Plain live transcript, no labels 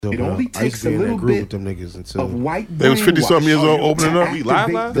It only takes a little bit of white they was 50-something years old opening up. We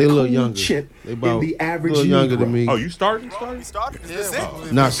live. They a little younger. Chip they about in the average a little younger than me. Oh, you started?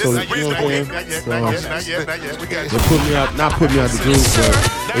 Not so. You know what I'm saying? They put me out. Not put me out the group,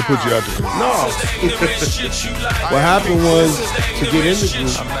 but they put you out the group. No. What happened was to get in the group,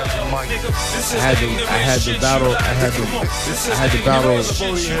 I had to battle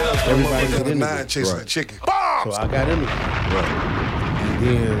everybody to get in the group. Right. Chicken. So I got in the group. Right. And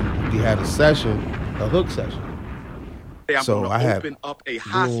then we had a hook session. So I had open up a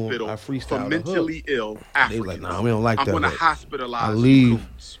hospital for mentally ill Africans. They were like, nah, we don't like that. I'm going to hospitalize I leave,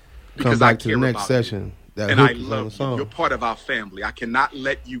 come back to the next session. And I love you. You're part of our family. I cannot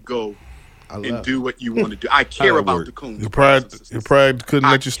let you go and do what you want to do. I care about the coons. Your pride couldn't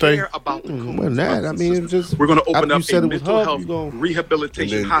let you stay? I care about the coons. Well, that, I mean, just we're going to open up a mental health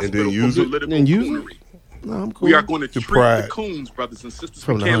rehabilitation hospital for political coonery. No, I'm cool. We are going to treat the coons, brothers and sisters.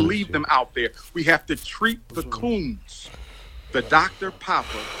 We can't leave them out there. We have to treat the coons. The Dr. Papa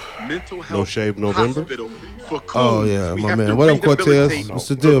Mental Health Hospital for coons. Oh, yeah, my man. What up, Cortez? What's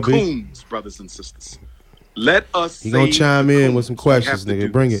the deal, B? Coons, brothers and sisters. Let us You gonna chime in with some questions,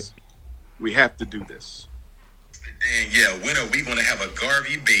 nigga. Bring it. We have to do this. Danielle, when are we going to have a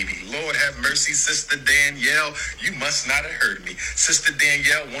Garvey baby? Lord have mercy, Sister Danielle. You must not have heard me. Sister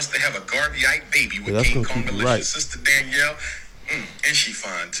Danielle wants to have a Garveyite baby with King Kong Delicious. Right. Sister Danielle, and she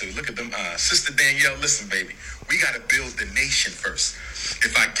fine too. Look at them eyes. Sister Danielle, listen, baby. We got to build the nation first.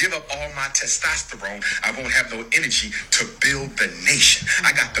 If I give up all my testosterone, I won't have no energy to build the nation.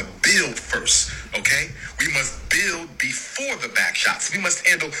 I got to build first, okay? We must build before the back shots. We must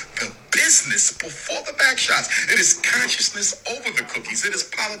handle the business before the back shots. It is consciousness over the cookies. It is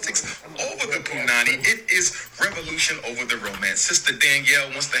politics over the punani. It is revolution over the romance. Sister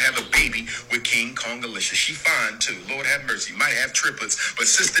Danielle wants to have a baby with King Kong Delicious. She fine too. Lord have mercy. Might have triplets. But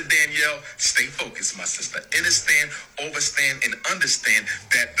Sister Danielle, stay focused, my sister. Understand, overstand, and understand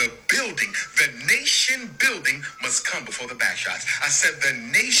that the nation building must come before the back shots. I said the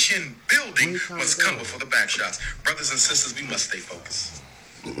nation building must come before the back shots. Brothers and sisters, we must stay focused.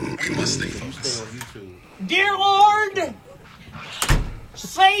 We must stay focused. Dear Lord,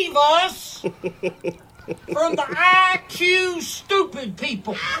 save us from the IQ stupid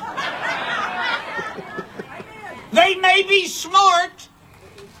people. They may be smart,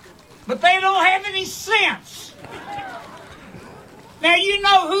 but they don't have any sense. Now you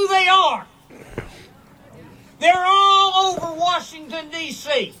know who they are. They're all over Washington,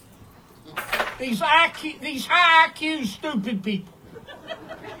 D.C. These high IQ stupid people.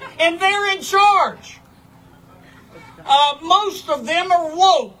 And they're in charge. Most of them are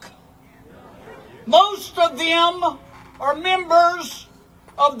woke. Most of them are members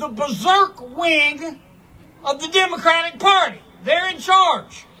of the berserk wing of the Democratic Party. They're in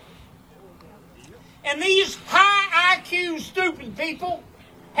charge. And these high IQ stupid people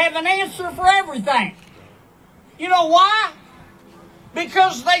have an answer for everything. You know why?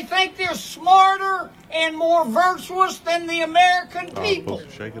 Because they think they're smarter and more virtuous than the American people.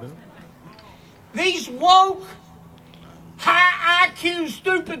 Shake it up. These woke, high IQ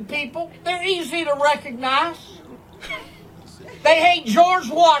stupid people, they're easy to recognize. They hate George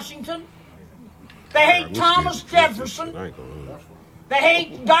Washington. They hate Thomas Jefferson. They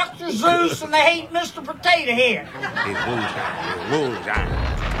hate Dr. Zeus and they hate Mr. Potato Head.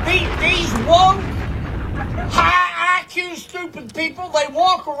 These woke, high IQ stupid people, they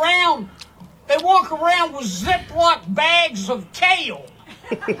walk around with Ziploc bags of kale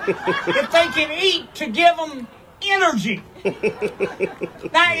that they can eat to give them energy.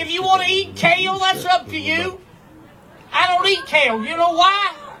 Now, if you want to eat kale, that's up to you. I don't eat kale. You know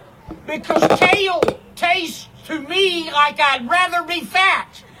why? Because kale tastes to me like I'd rather be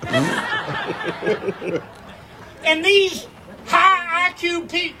fat. And these high IQ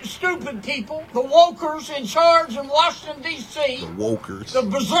stupid people, the wokers in charge in Washington, D.C., the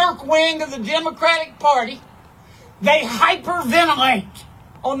berserk wing of the Democratic Party, they hyperventilate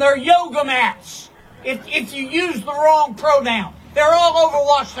on their yoga mats if you use the wrong pronoun. They're all over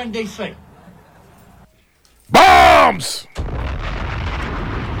Washington, D.C. Bombs!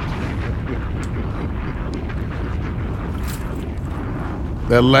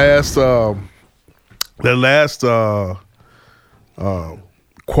 That last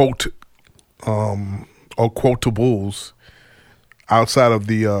quote or quotables outside of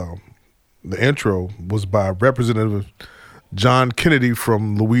the intro was by Representative John Kennedy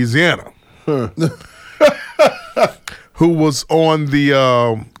from Louisiana, who was on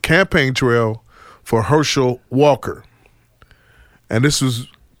the campaign trail for Herschel Walker. And this was a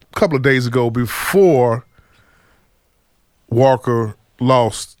couple of days ago before Walker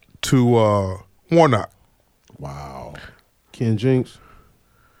lost to Warnock. Wow. Ken Jinx.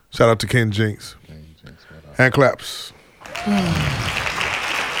 Shout out to Ken Jinx. Hand claps.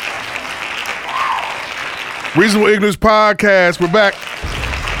 Reasonable Ignorance Podcast. We're back.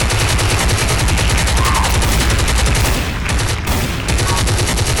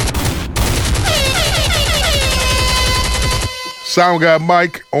 Sound guy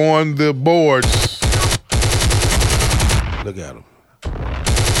Mike on the boards. Look at him.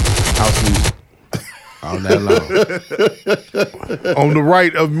 House music. All that long. On the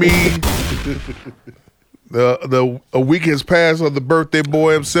right of me, a week has passed of the birthday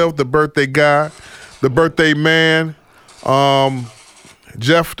boy himself, the birthday guy, the birthday man,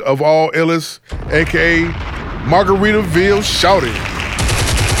 Jeff of all illest, a.k.a. Margaritaville Shouty.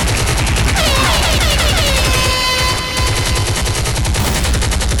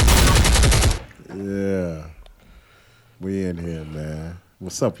 Yeah. We in here, man.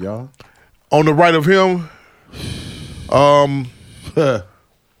 What's up, y'all? On the right of him,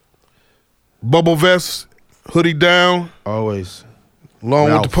 bubble vest, hoodie down. Always. Along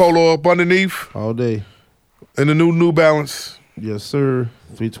Ralph. with the polo up underneath. All day. And the New Balance. Yes, sir.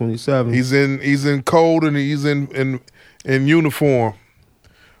 327. He's in cold and he's in uniform.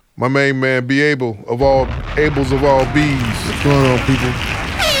 My main man, Be Able of all Ables of all B's. What's going on, people?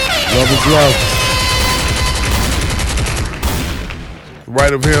 Love is love.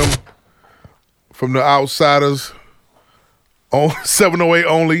 Right of him, from the Outsiders, on 708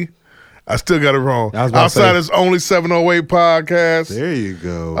 only. I still got it wrong. Outsiders only 708 podcast. There you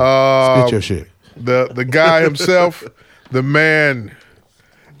go. Spit your shit. The guy himself, the man,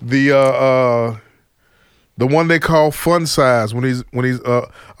 the one they call Fun Size when he's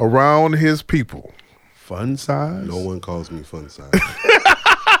around his people. Fun Size? No one calls me Fun Size.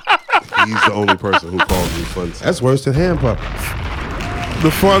 He's the only person who calls me Fun Size. That's worse than Hand Puppet. The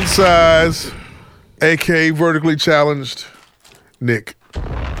Fun Size, a.k.a. vertically challenged Nick.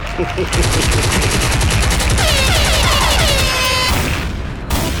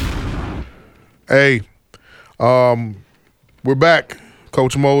 Hey, we're back.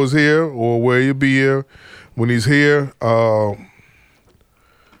 Coach Mo is here, or will he be here when he's here? No,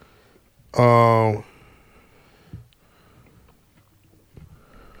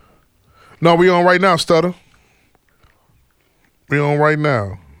 we on right now, Stutter. We on right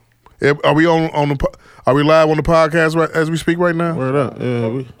now. Are we on the? Are we live on the podcast right as we speak right now? Word up.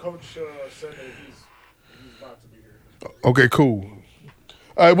 Yeah, Coach said that he's about to be here. Okay, cool.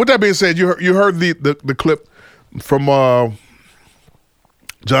 With that being said, you heard the clip from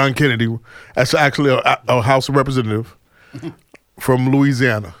John Kennedy. That's actually a House of Representative from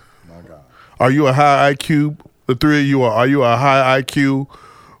Louisiana. My God. Are you a high IQ? The three of you are. Are you a high IQ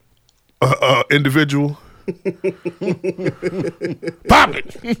individual? Pop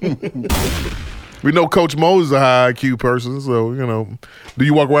it. We know Coach Mo is a high IQ person, so do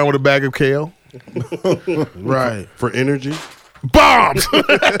you walk around with a bag of kale? right. For energy? Bombs.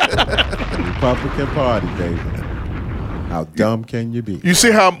 Republican Party, baby. How dumb can you be? You see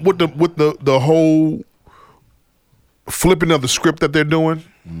how with the whole flipping of the script that they're doing?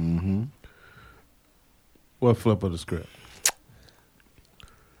 Mm-hmm. What flip of the script?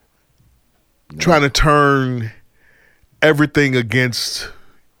 Trying to turn everything against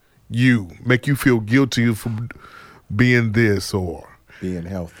you, make you feel guilty for being this or being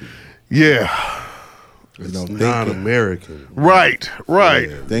healthy. Yeah. It's not American. Right.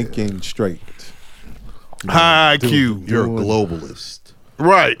 Yeah, thinking straight. High IQ. You're a globalist.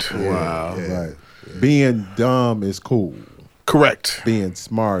 Right. Wow. Yeah. Right. Being dumb is cool. Correct. Being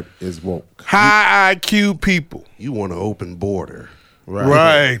smart is woke. High IQ people. You want an open border.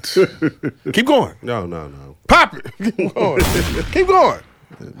 Right. Keep going. No. Pop it. Keep going. Keep going.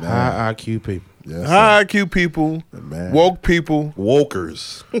 High IQ people. Yes, high IQ people. Woke people.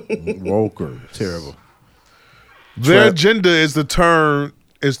 Wokers. Woker. Terrible. Their agenda is to turn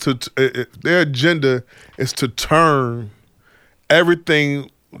turn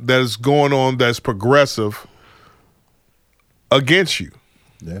everything that is going on that's progressive against you.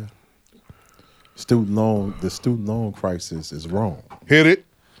 Yeah. The student loan crisis is wrong. Hit it.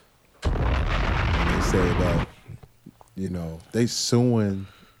 And they say that, they suing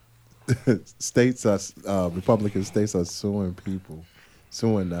states Republican states are suing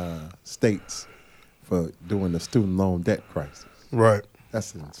states for doing the student loan debt crisis. Right.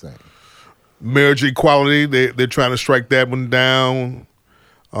 That's insane. Marriage equality, they're trying to strike that one down.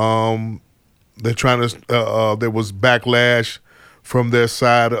 They're trying to. There was backlash from their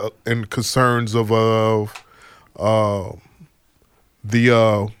side and concerns of the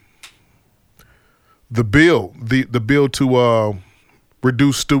bill, the bill to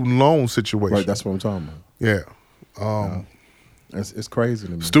reduce student loan situation. Right, that's what I'm talking about. Yeah. It's crazy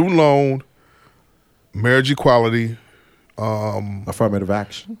to me. Student loan, marriage equality, affirmative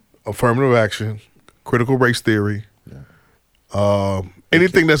action, critical race theory,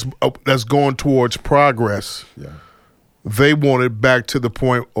 anything that's going towards progress. Yeah. They want it back to the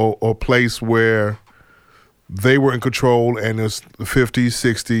point or place where they were in control, and it's the 50s,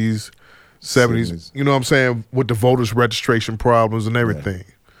 60s, 70s. You know what I'm saying? With the voters' registration problems and everything.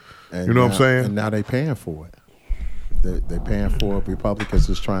 Yeah. And you know what I'm saying? And now they paying for it. They're paying for it. Republicans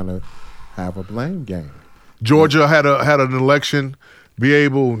just trying to have a blame game. Georgia had an election. Be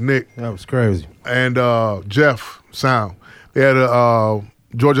able, Nick. That was crazy. And Jeff Sound. They had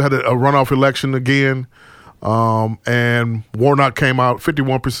Georgia had a runoff election again, and Warnock came out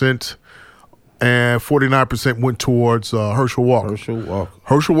 51%, and 49% went towards Herschel Walker.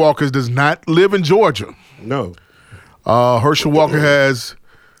 Herschel Walker does not live in Georgia. No. Herschel Walker has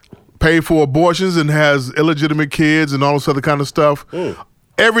paid for abortions and has illegitimate kids and all this other kind of stuff.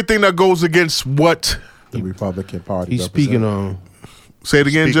 Everything that goes against what the Republican Party. He's speaking on. Say it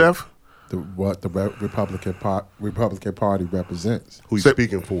again, Jeff. What the Republican Party represents. Who he's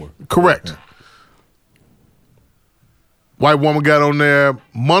speaking for. Correct. Yeah. White woman got on there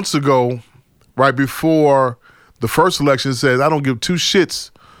months ago, right before the first election, says, "I don't give two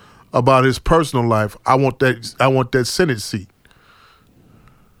shits about his personal life. I want that Senate seat."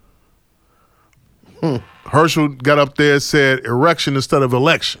 Herschel got up there and said erection instead of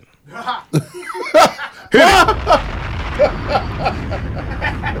election.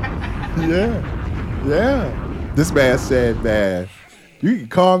 Yeah. This man said, man, you can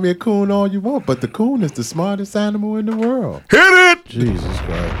call me a coon all you want, but the coon is the smartest animal in the world. Hit it! Jesus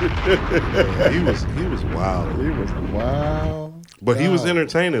Christ. Yeah, he was wild. He was wild. But he was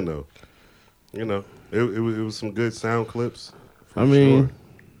entertaining though. You know, it was some good sound clips. I mean, sure.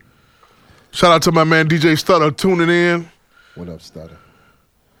 Shout out to my man DJ Stutter tuning in. What up, Stutter?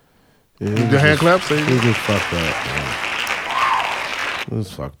 Yeah, the hand claps. He just fucked up. Man. It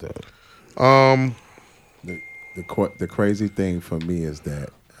was fucked up. The crazy thing for me is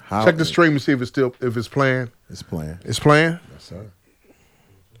that check the stream and see if it's playing. It's playing. It's playing. Yes, sir.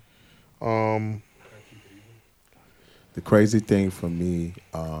 The crazy thing for me,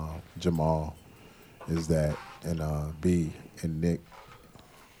 Jamal, is that and B and Nick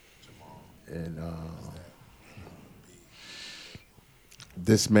and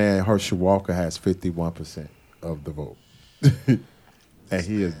this man Herschel Walker has 51% of the vote, and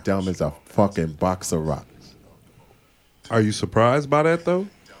he is dumb as a fucking box of rocks. Are you surprised by that though?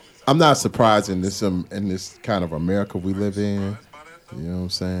 I'm not surprised in this kind of America we live in. You know what I'm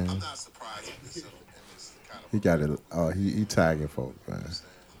saying? He got it. He tagging folks, man.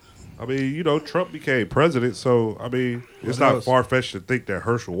 I mean, you know, Trump became president, so I mean, it's not far fetched to think that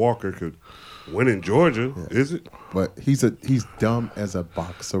Herschel Walker could win in Georgia, is it? But he's dumb as a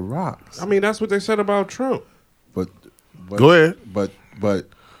box of rocks. I mean, that's what they said about Trump. But go ahead. But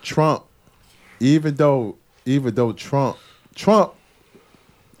Trump, even though Trump,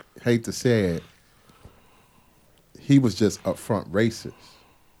 hate to say it, he was just upfront racist,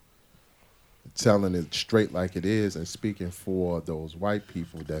 telling it straight like it is and speaking for those white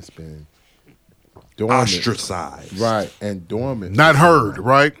people that's been dormant. Ostracized. Right, and dormant. Not heard,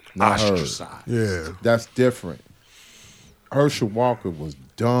 right? Not ostracized. Heard. Yeah. That's different. Herschel Walker was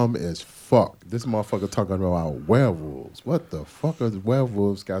dumb as fuck. This motherfucker talking about werewolves. What the fuck has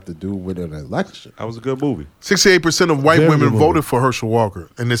werewolves got to do with an election? That was a good movie. 68% of white women voted for Herschel Walker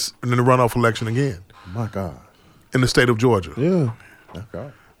in the runoff election again. My God. In the state of Georgia. Yeah. My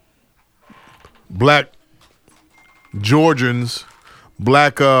God. Black Georgians,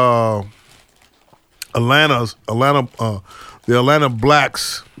 black the Atlanta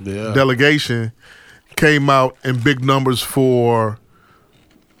Blacks delegation came out in big numbers for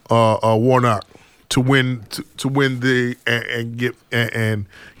Warnock to win and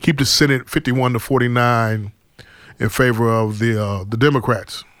keep the Senate 51-49 in favor of the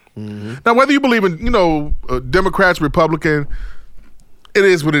Democrats. Mm-hmm. Now, whether you believe in Democrats, Republican, it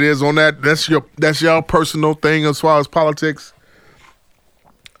is what it is on that. That's your personal thing as far as politics.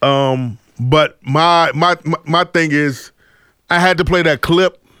 But my thing is, I had to play that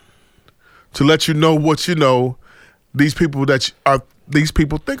clip to let you know what these people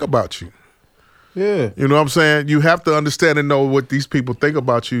think about you. Yeah. You know what I'm saying? You have to understand and know what these people think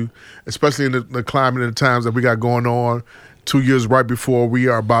about you, especially in the climate and the times that we got going on 2 years right before we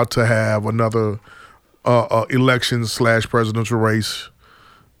are about to have another election / presidential race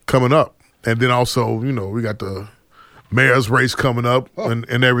coming up. And then also, we got the mayor's race coming up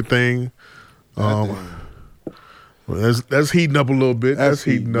and everything. Well, that's heating up a little bit. That's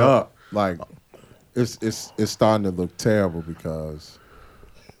heating up. Like it's starting to look terrible because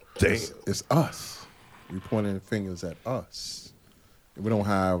it's us. We pointing fingers at us. We don't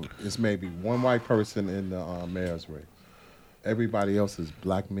have. It's maybe one white person in the mayor's race. Everybody else is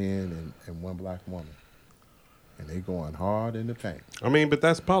black men and one black woman. And they going hard in the paint. I mean, but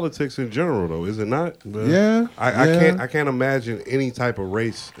that's politics in general, though, is it not? Yeah. I can't imagine any type of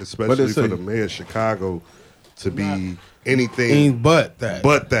race, especially for the mayor of Chicago, to be anything but that.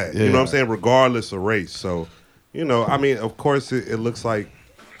 Yeah. You know what I'm saying? Regardless of race. So, you know, I mean, of course, it looks like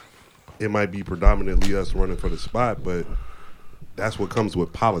it might be predominantly us running for the spot, but that's what comes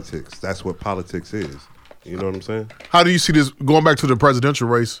with politics. That's what politics is. You know what I'm saying? How do you see this going back to the presidential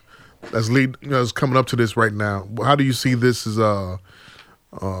race? That's is coming up to this right now. How do you see this as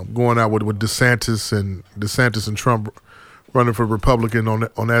going out with DeSantis and Trump running for Republican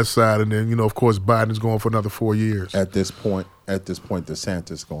on that side, and then of course Biden's going for another 4 years. At this point,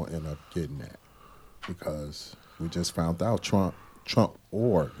 DeSantis going to end up getting that because we just found out Trump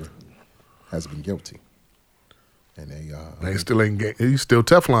org has been guilty, and they still ain't. He's still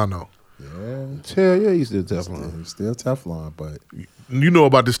Teflon though. Yeah, he's still Teflon. He's still Teflon, but you know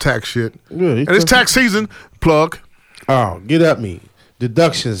about this tax shit. Yeah, and it's tax season. Plug. Oh, get at me.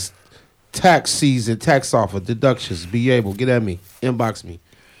 Deductions, tax season, tax offer, deductions. Be able, get at me. Inbox me.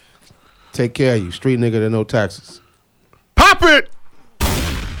 Take care of you. Street nigga that no taxes. Pop it!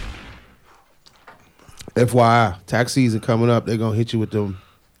 FYI, tax season coming up. They're going to hit you with them.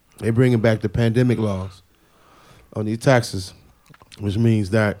 They bringing back the pandemic laws on these taxes, which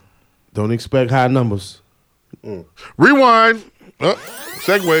means that don't expect high numbers. Rewind.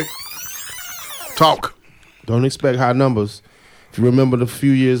 Segue. Talk. Don't expect high numbers. If you remember a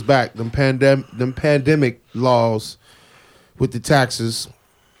few years back, them pandemic laws with the taxes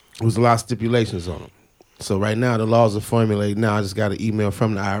was a lot of stipulations on them. So right now the laws are formulated. Now I just got an email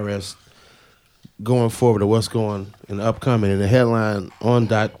from the IRS going forward to what's going in the upcoming. And the headline on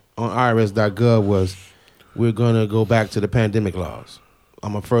IRS.gov was, we're going to go back to the pandemic laws.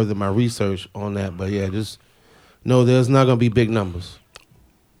 I'm going to further my research on that. But yeah, just know there's not going to be big numbers.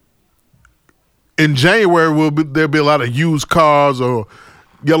 In January, there'll be a lot of used cars or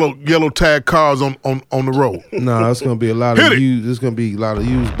yellow tag cars on the road. No, it's going to be a lot of used. There's going to be a lot of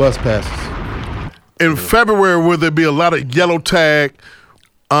used bus passes. In February, will there be a lot of yellow tag?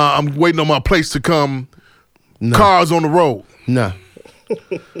 I'm waiting on my place to come. Cars on the road. Nah,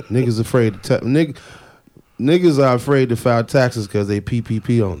 niggas afraid to niggas are afraid to file taxes because they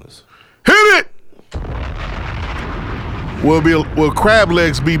PPP owners. Hit it. Will crab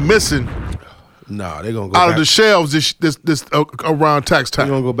legs be missing? Nah, they're gonna go out back of the shelves this around tax time.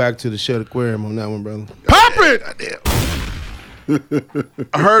 They're gonna go back to the Shedd Aquarium on that one, brother. Pop it!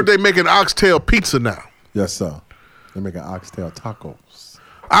 I heard they making oxtail pizza now. Yes, sir. They're making oxtail tacos.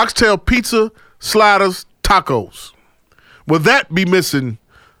 Oxtail pizza, sliders, tacos. Will that be missing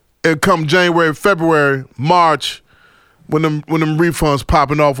come January, February, March, when them refunds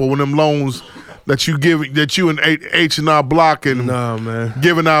popping off, or when them loans that you and H&R Block and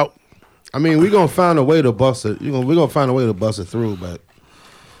giving out? I mean, we're gonna find a way to bust it. We're gonna find a way to bust it through, but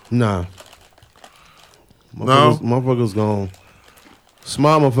nah. Motherfuckers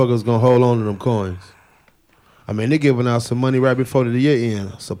smart motherfuckers gonna hold on to them coins. I mean, they're giving out some money right before the year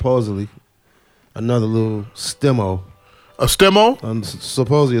end, supposedly. Another little stemo. A stemo?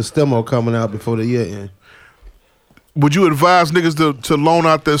 Supposedly a stemo coming out before the year end. Would you advise niggas to loan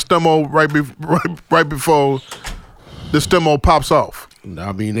out their stemo right before the stemo pops off?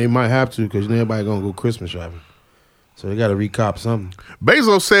 I mean, they might have to because everybody gonna go Christmas shopping, so they got to recop something.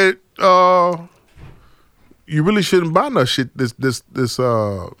 Bezos said, "You really shouldn't buy no shit. This in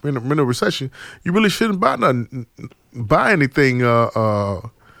a recession, you really shouldn't buy anything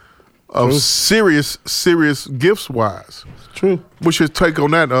of serious gifts wise." True. What's your take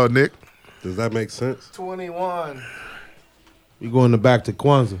on that, Nick? Does that make sense? 21. We going back to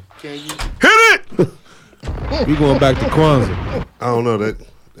Kwanzaa. Can you hit it? We going back to Kwanzaa. I don't know, that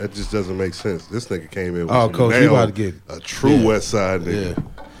just doesn't make sense. This nigga came in with Coach, you about to get a true West Side nigga. Yeah.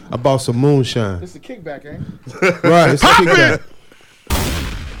 I bought some moonshine. It's a kickback, ain't it? Right, it's a kickback.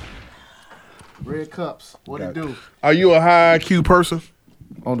 Red cups. What it do? Are you a high IQ person?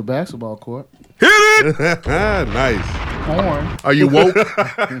 On the basketball court. Hit it! Nice. Porn. Are you woke?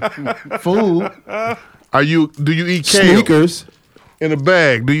 Food. Do you eat kale? Sneakers. In a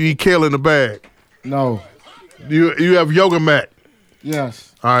bag. Do you eat kale in a bag? No. You have yoga mat?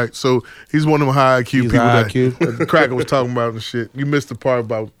 Yes. All right, so he's one of them high IQ people high that Cracker was talking about and shit. You missed the part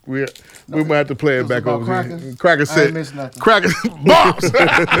about we might have to play it back over here. Cracker said, I ain't missed nothing. Cracker bombs.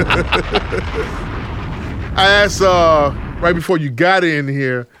 I asked right before you got in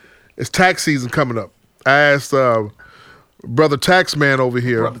here, it's tax season coming up. I asked Brother Taxman over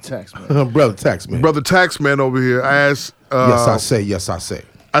here. Brother Taxman over here. I asked. Yes, I say.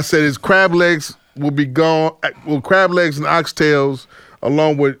 I said his crab legs will be gone. Will crab legs and oxtails,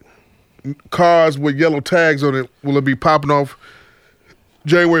 along with cars with yellow tags on it, will it be popping off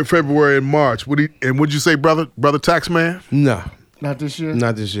January, February, and March? Would you say, brother Taxman? No. Not this year?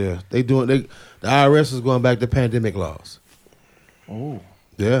 Not this year. The IRS is going back to pandemic laws. Oh.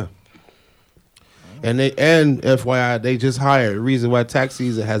 Yeah. And FYI, they just hired. The reason why tax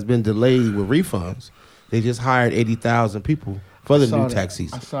season has been delayed with refunds, they just hired 80,000 people for the new tax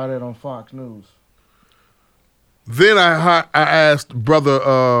season. I saw that on Fox News. Then I asked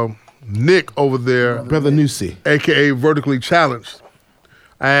Brother Nick over there. Brother Newsy. A.K.A. Vertically Challenged.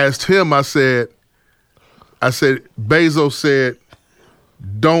 I asked him, I said, Bezos said,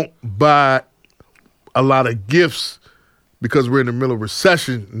 don't buy a lot of gifts because we're in the middle of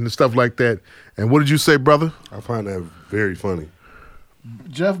recession and stuff like that. And what did you say, brother? I find that very funny.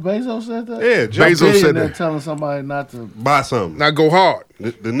 Jeff Bezos said that? Yeah, Jeff Bezos said that. Telling somebody not to buy something. Not go hard.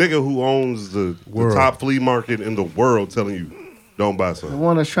 The nigga who owns the top flea market in the world telling you, don't buy something. The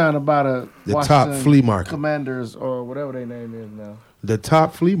one that's trying to buy the top flea market. Commanders or whatever their name is now. The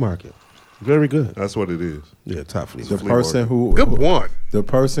top flea market. Very good. That's what it is. Yeah, top flea The market. person who good one. The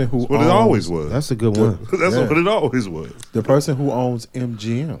person who That's what owns, it always was. That's a good one. That's what it always was. The person who owns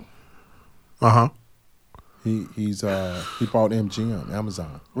MGM. He bought MGM,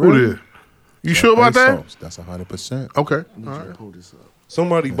 Amazon. Who did? You sure about that? That's 100%. Okay. All right. Pull this up.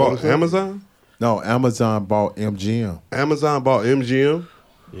 Somebody bought Amazon? No, Amazon bought MGM. Amazon bought MGM?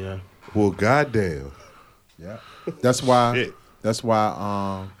 Yeah. Well, goddamn. Yeah. That's why. Shit. That's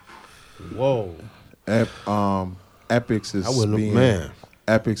why. Whoa. Epix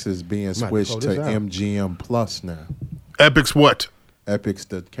is being switched to MGM Plus now. Epix what? Epix,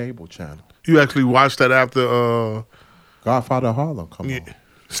 the cable channel. You actually watched that after Godfather of Harlem come on.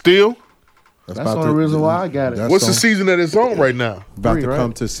 Still? That's the only reason why I got it. What's the season that it's on right now? About to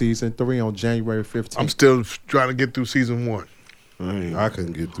come to season 3 on January 15th. I'm still trying to get through season 1. I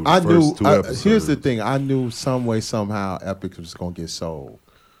couldn't get through the first 2 episodes. Here's the thing. I knew some way, somehow, Epix was going to get sold.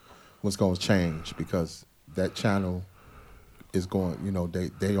 Was going to change because that channel is going,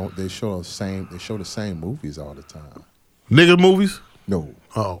 they show the same movies all the time. Nigga movies? No.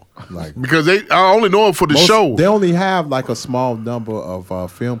 Oh. Like because I only know it for the show. They only have like a small number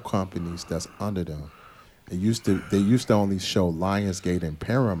of film companies that's under them. They used to only show Lionsgate and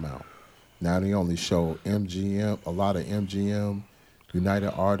Paramount. Now they only show MGM, a lot of MGM,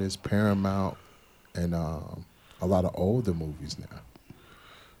 United Artists, Paramount, and a lot of older movies now.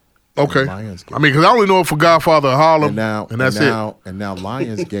 Okay. I mean, because I only know it for Godfather of Harlem, and that's it. And now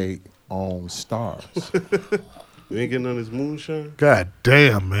Lionsgate owns Stars. You ain't getting on this moonshine? God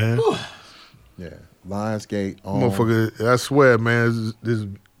damn, man. Yeah. Lionsgate owns. Motherfucker, I swear, man, this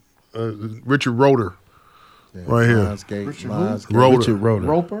Richard Roder. Yeah, right here. Lionsgate. Richard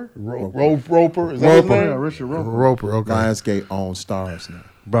Roper? Roper? Is that his name? Yeah, Richard Roper. Roper, okay. Lionsgate owns Stars now.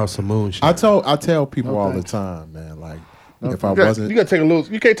 Brought some moonshine. I tell people all the time, man, like, if I wasn't. You gotta take a little.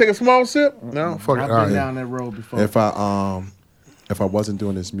 You can't take a small sip? No? Fuck it. I've been down that road before. If I wasn't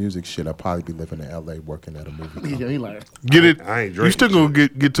doing this music shit, I'd probably be living in LA working at a movie company. Yeah, he like get it. I ain't drinking. You still gonna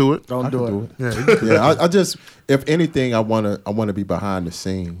get to it. Don't do it. Yeah. I just, if anything, I wanna be behind the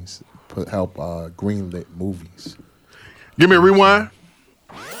scenes, help greenlit movies. Give me a rewind.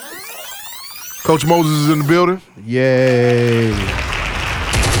 Coach Moses is in the building. Yay.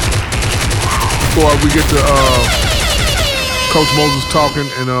 Before we get to Coach Moses talking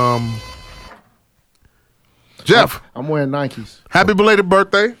and Jeff. I'm wearing Nikes. Happy belated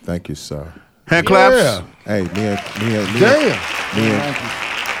birthday. Thank you, sir. Hand claps. Yeah. Hey, me and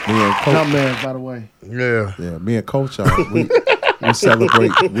Coach. Top man, by the way. Yeah. Me and Coach, we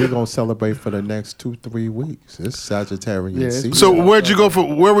celebrate. We're gonna celebrate for the next 2-3 weeks. It's Sagittarius season. So where'd you go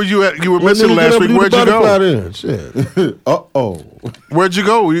where were you at? You were missing last week. Where'd you go? Shit. Where'd you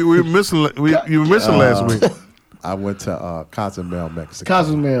go? You were missing. You were missing last week. I went to Cozumel, Mexico.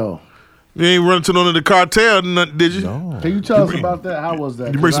 Cozumel. You ain't running to none of the cartel, did you? No. Can you tell us about that? How was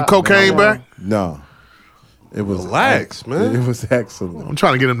that? You bring some cocaine back? No. It was relax, man. It was excellent. I'm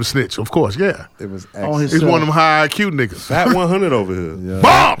trying to get him to snitch. Of course, yeah. It was excellent. He's one of them high IQ niggas. Fat 100 over here. Yeah.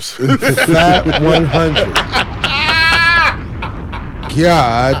 Bombs. Fat 100.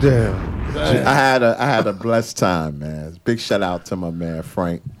 God damn. I had a blessed time, man. Big shout out to my man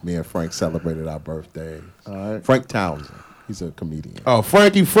Frank. Me and Frank celebrated our birthday. All right. Frank Townsend. He's a comedian. Oh,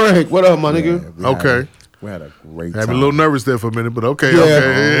 Frankie Frank. What up, my nigga? We We had a great time. I'm a little nervous there for a minute, but okay.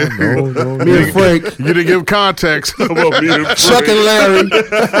 No. Me and Frank. You didn't give context. Chuck and Larry.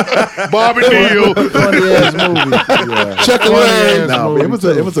 Bobby Neal. Funny ass movie. Yeah. Chuck and Larry. No, it was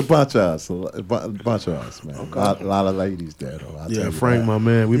a bunch of us. A bunch of us, man. Okay. A lot of ladies there, though. Yeah, Frank, my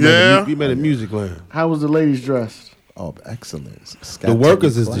man. We made a music land. How was the ladies dressed? Oh, excellent. The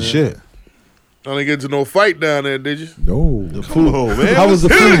workers is the shit. I didn't get to no fight down there, did you? No. The food. Oh, man. How was the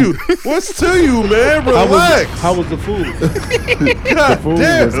food? What's to you, man? Relax. How was the food? The food was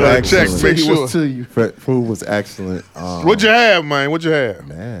excellent. Check, make sure. Was to you. Food was excellent. What'd you have, man? What'd you have?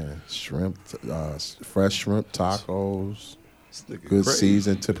 Man, shrimp, fresh shrimp tacos. Good crazy.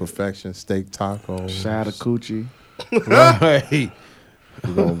 seasoned to perfection steak tacos. Shout out to Coochie. Right.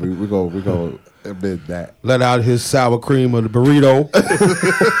 We go admit that. Let out his sour cream of the burrito.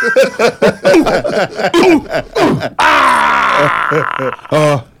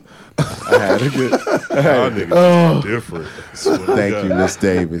 I had a good. Y'all niggas different. Thank you, Miss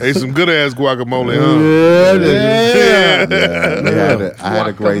Davis. Ate some good ass guacamole, huh? Yeah. I had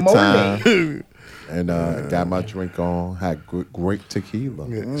a great time. And got my drink on. Had great tequila.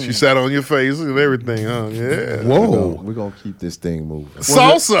 Yeah. She sat on your face and everything, huh? Yeah. Whoa. We're going to keep this thing moving.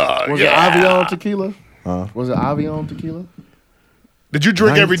 Salsa. Was it Avion tequila? Huh? Was it Avion tequila? Did you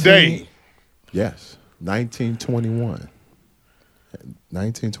drink every day? Yes. 1921.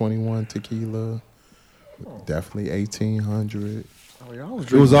 1921 tequila. Definitely 1800. Oh, y'all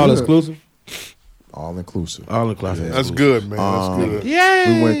was It was all exclusive? All inclusive. All inclusive. Yeah. That's good, man. That's good. Yay!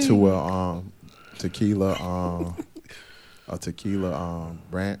 We went to a tequila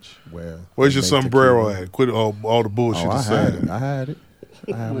ranch where. Where's your they make sombrero tequila. at? Quit all the bullshit. I you had said. it. I had it.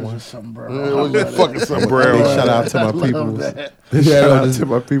 I had one. Where's your fucking Big sombrero? shout out to my people. Yeah, Shout out to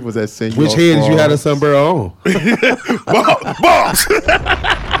my people that sing. Which head did you have a sombrero on? Bombs. We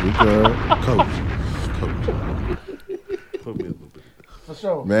good. Put me a little bit. For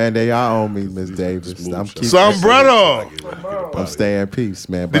sure. Man, they are on me, Miss Davis. I'm keeping Sombrero. I'm staying peace,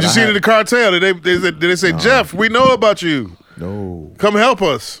 man. Did you see it in the cartel? Did they say, Jeff, we know about you. No. Come help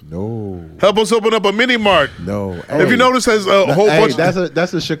us. No. Help us open up a mini mart. No. Have you noticed there's a whole bunch?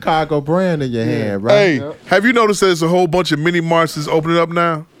 That's a Chicago brand in your hand, right? Hey, have you noticed there's a whole bunch of mini marts that's opening up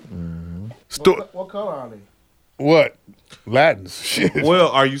now? Mm-hmm. What color are they? What? Latins. Shit. Well,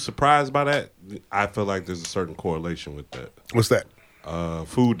 are you surprised by that? I feel like there's a certain correlation with that. What's that?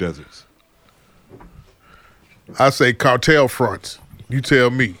 Food deserts. I say cartel fronts. You tell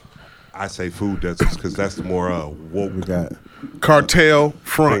me. I say food deserts because that's the more woke We got Cartel thing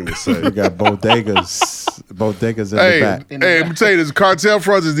front. to say. we got bodegas in Hey, the back. let me tell you this. Cartel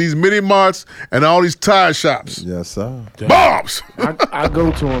fronts is these mini marts and all these tire shops. Yes, sir. Bombs. I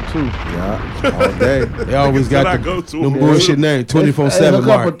go to them too. Yeah, all day. They always Said I got go the to them them. bullshit name, 24/7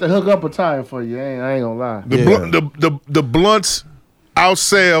 mark. They hook up a tire for you. I ain't gonna lie. The blunts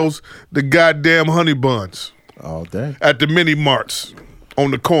outsells the goddamn honey buns All day. at the mini marts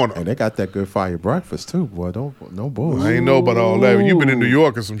on the corner. And they got that good fire breakfast too, boy. No bullshit. I ain't know about all that. You've been in New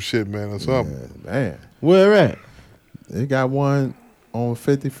York or some shit, man, or something. Yeah, man. Where at? They got one on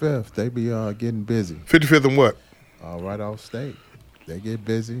 55th. They be getting busy. 55th and what? Right off state. They get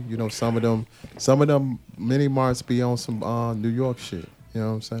busy. You know, some of them mini marts be on some New York shit. You know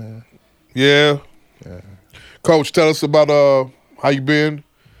what I'm saying? Yeah. Yeah. Coach, tell us about how you been.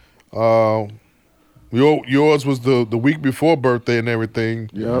 Yours was the week before birthday and everything.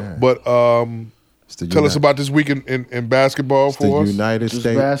 Yeah. But tell us about this week in basketball It's for the us. United Just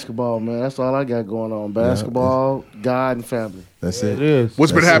States. basketball, man. That's all I got going on. Basketball, God, and family. That's It it. is.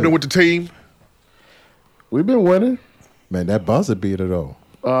 What's been That's happening it. with the team? We've been winning. Man, that buzzer beater though.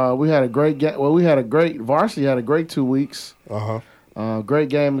 We had a great game. Well, varsity had a great 2 weeks. Great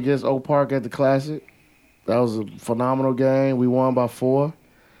game against Oak Park at the Classic. That was a phenomenal game. We won by 4.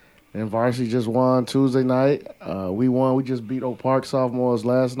 And varsity just won Tuesday night. We won. We just beat Oak Park sophomores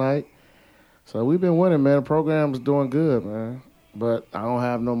last night. So we've been winning, man. The program's doing good, man. But I don't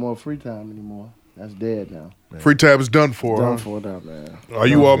have no more free time anymore. That's dead now. Free time is done for. Done huh? for now, man. Are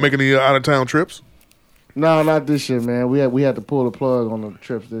you all making any out of town trips? No, not this year, man. We had to pull the plug on the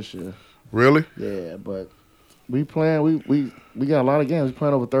trips this year. Really? Yeah, but we playing. We got a lot of games. We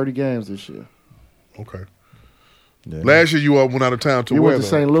playing over 30 games this year. Okay. Yeah. Last year you all went out of town to We where? went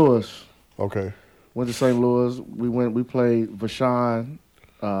to though? St. Louis. Okay. Went to St. Louis. We played Vashon,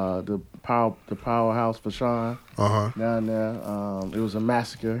 the powerhouse Vashon down there. It was a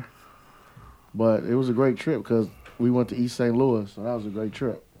massacre, but it was a great trip because we went to East St. Louis, so that was a great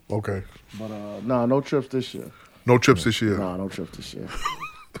trip. Okay. But no trips this year. No trips this year. No trips this year.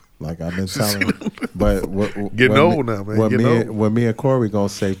 Like I've been telling you. But getting old now, man. What me and Corey gonna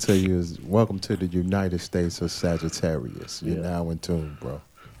say to you is, welcome to the United States of Sagittarius. You're now in tune, bro.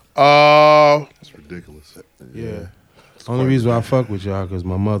 That's ridiculous. Yeah. Only reason why I fuck with y'all because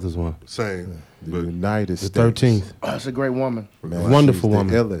my mother's one. Same. The United States. The 13th. Oh, that's a great woman. Man, wonderful she's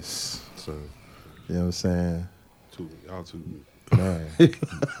woman. The illest. So, you know what I'm saying? Y'all too. Man,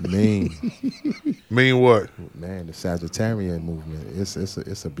 mean. Mean what? Man, the Sagittarian movement.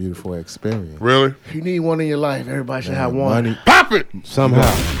 It's a beautiful experience. Really? If you need one in your life, everybody should have one. Money. Pop it!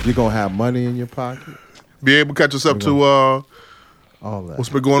 Somehow. You're going to have money in your pocket. Be able to catch us up to all that. What's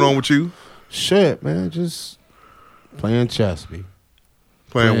been going on with you? Shit, man. Just playing chess, B.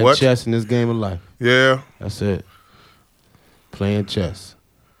 Playing what? Chess in this game of life. Yeah. That's it. Playing chess.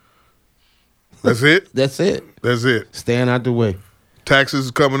 That's it? That's it. That's it. Staying out the way. Taxes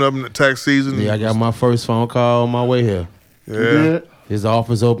is coming up in the tax season. Yeah, I got my first phone call on my way here. Yeah. His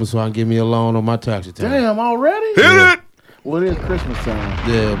office open so I can give me a loan on my tax return. Damn, already? Hit it! Well, it is Christmas time.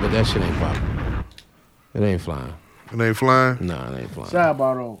 Yeah, but that shit ain't popping. It ain't flying. It ain't flying? Nah, it ain't flying.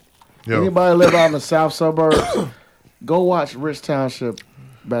 Sidebar though. Yo. Anybody live out in the south suburbs, go watch Rich Township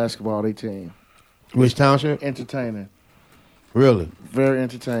basketball, they team. Rich Township? Entertaining. Really? Very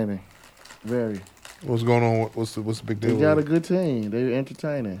entertaining. Very. What's going on? What's the big deal? They got a good team. They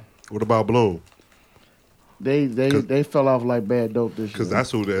entertaining. What about Bloom? They fell off like bad dope this year. Because that's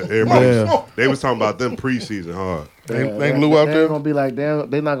who everybody they was talking about them preseason hard. Ain't Lou out there? Gonna be like they're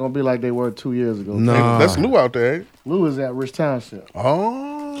not gonna be like they were 2 years ago. Nah. That's Lou out there, ain't it? Lou is at Rich Township.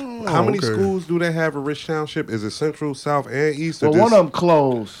 Oh. How many schools do they have in Rich Township? Is it Central, South, and East? Well, one of them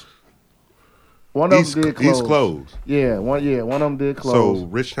closed. One of them did close. East closed. Yeah, one of them did close. So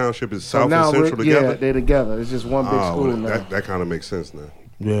Rich Township is South and Central together? Yeah, they're together. It's just one big school now. That kind of makes sense now.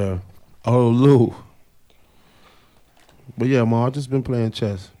 Yeah. Oh, Lou. But yeah, Ma, I just been playing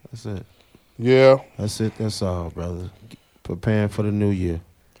chess. That's it. Yeah. That's it. That's all, brother. Preparing for the new year.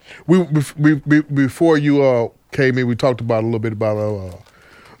 Before you came in, we talked about a little bit about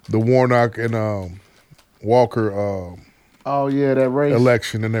the Warnock and Walker oh yeah, that race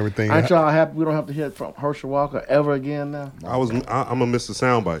election and everything. Aren't y'all happy we don't have to hear from Herschel Walker ever again now? I'm gonna miss the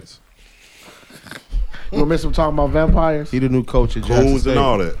sound bites. You gonna miss him talking about vampires? He the new coach at Jackson Coons State. and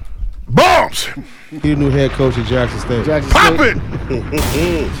all that. Bombs! He the new head coach at Jackson State. Pop it!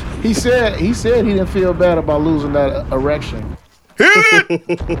 He said he didn't feel bad about losing that erection. Hit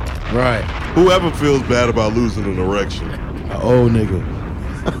it! Right. Whoever feels bad about losing an erection. An old nigga.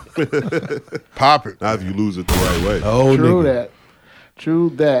 Pop it. Not if you lose it the right way. An old True nigga. that. True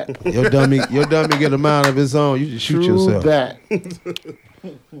that. Your dummy get a mind of his own. You just shoot True yourself. that.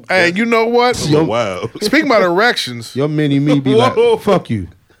 Hey, you know what? Wow. Speaking about erections. Your mini me be like, fuck you.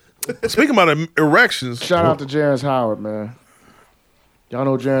 Speaking about erections. Shout out to Jarence Howard, man. Y'all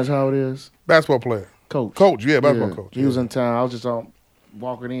know who Jarence Howard is? Basketball player. Coach. Basketball coach. He was in town. I was just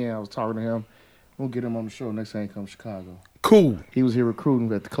walking in. I was talking to him. We'll get him on the show next time he comes to Chicago. Cool. He was here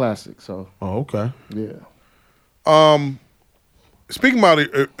recruiting at the Classic, so. Oh, okay. Yeah. Speaking about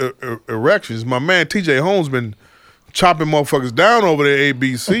erections, my man TJ Holmes been chopping motherfuckers down over there at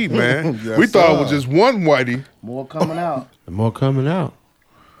ABC, man. Yes, we thought sir. it was just one whitey. More coming out. More coming out.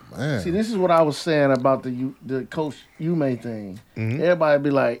 Man. See, this is what I was saying about the Coach Ume thing. Everybody be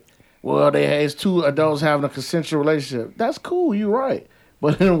like, well, it's two adults having a consensual relationship. That's cool, you're right.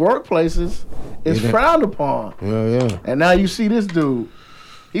 But in workplaces, it's frowned upon. Yeah. And now you see this dude.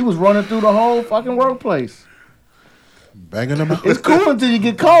 He was running through the whole fucking workplace. Banging them out. It's cool until you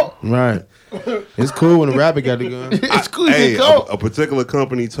get caught. Right. It's cool when the rabbit got the gun. It's cool you Hey, get caught. a particular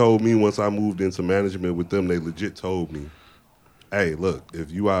company told me once I moved into management with them, they legit told me, hey, look, if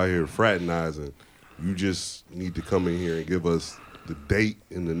you out here fraternizing, you just need to come in here and give us the date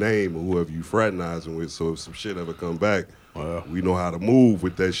and the name of whoever you fraternizing with, so if some shit ever come back, we know how to move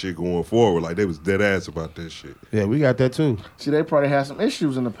with that shit going forward. Like, they was dead ass about that shit. Yeah, we got that too. See, they probably had some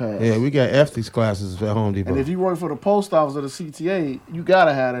issues in the past. Yeah, we got ethics classes at Home Depot. And if you work for the post office or the CTA, you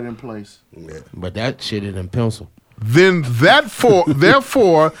gotta have that in place. Yeah. But that shit is in pencil. Then therefore,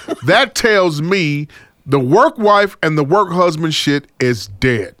 that tells me the work wife and the work husband shit is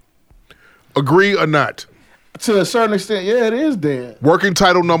dead. Agree or not? To a certain extent, yeah, it is dead. Working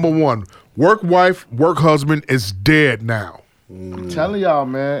title number 1. Work wife, work husband is dead now. I'm telling y'all,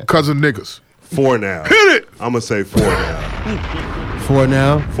 man. Because of niggas. 4 now. Hit it! I'm going to say 4 now. 4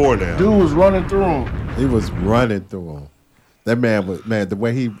 now? 4 now. Dude was running through him. He was running through him. That man was the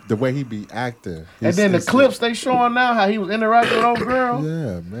way he be acting. And then the clips they showing now, how he was interacting with those girls.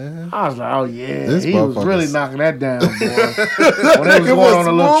 Yeah, man. I was like, oh yeah, This he was motherfucker's- really knocking that down, boy. When they was going on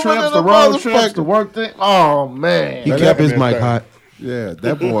the little trips, the road trips, the work thing. Oh man, He kept his mic hot. Yeah,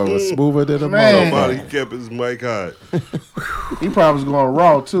 that boy was smoother than a Somebody motherfucker. kept his mic hot. He probably was going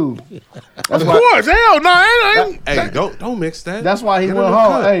raw too. Of course, hell no. Hey, don't mix that. That's why he Get went a new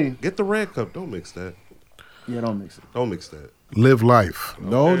home. cup. Hey. Get the red cup. Don't mix that. Yeah, don't mix it. Don't mix that. Live life.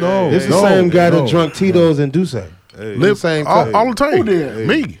 No. This is the same guy that drunk Tito's and Douce. Live same all the time. Who did?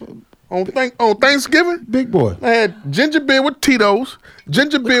 Me. On Thanksgiving, Big boy. I had ginger beer with Tito's,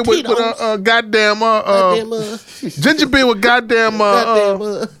 ginger beer with goddamn ginger beer with goddamn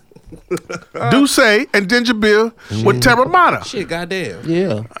Douce, and ginger beer with Terramana. Shit, goddamn.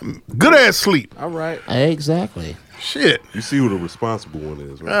 Yeah. Good ass sleep. All right. Exactly. Shit. You see who the responsible one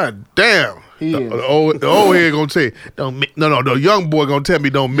is, right? God damn. He is. The old head gonna tell you, don't mix. No, the young boy gonna tell me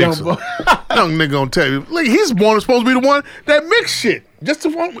don't mix them. Young nigga gonna tell you, look, he's supposed to be the one that mix shit. Just the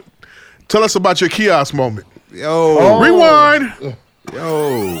one. Tell us about your kiosk moment. Yo. Rewind.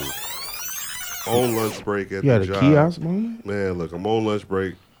 Yo. On lunch break at You the had a job. kiosk moment? Man, look, I'm on lunch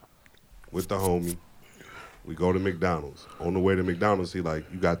break with the homie. We go to McDonald's. On the way to McDonald's, he like,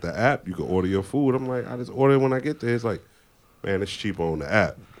 you got the app? You can order your food. I'm like, I just order it when I get there. It's like, man, it's cheaper on the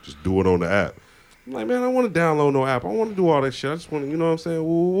app. Just do it on the app. I'm like, man, I want to download no app. I want to do all that shit. I just want to, you know what I'm saying?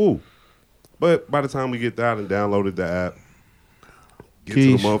 Woo, woo, woo. But by the time we get there and downloaded the app, get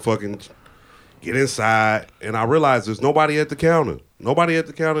to the motherfucking, get inside, and I realized there's nobody at the counter. Nobody at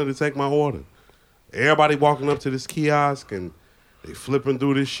the counter to take my order. Everybody walking up to this kiosk and they flipping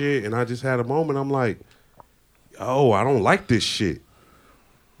through this shit, and I just had a moment. I'm like, yo, I don't like this shit.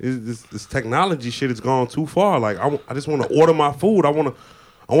 This technology shit has gone too far. Like, I just want to order my food. I want a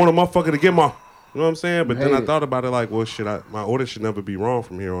motherfucker to get my, you know what I'm saying? But then I thought about it like, well, my order should never be wrong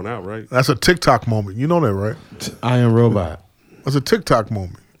from here on out, right? That's a TikTok moment. You know that, right? I Am Robot. That's a TikTok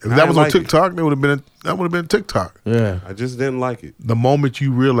moment. If that was on TikTok, that would have been TikTok. Yeah. I just didn't like it. The moment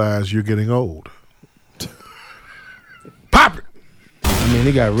you realize you're getting old. Pop it. I mean,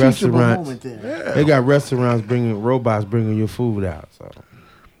 they got restaurants. Yeah. They got restaurants robots bringing your food out. So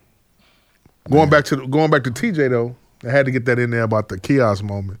Going back to TJ though, I had to get that in there about the kiosk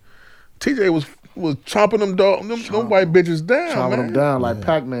moment. TJ was chomping them white bitches down, Chopping man. them down like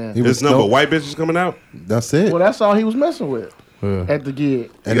Pac-Man. There's number white bitches coming out. That's it. Well, that's all he was messing with at the gig.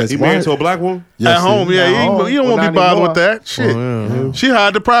 And He married to a black woman? At home, yeah. You don't want to be bothered with that shit. yeah. She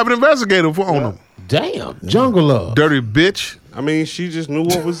hired the private investigator on him. damn, jungle love. Dirty bitch. I mean, she just knew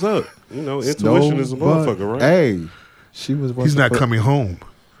what was up. You know, intuition is a motherfucker, right? Hey, she was. He's not coming home.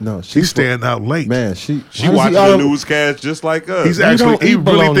 No, he's staying out late. Man, she watching the newscast just like us. He's actually, he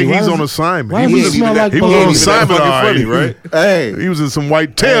really think he's on assignment. Why does it smell like he was on assignment funny, right? Hey, he was in some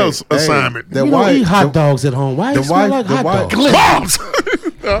white tails assignment. You don't eat hot dogs at home. Why do you smell like hot dogs? Bombs!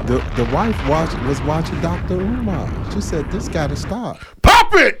 the wife was watching Dr. Umar. She said, "This got to stop.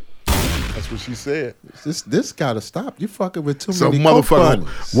 Pop it." That's what she said. This got to stop. You fucking with too So many motherfucker,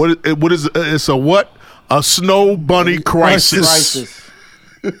 bunnies. what is it's a what? A snow bunny crisis.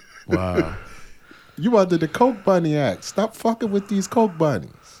 Wow. You under the Coke Bunny Act. Stop fucking with these Coke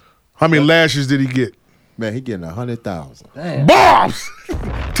bunnies. How many lashes did he get? Man, he getting 100,000. Bombs!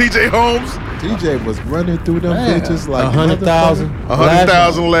 TJ Holmes. TJ was running through them bitches like 100,000.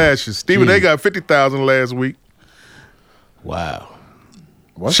 100,000 lashes. Stephen A got 50,000 last week. Wow.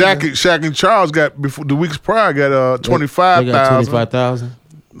 Shaq and Charles got before the weeks prior got 25,000. They got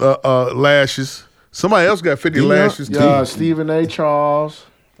 25,000. Lashes. Somebody else got 50 lashes too. Yeah, Stephen A. Charles.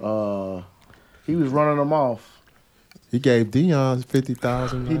 He was running them off. He gave Dion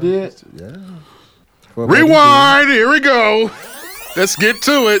 50,000. He did? Yeah. Rewind. Here we go. Let's get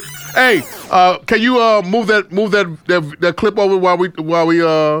to it. Hey, can you move that clip over while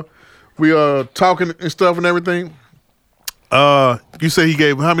we talking and stuff and everything? You say he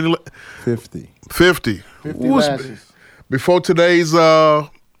gave how many? 50. 50 lashes. Before today's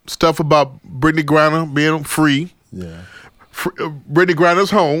stuff about Brittany Griner being free. Yeah. Brittany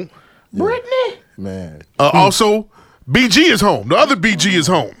Griner's home. Yeah. Brittany? Man. Also, BG is home. The other BG is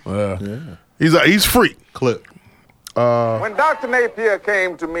home. Yeah. He's free. Clip. When Dr. Napier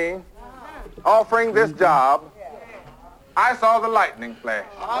came to me offering this job, I saw the lightning flash.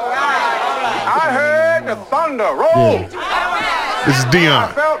 I heard the thunder roll. This is Dion.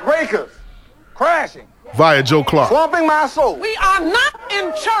 I felt breakers crashing via Joe Clark. Swamping my soul. We are not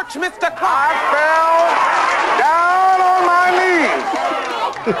in church, Mr. Clark. I fell down on my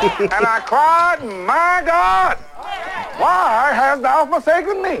knees and I cried, my God, why hast thou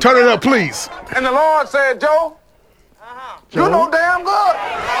forsaken me? Turn it up, please. And the Lord said, Joe, you know damn good.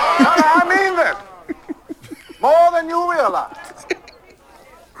 I mean this. More than you realize.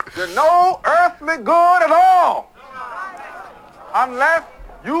 You're no earthly good at all unless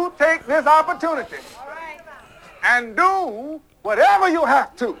you take this opportunity and do whatever you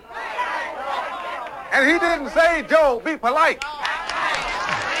have to. And he didn't say, Joe, be polite.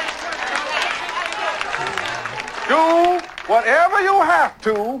 Do whatever you have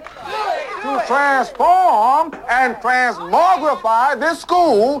to transform and transmogrify this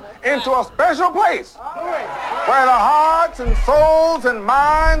school into a special place where the hearts and souls and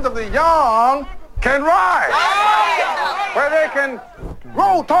minds of the young can rise, where they can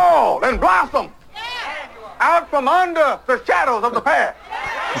grow tall and blossom out from under the shadows of the past,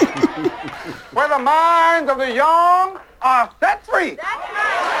 where the minds of the young are set free.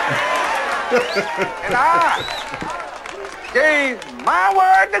 And I gave my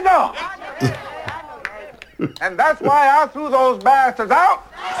word to God. And that's why I threw those bastards out.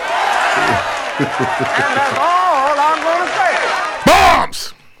 And that's all I'm going to say.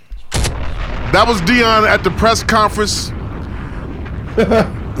 Bombs! That was Deion at the press conference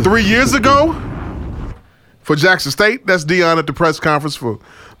 3 years ago for Jackson State. That's Deion at the press conference for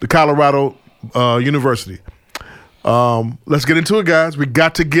the Colorado University. Let's get into it, guys. We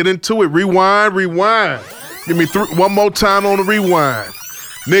got to get into it. Rewind. Give me one more time on the rewind.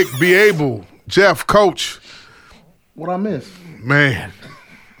 Nick, be able. Jeff, Coach. What I missed? Man.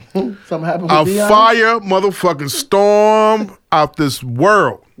 Something happened with A Deion? fire motherfucking storm out this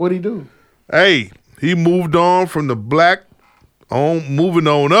world. What'd he do? Hey, he moved on from the black on, moving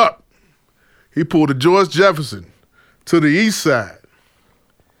on up. He pulled a George Jefferson to the east side.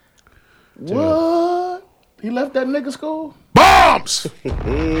 What? He left that nigga school? Bombs!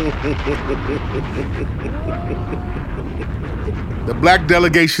 The black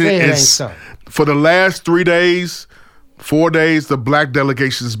delegation is, for the last 3 days, 4 days, the black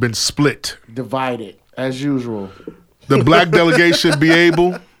delegation has been split. Divided, as usual. The black delegation, be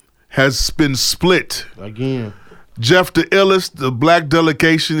able, has been split. Again. Jeff the illest, the black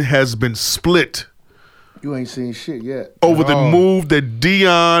delegation has been split. You ain't seen shit yet. Over the move that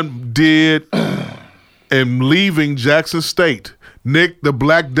Deion did in leaving Jackson State. Nick, the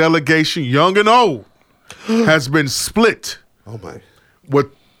black delegation, young and old, has been split. Oh, my. With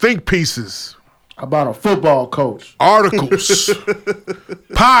think pieces. About a football coach. Articles.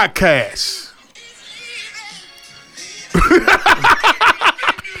 Podcasts.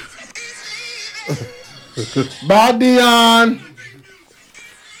 Bye, Deion.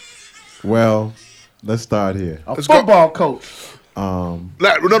 Well, let's start here. A football coach.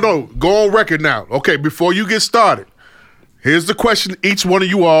 No. Go on record now. Okay, before you get started, here's the question each one of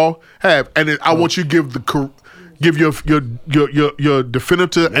you all have, and then I want you to give your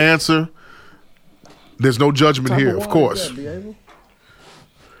definitive answer. There's no judgment here, of course.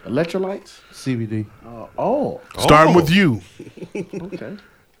 Electrolytes? CBD. Starting with you. Okay.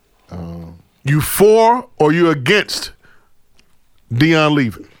 You for or you against Deion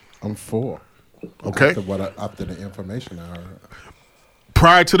leaving? I'm for. Okay. After the information I heard.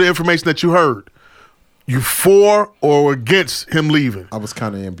 Prior to the information that you heard, you for or against him leaving? I was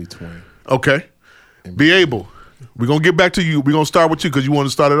kind of in between. Okay. Be able. We're going to get back to you. We're going to start with you because you want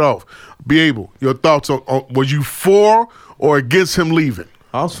to start it off. Be able. Your thoughts on was you for or against him leaving?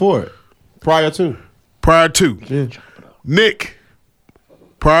 I was for it. Prior to. Yeah. Nick,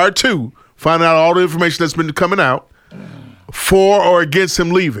 prior to finding out all the information that's been coming out, for or against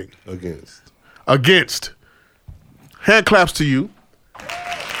him leaving? Against. Hand claps to you.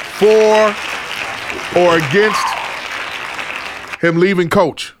 For or against him leaving,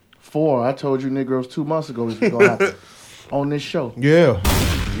 Coach? For. I told you Negroes 2 months ago this was going to happen on this show. Yeah.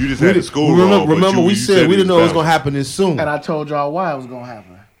 You just had the school. Remember we said we didn't know it was going to happen this soon. And I told y'all why it was going to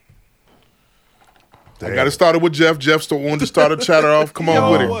happen. I got it started with Jeff. Jeff still wanted to start a chatter off. Come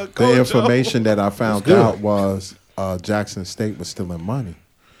on with it. The information that I found out was Jackson State was still in money.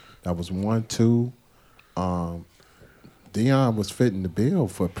 That was 1, 2. Deion was fitting the bill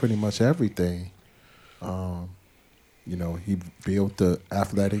for pretty much everything. He built the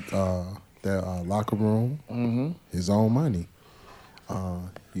athletic, locker room, his own money.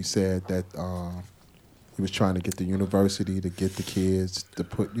 He said that he was trying to get the university to get the kids to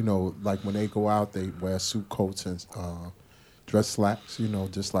put, like when they go out, they wear suit coats and dress slacks,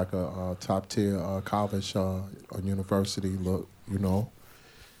 just like a top-tier college or university look,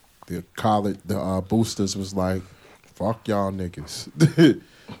 The college, the boosters was like, fuck y'all niggas.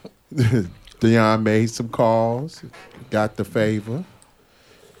 Deion made some calls, got the favor.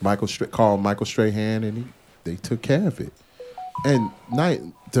 Called Michael Strahan, and they took care of it. And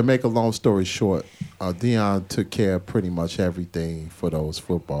to make a long story short, Deion took care of pretty much everything for those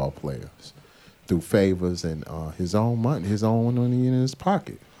football players through favors and his own money, his own money in his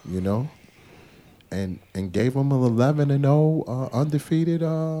pocket, and gave them an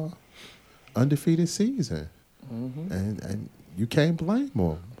 11-0 undefeated season. And you can't blame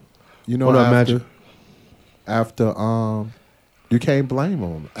them. You know, What up, Magic? After you can't blame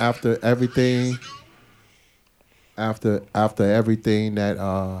them after everything. After everything that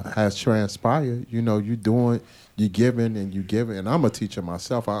has transpired, you know, you giving, and I'm a teacher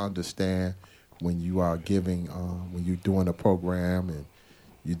myself. I understand when you are giving, when you're doing a program and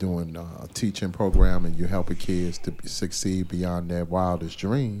you're doing a teaching program and you're helping kids to succeed beyond their wildest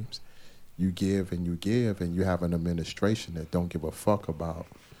dreams. You give, and you have an administration that don't give a fuck about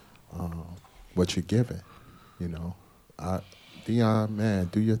what you're giving. You know, Deion, man,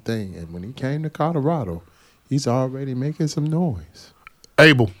 do your thing. And when he came to Colorado, he's already making some noise.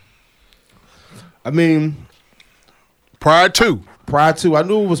 Abel. I mean, prior to, I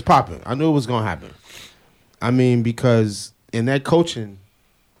knew it was popping. I knew it was gonna happen. I mean, because in that coaching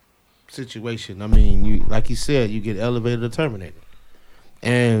situation, I mean, you like you said, you get elevated or terminated,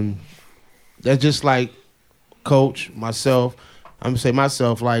 and that's just like coach myself. I'm gonna say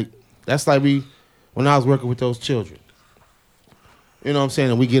myself, like that's like when I was working with those children. You know what I'm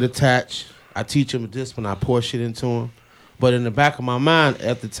saying? And we get attached. I teach them discipline. I pour shit into them. But in the back of my mind,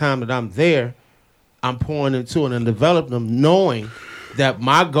 at the time that I'm there, I'm pouring into it and developing them, knowing that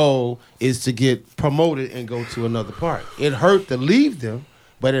my goal is to get promoted and go to another part. It hurt to leave them,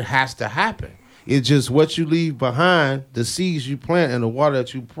 but it has to happen. It's just what you leave behind, the seeds you plant and the water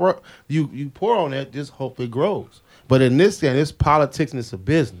that you pour on it, just hope it grows. But in this game, it's politics and it's a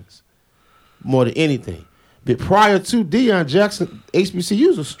business more than anything. But prior to Deion Jackson,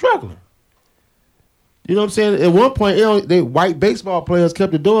 HBCUs were struggling. You know what I'm saying? At one point, white baseball players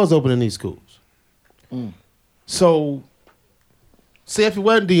kept the doors open in these schools. So, say if it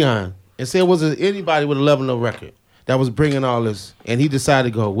wasn't Deion, and say it wasn't anybody with a 11-0 record that was bringing all this, and he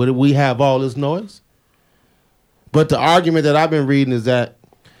decided to go, would we have all this noise? But the argument that I've been reading is that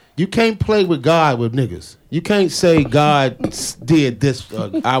you can't play with God with niggas. You can't say God did this.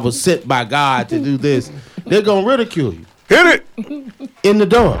 I was sent by God to do this. They're going to ridicule you. Hit it! In the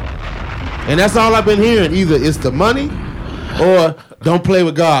door. And that's all I've been hearing. Either it's the money or don't play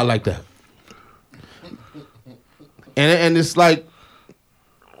with God like that. And it's like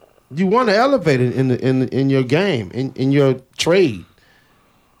you want to elevate it in your game, in your trade.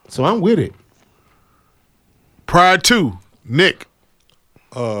 So I'm with it. Prior to, Nick.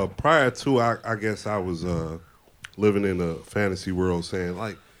 Prior to, I guess I was living in a fantasy world saying,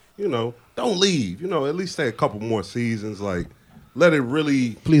 like, you know, don't leave. You know, at least stay a couple more seasons. Like, let it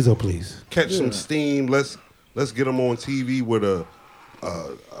really please catch some steam. Let's get them on TV with a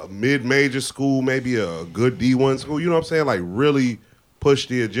mid-major school, maybe a good D1 school. You know what I'm saying? Like, really push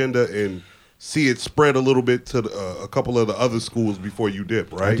the agenda and see it spread a little bit to a couple of the other schools before you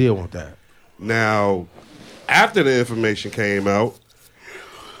dip, right? I did want that. Now, after the information came out,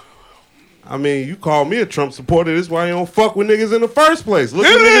 I mean, you call me a Trump supporter. This is why you don't fuck with niggas in the first place. Look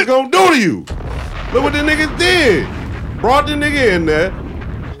what niggas gonna do to you. Look what the niggas did. Brought the nigga in there,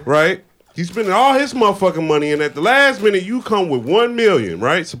 right? He's spending all his motherfucking money, and at the last minute, you come with $1 million,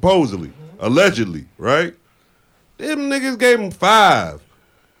 right? Supposedly, allegedly, right? Them niggas gave him $5 million.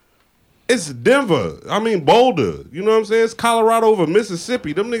 It's Denver. I mean, Boulder. You know what I'm saying? It's Colorado over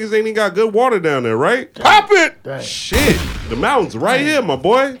Mississippi. Them niggas ain't even got good water down there, right? Pop it! Dang. Shit. The mountains right here, my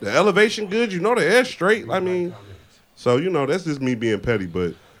boy. The elevation good. You know the air straight. I mean, so, you know, that's just me being petty,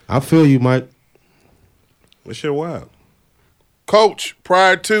 but. I feel you, Mike. That shit wild. Coach,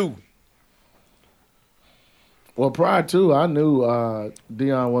 prior to. Well, prior to, I knew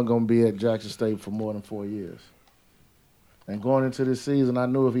Deion wasn't going to be at Jackson State for more than 4 years. And going into this season, I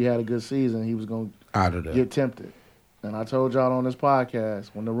knew if he had a good season, he was going to get tempted. And I told y'all on this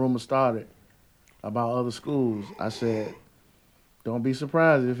podcast, when the rumors started about other schools, I said, don't be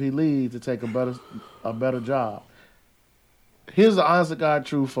surprised if he leaves to take a better job. Here's the honest to God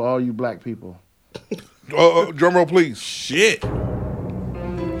truth for all you black people. Drum roll, please. Shit. Get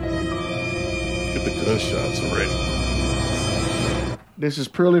the gunshots ready. This is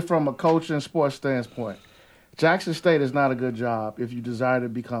purely from a coaching and sports standpoint. Jackson State is not a good job if you desire to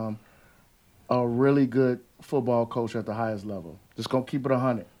become a really good football coach at the highest level. Just going to keep it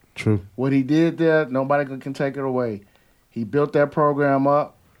 100. True. What he did there, nobody can take it away. He built that program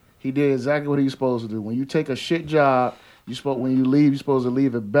up. He did exactly what he was supposed to do. When you take a shit job, when you leave, you're supposed to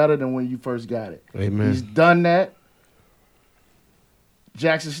leave it better than when you first got it. Amen. He's done that.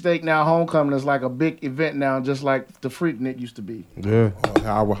 Jackson State now homecoming is like a big event now, just like the Freaknik used to be. Yeah.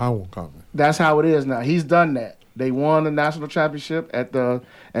 Our homecoming. That's how it is now. He's done that. They won the national championship at their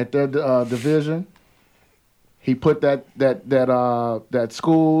division. He put that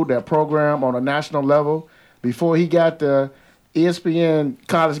school, that program on a national level. Before he got there, ESPN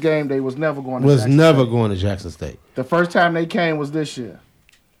College Game Day was never going to going to Jackson State. The first time they came was this year.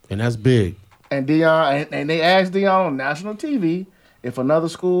 And that's big. And Deion, and they asked Deion on national TV if another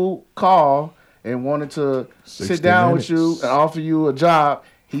school called and wanted to sit down with you and offer you a job.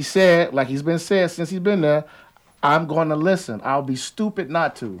 He said, like he's been said since he's been there, I'm going to listen. I'll be stupid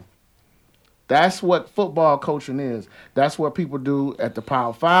not to. That's what football coaching is. That's what people do at the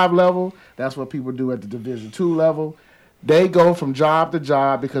Power 5 level. That's what people do at the Division II level. They go from job to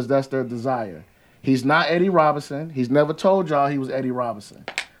job because that's their desire. He's not Eddie Robinson. He's never told y'all he was Eddie Robinson.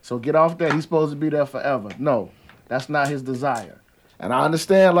 So get off that. He's supposed to be there forever. No, that's not his desire. And I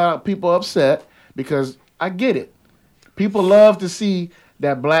understand a lot of people upset because I get it. People love to see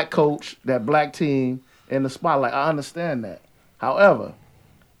that black coach, that black team in the spotlight. I understand that. However,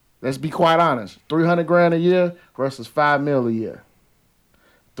 let's be quite honest. $300,000 a year versus $5 million a year.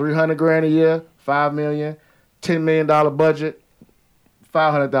 $300,000 a year, $5 million, $10 million budget,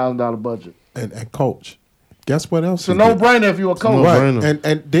 $500,000 budget. And coach, guess what else? It's a no-brainer if you're a coach. Right.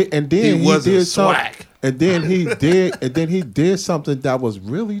 And then he did something. And then he did something that was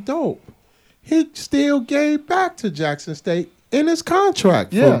really dope. He still gave back to Jackson State in his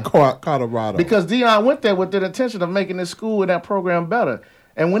contract from Colorado. Because Deion went there with the intention of making this school and that program better.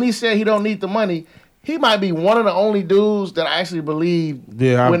 And when he said he don't need the money, he might be one of the only dudes that I actually believe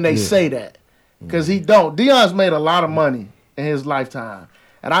when they say that. Because he don't. Deion's made a lot of money in his lifetime.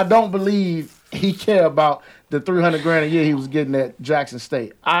 And I don't believe he cared about the $300,000 a year he was getting at Jackson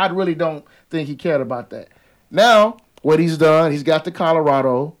State. I really don't think he cared about that. Now, what he's done, he's got to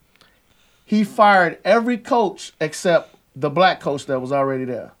Colorado. He fired every coach except the black coach that was already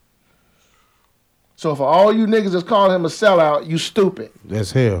there. So for all you niggas that's calling him a sellout, you stupid.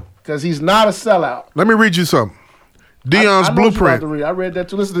 That's hell. Because he's not a sellout. Let me read you something. Deion's blueprint. I read that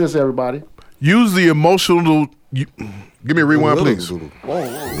too. Listen to this, everybody. Use the emotional... give me a rewind, please.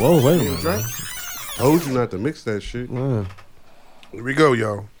 Whoa, wait a minute. Man. Told you not to mix that shit. Here we go,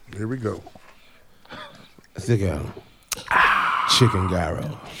 y'all. Here we go. Stick out. Chicken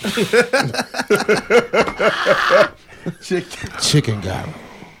gyro. Chicken gyro.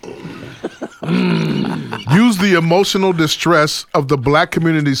 Use the emotional distress of the black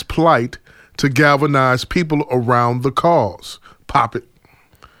community's plight to galvanize people around the cause. Pop it.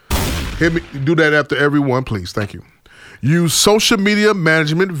 Hit me. Do that after every one, please. Thank you. Use social media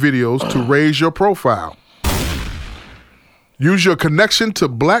management videos to raise your profile. Use your connection to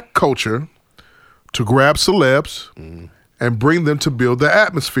black culture to grab celebs and bring them to build the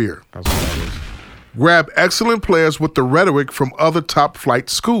atmosphere. Grab excellent players with the rhetoric from other top flight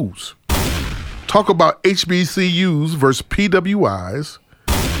schools. Talk about HBCUs versus PWIs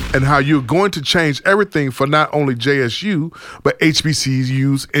and how you're going to change everything for not only JSU, but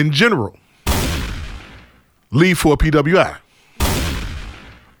HBCUs in general. Leave for a PWI.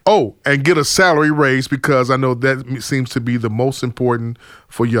 Oh, and get a salary raise because I know that seems to be the most important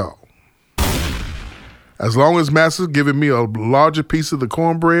for y'all. As long as Master's giving me a larger piece of the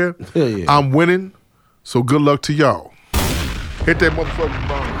cornbread, I'm winning. So good luck to y'all. Hit that motherfucking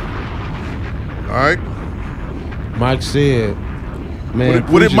bomb. All right. Mike said, man.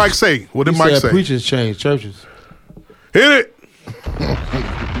 What did Mike say? What did Mike say? Preachers change churches. Hit it.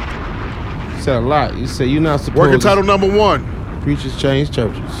 He said a lot. He said you're not supposed Working title number 1. Preachers change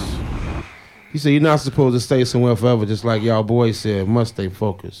churches. He said you're not supposed to stay somewhere forever, just like y'all boys said. Must stay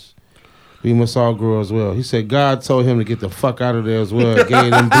focused. We must all grow as well. He said God told him to get the fuck out of there as well.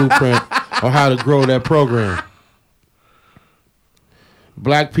 Gave him blueprint on how to grow that program.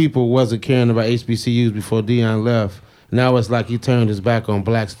 Black people wasn't caring about HBCUs before Deion left. Now it's like he turned his back on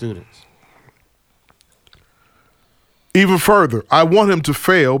black students. Even further, I want him to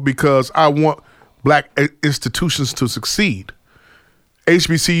fail because I want black institutions to succeed.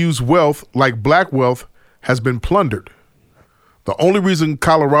 HBCU's wealth, like black wealth, has been plundered. The only reason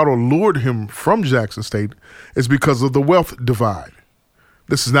Colorado lured him from Jackson State is because of the wealth divide.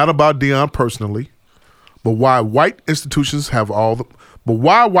 This is not about Deion personally, but why white institutions have all the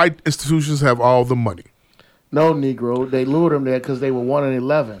money. No, Negro, they lured him there because they were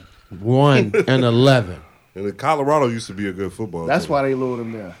 1-11. 1-11. And Colorado used to be a good football That's team. why they lured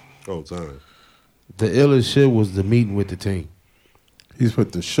him there. Oh, time. The illest shit was the meeting with the team. He's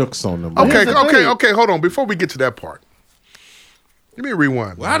put the shooks on them. Okay, hold on. Before we get to that part, give me a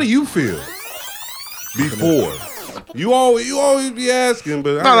rewind. Well, how do you feel before? You always be asking,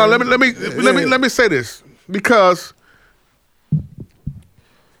 but no. Let me say this because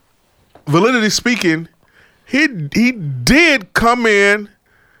validity speaking, he did come in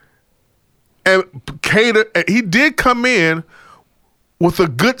and cater. He did come in with a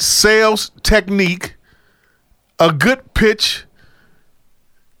good sales technique a good pitch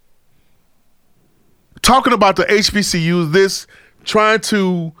talking about the HBCUs, trying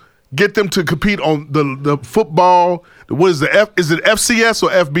to get them to compete on the football. What is is it FCS or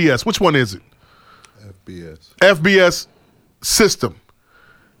FBS? Which one is it? FBS system.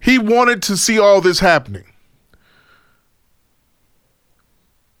 He wanted to see all this happening.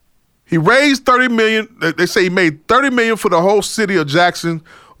 He raised $30 million. They say he made $30 million for the whole city of Jackson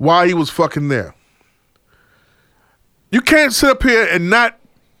while he was fucking there. You can't sit up here and not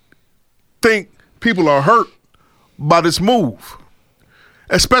think people are hurt by this move,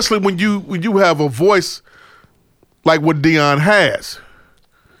 especially when you have a voice like what Deion has.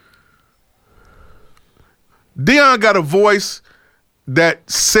 Deion got a voice that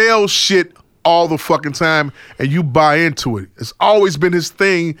sells shit all the fucking time, and you buy into it. It's always been his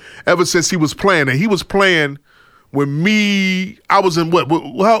thing ever since he was playing. And he was playing when I was in what? We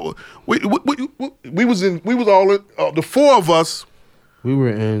was all in, the four of us. We were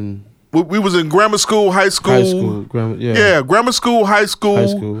in. We was in grammar school, high school. Grammar school, high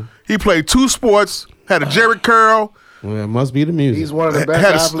school. He played 2 sports. Had a Jerry curl. Well, it must be the music. He's one of the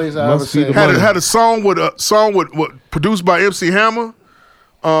best athletes I've ever seen. Had a song produced by MC Hammer,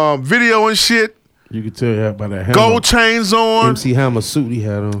 video and shit. You could tell by that Hammer. Gold chains on. MC Hammer suit he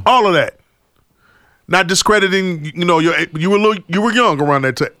had on. All of that. Not discrediting, you were young around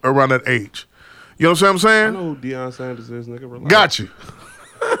that age. You know what I'm saying? I know who Deion Sanders is, nigga. Relax. Got you.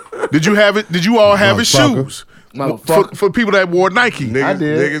 Did you have it? Did you all have his shoes? For people that wore Nike. I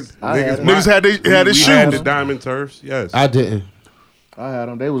did. Niggas had his shoes. We had the Diamond Turfs, yes. I didn't. I had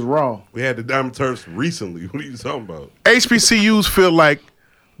them. They was raw. We had the Diamond Turfs recently. What are you talking about? HBCUs feel like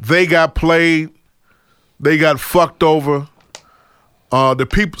they got played, they got fucked over.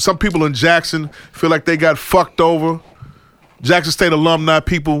 Some people in Jackson feel like they got fucked over. Jackson State alumni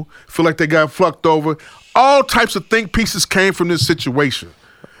people feel like they got fucked over. All types of think pieces came from this situation.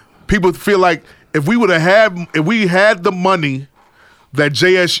 People feel like if we had the money that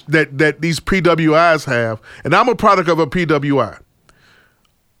that these PWIs have, and I'm a product of a PWI.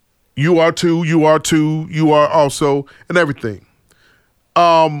 You are too, you are also, and everything.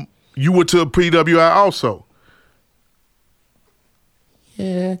 You went to a PWI also.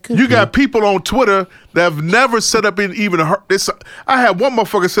 Yeah, you got people on Twitter that have never set up and even heard this. I had one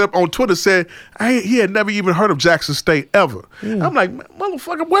motherfucker set up on Twitter said he had never even heard of Jackson State ever. Yeah. I'm like,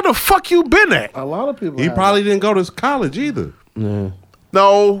 motherfucker, where the fuck you been at? A lot of people. He probably didn't go to college either. Yeah.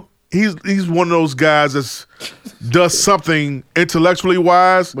 No, he's one of those guys that does something intellectually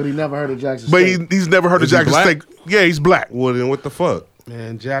wise. But he never heard of Jackson State. But he's never heard of Jackson State. Yeah, he's black. Well, then what the fuck?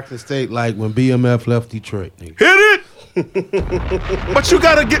 Man, Jackson State like when BMF left Detroit. Nigga. Hit it! But you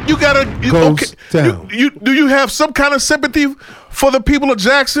gotta down. Do you have some kind of sympathy for the people of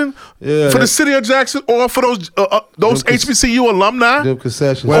Jackson, for the city of Jackson, or for those HBCU alumni, them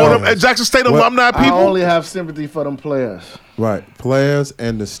concessions, or them Jackson State alumni people? I only have sympathy for them players. Right, players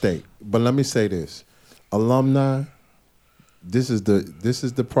and the state. But let me say this: alumni. This is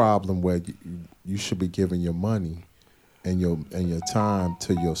the problem where you should be giving your money and your time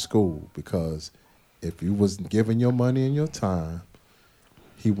to your school, because if you wasn't giving your money and your time,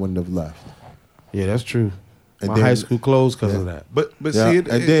 he wouldn't have left. Yeah, that's true. And my high school closed because of that. But see,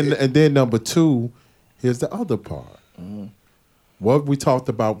 and then number 2, here's the other part. Mm-hmm. What we talked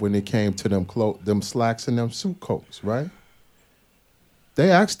about when it came to them slacks and them suit coats, right? They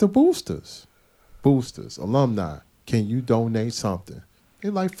asked the boosters, alumni, can you donate something?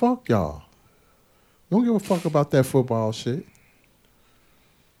 They're like, fuck y'all. You don't give a fuck about that football shit.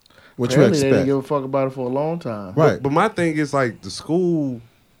 What Apparently you expect? They didn't give a fuck about it for a long time. Right. But my thing is like the school,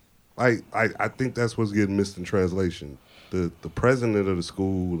 I think that's what's getting missed in translation. The president of the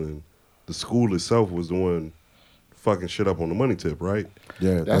school and the school itself was the one fucking shit up on the money tip, right?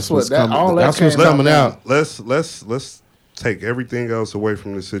 Yeah, that's what's coming out. Let's take everything else away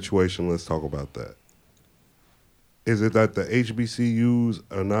from this situation. Let's talk about that. Is it that the HBCUs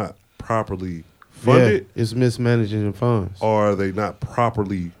are not properly funded? Yeah, it's mismanaging the funds. Or are they not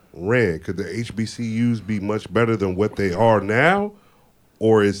properly ran? Could the HBCUs be much better than what they are now?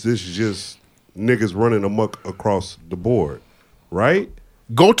 Or is this just niggas running amok across the board, right?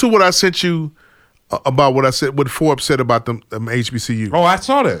 Go to what I sent you about what Forbes said about them HBCUs. Oh, I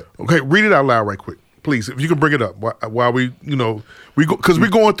saw that. Okay, read it out loud right quick. Please, if you can bring it up while we go, because we're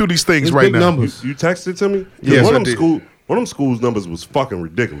going through these things it's right big now. Numbers. You texted to me? Yes, one of them schools' numbers was fucking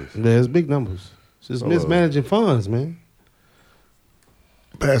ridiculous. Yeah, it's big numbers. It's just mismanaging funds, man.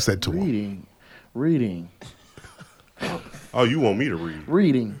 Pass that to him. Reading. Oh, you want me to read?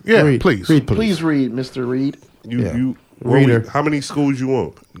 Reading. Yeah, please. Please read, Mr. Reed. You reader. How many schools you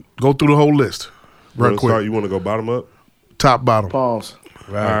want? Go through the whole list. Right quick. You want to go bottom up? Top, bottom. Pause.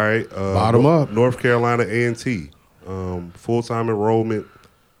 Right. All right. Bottom up. North Carolina A&T. Full-time enrollment,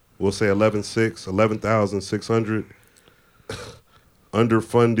 we'll say 11,600.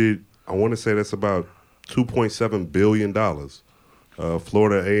 Underfunded, I want to say that's about $2.7 billion.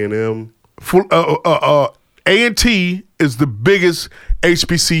 Florida A&M. A&T is the biggest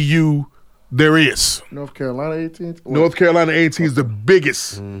HBCU there is. North Carolina 18th? North Carolina A&T is the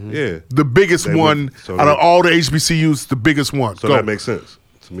biggest. Yeah. The biggest one out of all the HBCUs, the biggest one. So that makes sense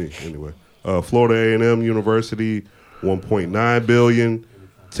to me anyway. Florida A&M University, $1.9 billion.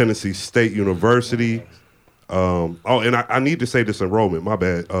 Tennessee State University. And I need to say this enrollment, my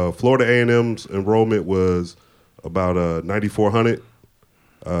bad. Florida A&M's enrollment was about 9,400.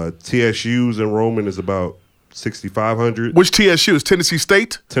 TSU's enrollment is about 6,500. Which TSU is Tennessee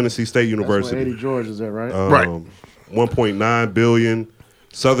State? Tennessee State University. That's where Eddie George is at, right? Right. $1.9 billion.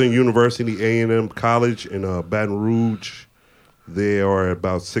 Southern University A&M College in Baton Rouge. There are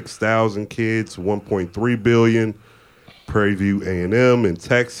about 6,000 kids, $1.3 billion. Prairie View A&M in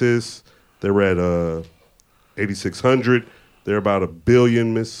Texas, they're at 8,600. They're about $1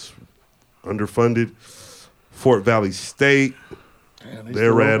 billion, underfunded. Fort Valley State,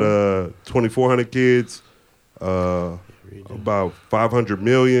 they're at 2,400 kids, about $500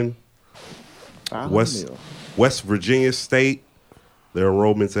 million. West Virginia State, their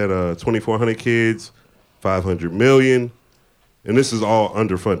enrollment's at 2,400 kids, $500 million. And this is all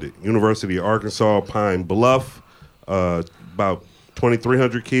underfunded. University of Arkansas, Pine Bluff, about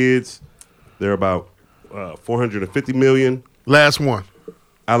 2,300 kids. They're about $450 million. Last one.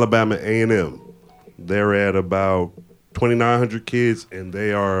 Alabama A&M. They're at about 2,900 kids, and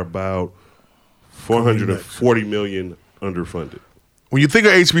they are about $440 million underfunded. When you think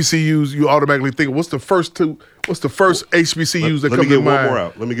of HBCUs, you automatically think, what's the first HBCUs that come to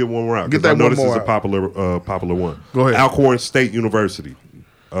mind? Let me get one more out. Get that I know one this more is a out. popular one. Go ahead. Alcorn State University.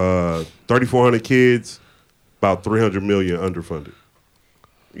 3,400 kids, about $300 million underfunded.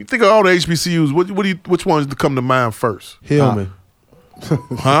 You think of all the HBCUs, which ones come to mind first? Hillman.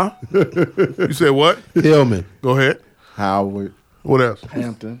 Huh? You said what? Hillman. Go ahead. Howard. What else?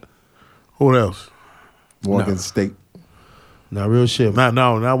 Hampton. What else? Morgan State. Not real shit.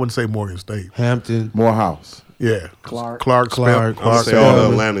 No, I wouldn't say Morgan State. Hampton. Morehouse. Yeah. Clark. I'm going to say all the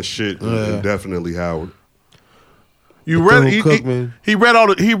Atlanta shit and definitely Howard. You read he read all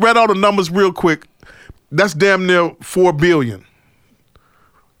the numbers real quick. That's damn near $4 billion.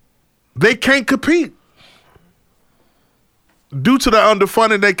 They can't compete. Due to the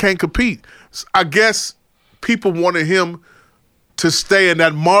underfunding, they can't compete. I guess people wanted him to stay in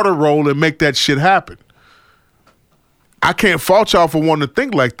that martyr role and make that shit happen. I can't fault y'all for wanting to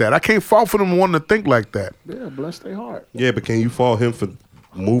think like that. I can't fault for them wanting to think like that. Yeah, bless their heart. Yeah, but can you fault him for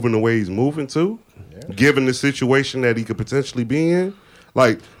moving the way he's moving too? Yeah. Given the situation that he could potentially be in?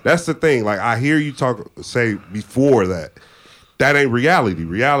 Like, that's the thing. Like, I hear you say before that ain't reality.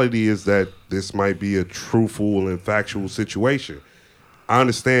 Reality is that this might be a truthful and factual situation. I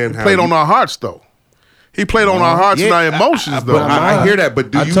understand how played on our hearts, though. He played on our hearts and our emotions, though. I hear that,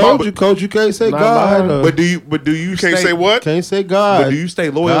 but I told you, Coach, you can't say God. But do you can't say what? Can't say God. But do you stay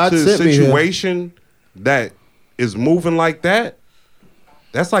loyal to the situation that is moving like that?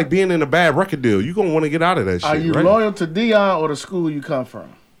 That's like being in a bad record deal. You're gonna want to get out of that shit. Are you loyal to Deion or the school you come from?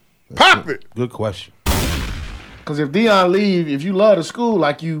 Pop it. Good question. Because if Deion leave, if you love the school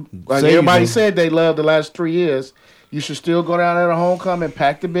like everybody said they loved the last 3 years, you should still go down there to homecoming,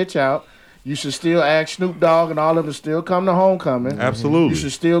 pack the bitch out. You should still ask Snoop Dogg and all of them to still come to homecoming. Absolutely. You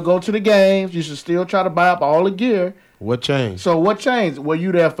should still go to the games. You should still try to buy up all the gear. What changed? So what changed? Were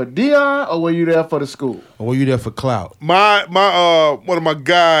you there for Deion or were you there for the school? Or were you there for clout? My one of my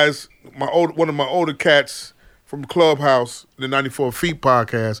guys, one of my older cats from Clubhouse, the 94 Feet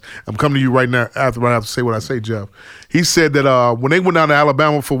podcast. I'm coming to you right now after I have to say what I say, Jeff. He said that when they went down to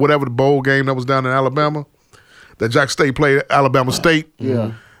Alabama for whatever the bowl game that was down in Alabama, that Jack State played Alabama State.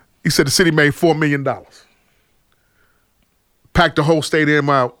 Yeah. He said the city made $4 million. Packed the whole stadium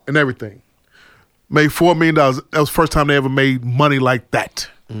out and everything. Made $4 million. That was the first time they ever made money like that.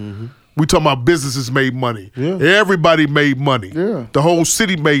 Mm-hmm. We talking about businesses made money. Yeah. Everybody made money. Yeah. The whole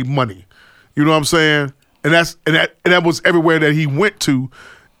city made money. You know what I'm saying? And that was everywhere that he went to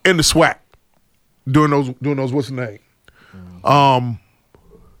in the SWAC doing those what's the name? Mm-hmm.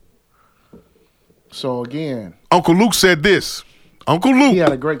 So again, Uncle Luke said this. Uncle Luke. He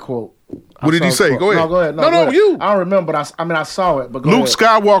had a great quote. What did he say? Go ahead. No, go ahead. No, you. I don't remember, but I saw it. But go Luke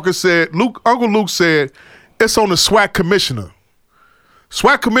ahead. Skywalker said, Uncle Luke said, it's on the SWAC commissioner.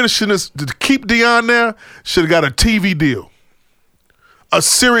 SWAC commissioners, to keep Deion there, should have got a TV deal. a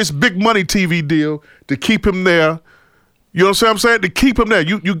serious big money TV deal to keep him there. You understand what I'm saying? To keep him there.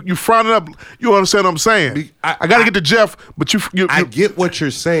 You frowning up. You understand what I'm saying? I got to get to Jeff, but I get what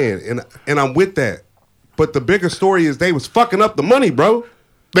you're saying, and I'm with that. But the bigger story is they was fucking up the money, bro.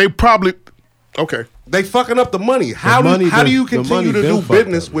 They probably okay. They fucking up the money. How do you continue to do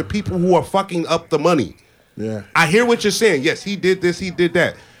business with people who are fucking up the money? Yeah. I hear what you're saying. Yes, he did this, he did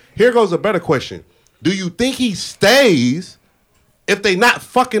that. Here goes a better question. Do you think he stays if they not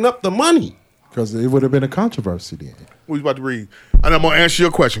fucking up the money? Because it would have been a controversy then. What you about to read? And I'm going to answer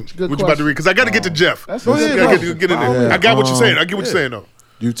your question. What you about to read? Because I got to get to Jeff. Go ahead. Get in there. Yeah, I got what you're saying. I get what you're saying, though.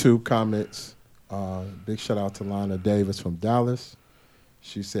 YouTube comments. Big shout out to Lana Davis from Dallas.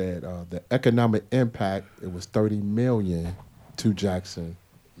 She said the economic impact, it was $30 million to Jackson,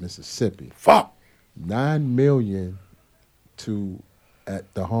 Mississippi. Fuck. $9 million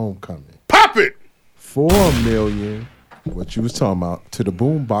at the homecoming. Pop it. $4 million, what you was talking about, to the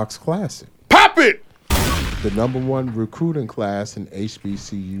Boombox Classic. Pop it. The #1 recruiting class in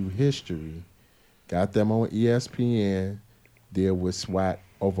HBCU history. Got them on ESPN. Deal with SWAT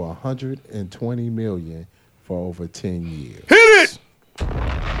over $120 million for over 10 years. Hit it.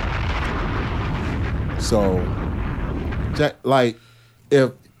 So, like,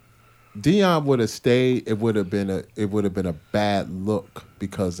 if Deion would have stayed, it would have been a bad look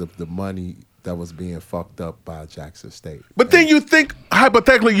because of the money that was being fucked up by Jackson State. But then you think,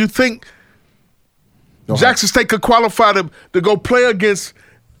 hypothetically, Jackson State could qualify to go play against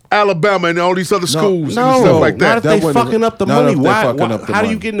Alabama and all these other schools and stuff like that. Not if they fucking up the money. How do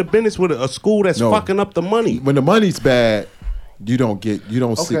you get in the business with a school that's fucking up the money? When the money's bad, you don't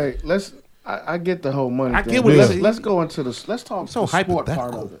see. Okay, I get the whole money I thing. get what you're saying. Let's go into let's talk So the sport part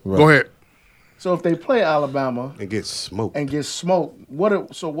hypothetical. of it. Right. Go ahead. So if they play Alabama And get smoked.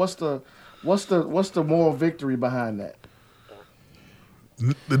 what's the moral victory behind that?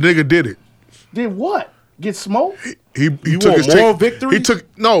 The nigga did it. Did what? Get smoked? He You took want his moral team. victory?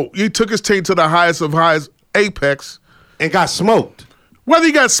 He took his team to the highest of highest apex. And got smoked. Whether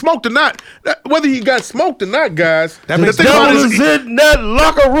he got smoked or not, guys. That makes the thing about it Devil is in that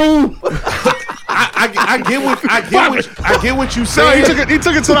locker room. I get what you No, saying. he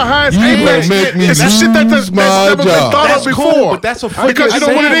took it to the highest You apex. gonna make me It's some shit that's lose my never been job. thought That's of cool, before. but that's a because you know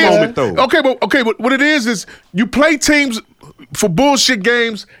what it fucking is. moment, though. Okay, but what it is you play teams for bullshit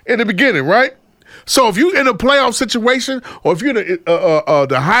games in the beginning, right? So if you in a playoff situation, or if you're in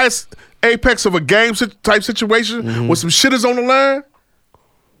the highest apex of a game type situation where some shit is on the line,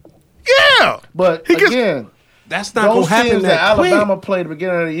 yeah. But again, that's not gonna those happen teams that Alabama quick. played at the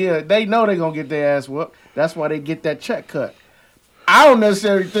beginning of the year, they know they're gonna get their ass whooped. That's why they get that check cut. I don't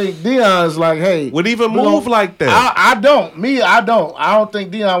necessarily think Deion's like, hey, Would even move like that. I don't. I don't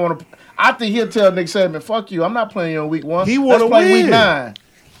think Deion want to. I think he'll tell Nick Saban, "Fuck you. I'm not playing you in week 1. He wanna Let's play win. week 9.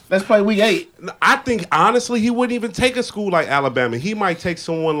 Let's play week 8." I think honestly, he wouldn't even take a school like Alabama. He might take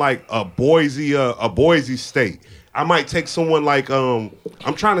someone like a Boise State. I might take someone like I'm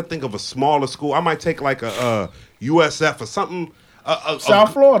trying to think of a smaller school. I might take like a USF or something.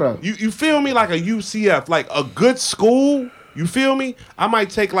 South Florida. You feel me? Like a UCF, like a good school. You feel me? I might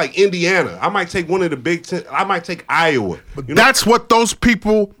take like Indiana. I might take one of the Big Ten. I might take Iowa. That's what those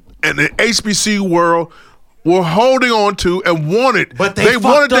people in the HBCU world were holding on to and wanted. But they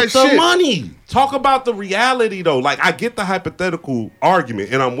wanted fucked up that the shit. money. Talk about the reality though. Like I get the hypothetical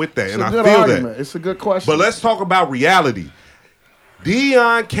argument, and I'm with that, and I Good feel argument. that. It's a good question. But let's talk about reality.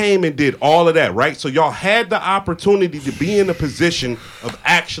 Deion came and did all of that, right? So y'all had the opportunity to be in a position of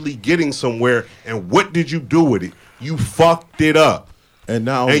actually getting somewhere, and what did you do with it? You fucked it up. And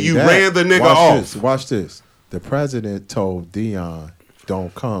not only you that, ran the nigga off. Watch this. The president told Deion,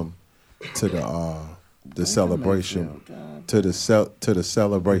 "Don't come to the celebration, to the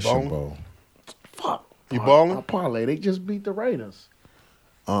celebration bowl." Fuck. You balling? A parlay. They just beat the Raiders.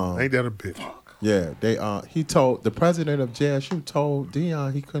 Ain't that a bitch? Yeah, the president of JSU told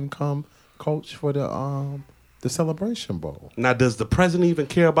Deion he couldn't come coach for the celebration bowl. Now, does the president even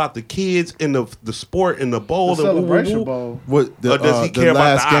care about the kids in the sport in the bowl? The celebration bowl. What or does he care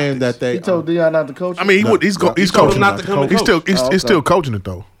about last the game optics? that they? He told Deion not to coach. I mean, he's told coaching him not to come to He's coach. he's still coaching it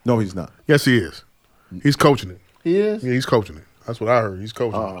though. No, he's not. Yes, he is. He's coaching it. He is. Yeah, he's coaching it. That's what I heard. He's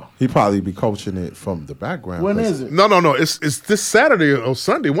coaching it. He probably be coaching it from the background. When is it? No. It's this Saturday or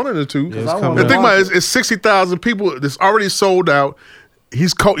Sunday, one of the two. Yeah, the thing about it is 60,000 people. It's already sold out. He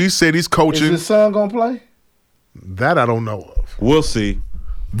said he's coaching. Is his son gonna play? That I don't know of. We'll see.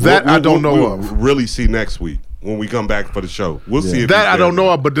 I don't know we'll of. really see next week when we come back for the show. We'll see if That he's I there. don't know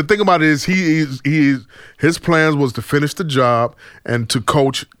of. But the thing about it is his plans was to finish the job and to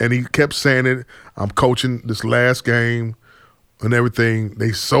coach. And he kept saying it. I'm coaching this last game and everything.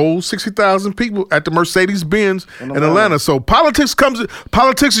 They sold 60,000 people at the Mercedes-Benz in Atlanta. So politics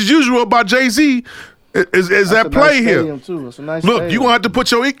as usual by Jay-Z is at play here. Too. It's a nice Look, stadium. you gonna have to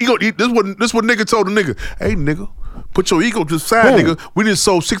put your ego. This what nigga told the nigga. Hey nigga, put your ego to the side, nigga. We just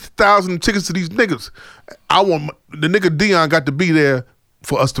sold 60,000 tickets to these niggas. The nigga Dion got to be there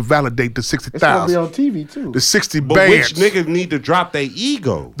for us to validate the 60,000. It's gonna be on TV too. The 60 But bands. which niggas need to drop their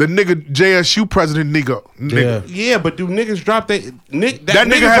ego? The nigga JSU president nigga. Yeah, but do niggas drop their That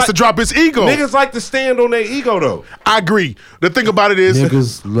nigga has to drop his ego. Niggas like to stand on their ego though. I agree. The thing about it is,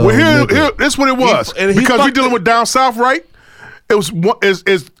 Niggas love here, nigga. this what it was. Because we dealing with down south, right?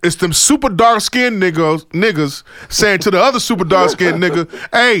 It's them super dark skinned niggas saying to the other super dark skinned nigga,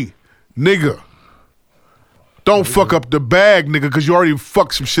 hey, nigga, don't fuck up the bag, nigga, because you already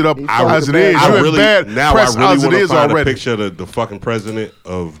fucked some shit up as it is. You in bad press as it is find already. A picture of the fucking president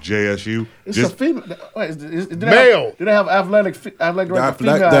of JSU. It's a female. Male. Do they have athletic director?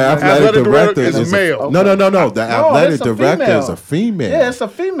 The athletic director is male. No. The athletic it's a director female. is a female. Yeah, it's a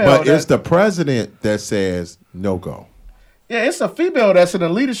female. But it's the president that says no go. Yeah, it's a female that's in a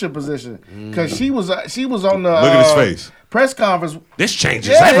leadership position because she was on the Look at his face. press conference. This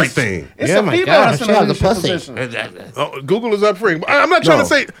changes everything. It's a female that's in a leadership position. Google is up for it. I'm not trying to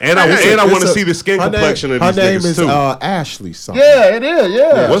say. And I want to see the skin complexion of these Her name niggas is too. Ashley something. Yeah, it is.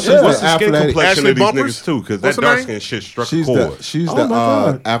 Yeah. What's the skin complexion Ashley of these Bumpers? niggas too? Because What's that her dark name? skin shit struck a She's chord. she's Oh, the my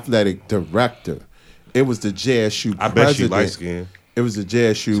God. athletic director. It was the JSU I president. bet she light skinned. It was the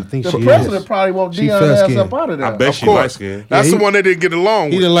JSU. The president probably won't She Deion fair ass skinned. up out of there. I bet she light skinned. That's Yeah, the one they didn't get along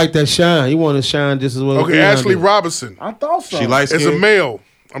He with. didn't like that shine. He wanted to shine just as well. Okay, as Ashley Deion did. Robinson. I thought so. She light It's a skinned. male.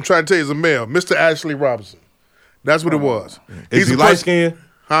 I'm trying to tell you, it's a male. Mr. Ashley Robinson. That's what it was. Is he a light person- skinned?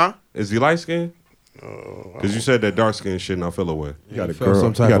 Huh? Is he light skinned? Because you said that dark skin shit and I feel away. You got a felt girl. some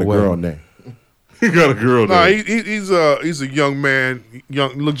You type got of a way. girl name. You got a girl No, there. he's a young man.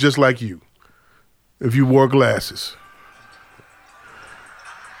 Young, look just like you. If you wore glasses,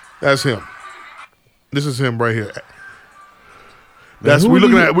 that's him. This is him right here. That's who we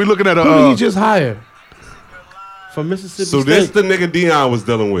looking did he- at. We looking at Who did he a. just hire? From Mississippi So State. this the nigga Dion was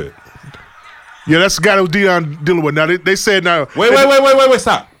dealing with. Yeah, that's the guy that Dion dealing with. Now they said now. Wait,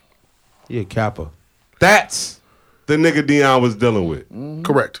 stop. Yeah, Kappa. That's the nigga Dion was dealing with.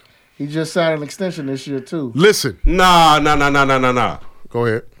 Correct. He just signed an extension this year too. Listen. Nah. Go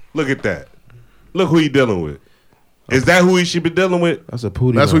ahead. Look at that. Look who he dealing with. Is that who he should be dealing with? That's a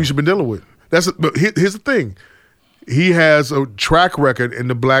pootie. That's man. what you should be dealing with. But here's the thing. He has a track record in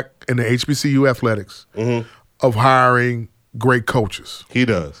the HBCU athletics of hiring great coaches. He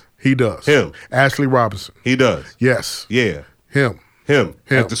does. He does. Him. Ashley Robinson. He does. Yes. Yeah. Him.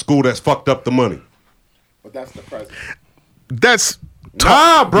 At the school that's fucked up the money. But that's the president. That's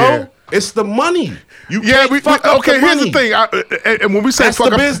Nah, bro. Yeah. It's the money. You Yeah, can't fuck up okay. the Here's money. the thing. And when we say That's fuck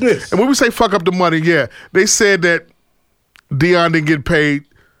the up business. and when we say fuck up the money, yeah, they said that Dion didn't get paid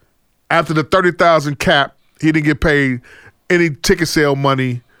after the 30,000 cap. He didn't get paid any ticket sale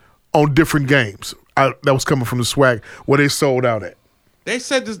money on different games. That was coming from the swag where they sold out at. They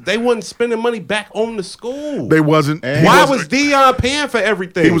said this, they wasn't spending money back on the school. They wasn't. Why was Dion paying for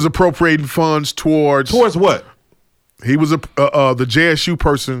everything? He was appropriating funds towards what? He was the JSU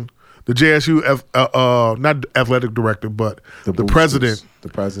person, the JSU not athletic director, but the boosters. president. The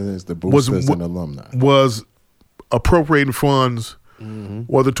president is the boosters and alumni. Was appropriating funds,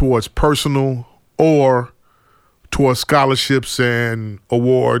 whether towards personal or towards scholarships and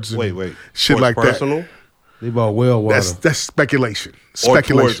awards. And shit Towards like personal? that. They bought well water. That's speculation. Or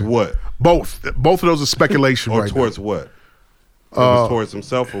Speculation. towards what? Both of those are speculation. Or right towards now. what? It was towards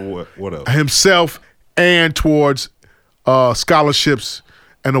himself or what? What else? Himself and towards scholarships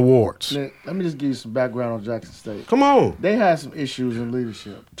and awards. Nick, let me just give you some background on Jackson State. Come on. They had some issues in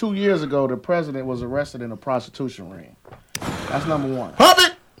leadership. 2 years ago, the president was arrested in a prostitution ring. That's number one. Pump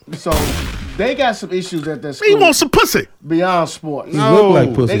it. So they got some issues at that school. He wants some pussy. Beyond sports. He look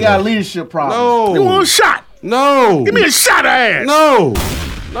like pussy. They got leadership problems. No. You want a shot? No. Give me a shot of ass. No.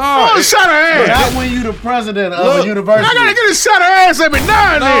 I want a shot of ass. Not when you the president of a university. I gotta get a shot of ass every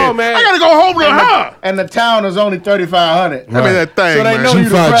now and then. man. I gotta go home to her. And the town is only 3,500. I mean that thing, So they man. know you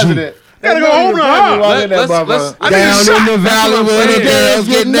the G5G. president. They Gotta know go you home the to president her. while in there, brother. I need a shot. Down in the valley where the girls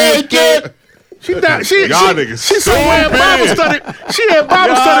get naked. She Y'all niggas somewhere in Bible study. She in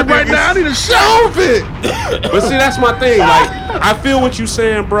Bible study right now. I need a shot. But see, that's my thing. Like, I feel what you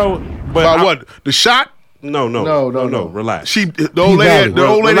saying, bro. But About what? The shot? No. Relax. The old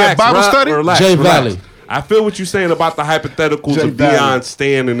lady at Bible study? Relax. J relax. Valley. I feel what you're saying about the hypotheticals J of Valley. Deion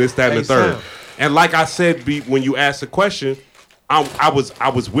staying and this, that, and the third. And like I said, when you asked the question, I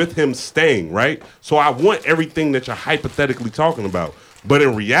was with him staying, right? So I want everything that you're hypothetically talking about. But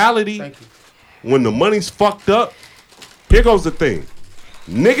in reality, when the money's fucked up, here goes the thing.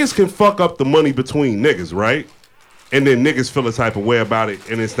 Niggas can fuck up the money between niggas, right? And then niggas feel a type of way about it,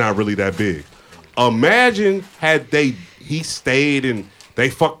 and it's not really that big. Imagine had he stayed and they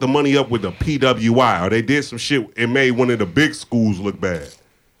fucked the money up with the PWI, or they did some shit and made one of the big schools look bad.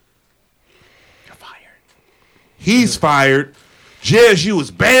 You're fired. He's fired. JSU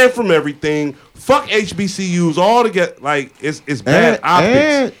is banned from everything. Fuck HBCUs all together. Like it's bad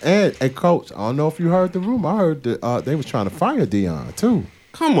optics. And coach, I don't know if you heard the rumor. I heard that they was trying to fire Deion too.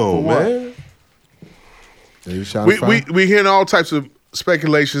 Come on, man. We hearing all types of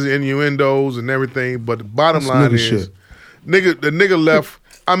speculations, innuendos, and everything. But the bottom line is, the nigga left.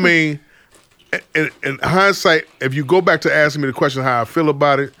 I mean, in hindsight, if you go back to asking me the question how I feel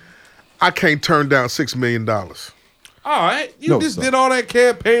about it, I can't turn down $6 million. All right, you did all that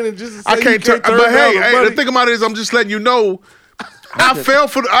campaigning just to say I can't turn. But hey, the thing about it is, I'm just letting you know, I fell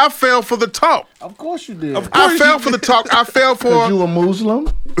for the talk. Of course you did. I fell for the talk. I fell for. You a Muslim?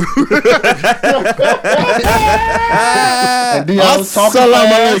 And Deion was talking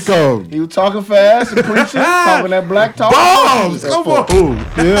fast. He was talking fast and preaching, talking that black talk. Bombs! Come on.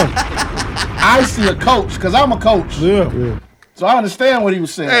 Yeah. I see a coach because I'm a coach. Yeah. So I understand what he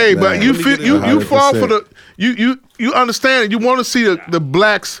was saying. Hey, but you fall for the you understand it. You want to see the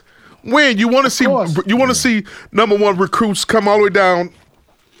blacks win. You want to see number one recruits come all the way down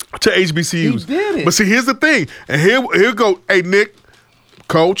to HBCUs. He did it. But see, here's the thing, and here go. Hey, Nick,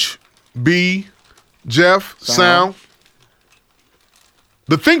 Coach, B, Jeff, Sound.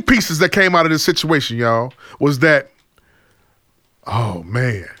 The think pieces that came out of this situation, y'all, was that, oh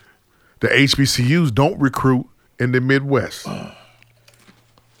man, the HBCUs don't recruit in the Midwest.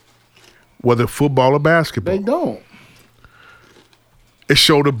 Whether football or basketball. They don't. It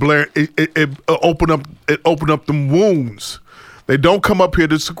showed a blare. It opened up them wounds. They don't come up here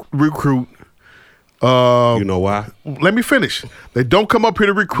to recruit. You know why? Let me finish. They don't come up here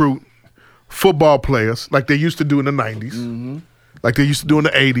to recruit football players like they used to do in the 90s, like they used to do in the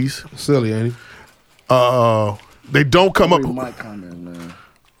 80s. Silly, ain't he? They don't come up. Mike comment, man.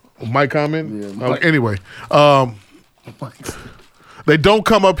 Mike comment? Yeah, Mike. Anyway, they don't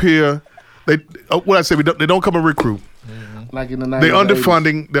come up here. They don't come and recruit. Like in the 90s.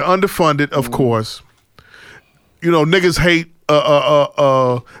 They're underfunded, of course. You know, niggas hate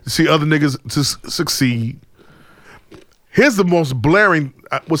see other niggas to succeed. Here's the most blaring.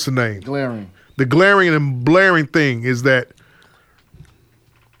 What's the name? Glaring. The glaring and blaring thing is that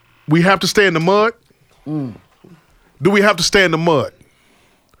we have to stay in the mud. Do we have to stay in the mud?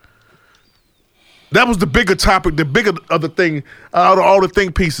 That was the bigger topic, the bigger other thing out of all the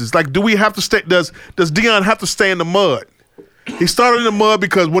think pieces. Like, do we have to stay? Does Deion have to stay in the mud? He started in the mud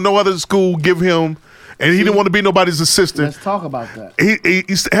because when no other school give him, and he didn't want to be nobody's assistant. Let's talk about that. He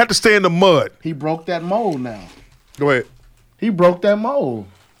had to stay in the mud. He broke that mold now. Go ahead. He broke that mold.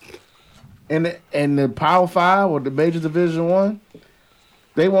 In the Power 5 or the Major Division I,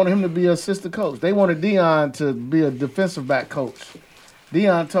 they wanted him to be an assistant coach. They wanted Deion to be a defensive back coach.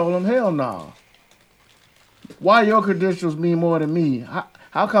 Deion told him, hell no. Why your credentials mean more than me?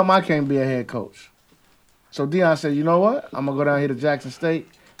 How come I can't be a head coach? So Deion said, you know what? I'm going to go down here to Jackson State,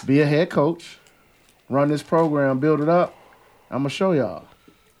 be a head coach, run this program, build it up. I'm going to show y'all.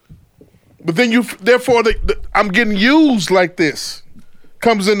 But then I'm getting used like this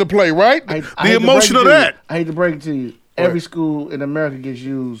comes into play, right? The emotion of that. I hate to break it to you. Every school in America gets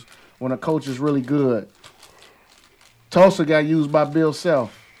used when a coach is really good. Tulsa got used by Bill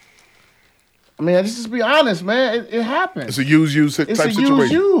Self. I mean, let's just be honest, man. It happens. It's a use type situation.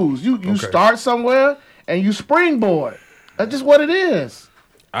 It's a use. You start somewhere and you springboard. That's just what it is.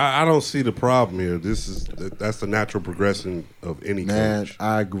 I don't see the problem here. That's the natural progression of any coach.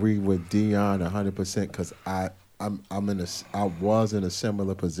 I agree with Deion 100% because I was in a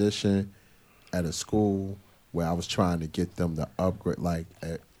similar position at a school where I was trying to get them to upgrade. Like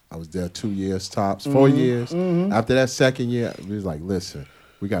I was there 2 years tops, 4 years. After that second year, we was like, listen,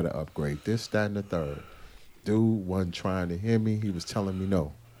 we got to upgrade this, that, and the third. Dude wasn't trying to hear me. He was telling me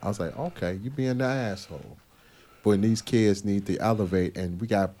no. I was like, okay, you being the asshole. But these kids need to elevate, and we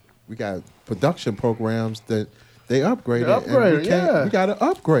got production programs that they upgrade. We got to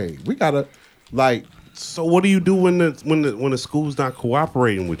upgrade. We got to like. So what do you do when the school's not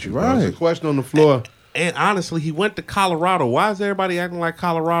cooperating with you? Right. There's a question on the floor. And honestly, he went to Colorado. Why is everybody acting like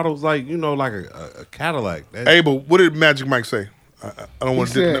Colorado's like a Cadillac? Hey, but what did Magic Mike say? I don't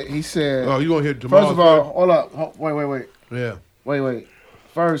want to. He said. Oh, you gonna hear Jamal? First of all, hold up. Wait. Yeah. Wait.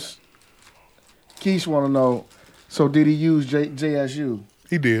 First, Keish want to know. So did he use JSU?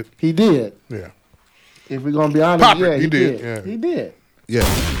 He did. He did. Yeah. If we're gonna be honest, Pop it. yeah, He did. did. Yeah. He did.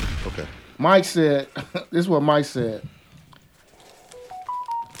 Yeah. Okay. Mike said, this is what Mike said.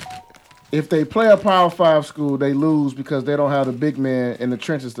 If they play a Power 5 school, they lose because they don't have the big man in the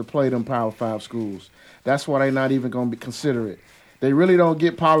trenches to play them Power 5 schools. That's why they're not even going to be considerate. They really don't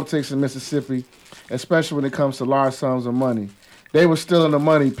get politics in Mississippi, especially when it comes to large sums of money. They were stealing the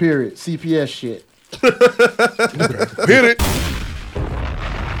money, period. CPS shit. Hit it.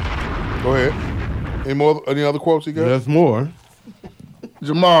 Go ahead. Any other quotes you got? There's more.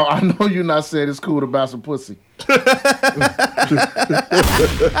 Jamal, I know you're not saying it's cool to buy some pussy.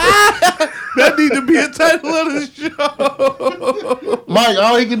 That need to be a title of the show. Mike,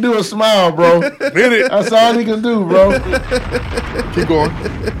 all he can do is smile, bro. Hit it. That's all he can do, bro. Keep going.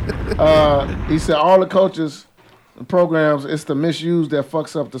 He said all the coaches and programs, it's the misuse that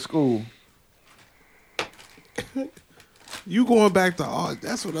fucks up the school. You going back to all?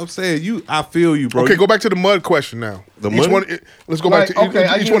 That's what I'm saying. I feel you, bro. Okay, go back to the mud question now. The each mud? one. Let's go back to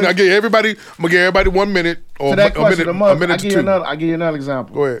each one. I give everybody. I'm gonna give everybody 1 minute or To that question, a the mud, minute I to give two. I give you another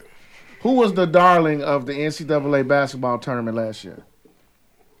example. Go ahead. Who was the darling of the NCAA basketball tournament last year?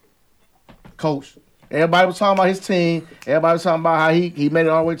 Coach. Everybody was talking about his team. Everybody was talking about how he made it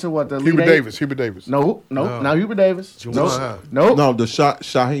all the way to what the Hubert Elite Davis. Hubert Davis. No, not Hubert Davis. No, the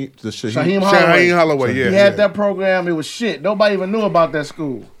Shaheem Shaheem Holloway. Holloway, yeah. He had that program. It was shit. Nobody even knew about that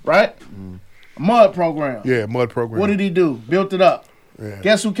school, right? Mud program. Yeah, mud program. What did he do? Built it up. Yeah.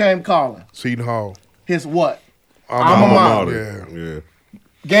 Guess who came calling? Seton Hall. His what? Alma mater. Yeah.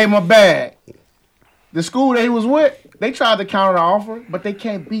 Gave him a bag. The school that he was with, they tried to counter the offer, but they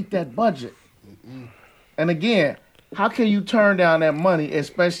can't beat that budget. And again, how can you turn down that money,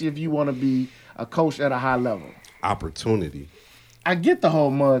 especially if you want to be a coach at a high level? Opportunity. I get the whole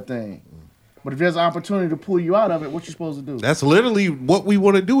mud thing. But if there's an opportunity to pull you out of it, what you supposed to do? That's literally what we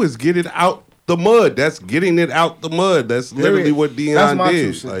want to do is get it out the mud. That's getting it out the mud. That's literally what Deion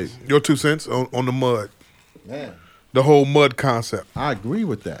did. Like, your 2 cents on the mud. Man. The whole mud concept. I agree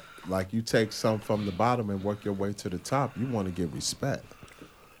with that. Like you take some from the bottom and work your way to the top. You want to get respect.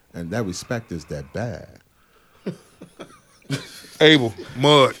 And that respect is that bad. Abel,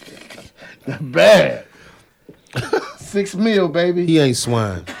 mud. Bad. 6 mil, baby. He ain't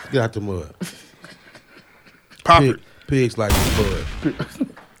swine. Get out the mud. Pop it. Pigs like mud.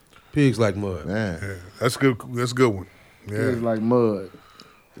 Pigs like mud. Man. Yeah, that's good. That's a good one. Yeah. Pigs like mud.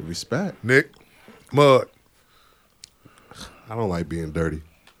 The respect. Nick, mud. I don't like being dirty.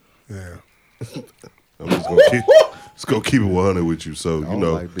 Yeah. I'm just gonna keep it 100 with you. So you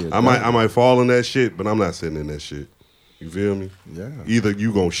know, like being I might fall in that shit, but I'm not sitting in that shit. You feel me? Yeah. Either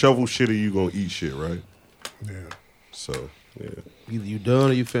you gonna shovel shit or you gonna eat shit, right? Yeah. So yeah. Either you done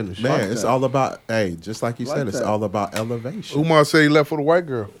or you finished. Man, it's all about, just like you said, it's all about elevation. Umar said he left for the white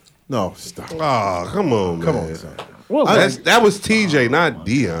girl. No, stop. Oh, come on, man. Come on, son. That was TJ, not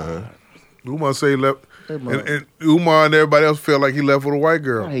Deion. Umar said he left. And Umar and everybody else felt like he left for the white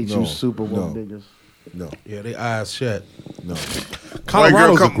girl. I hate you super woman niggas. No. Yeah, they eyes shut. No.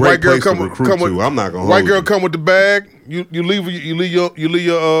 Colorado's a great place to recruit to. I'm not gonna White hold girl you. come with the bag. You leave your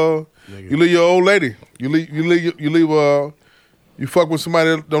old lady. You fuck with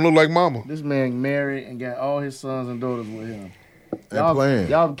somebody that don't look like mama. This man married and got all his sons and daughters with him. playing.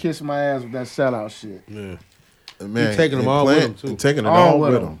 Y'all can kiss my ass with that sellout shit. Yeah. Man, He taking them all with him too. Taking it all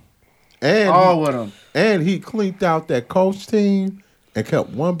with him. And all with him. And he cleaned out that coach team and kept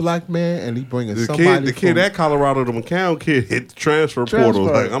one black man, and he bringing somebody. The kid at Colorado, the McCown kid, hit the transfer portal.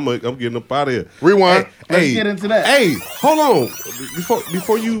 Like I'm getting up out of here. Rewind. Let's get into that. Hey, hold on.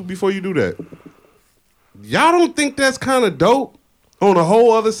 Before you do that, y'all don't think that's kind of dope? On the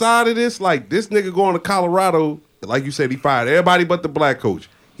whole other side of this, like this nigga going to Colorado, like you said, he fired everybody but the black coach.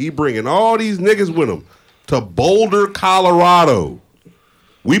 He bringing all these niggas with him to Boulder, Colorado.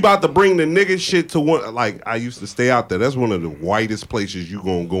 We about to bring the nigga shit to one. Like I used to stay out there. That's one of the whitest places you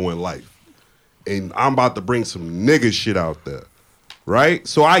gonna go in life. And I'm about to bring some nigga shit out there, right?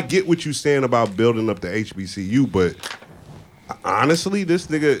 So I get what you saying about building up the HBCU, but honestly, this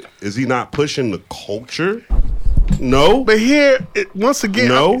nigga, is he not pushing the culture? No. But here, once again,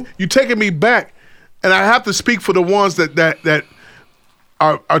 no. You're taking me back, and I have to speak for the ones that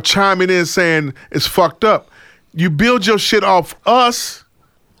are chiming in saying it's fucked up. You build your shit off us,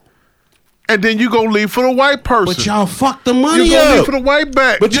 and then you gonna leave for the white person. But y'all fuck the money you gonna up. leave for the white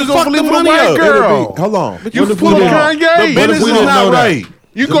back. But you gonna fuck leave the for the money white up. girl. Hold on. You full of Kanye. The business is not right.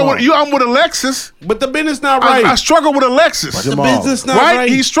 You go. I'm with Alexis. But the business not right. I struggle with Alexis. But the business not right.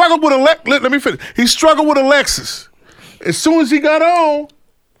 He struggled with Alexis. Let me finish. He struggled with Alexis. As soon as he got on,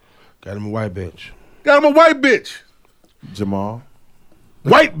 got him a white bench. Got him a white bitch. Jamal.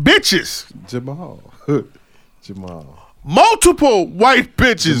 White bitches. Jamal. Jamal. Multiple white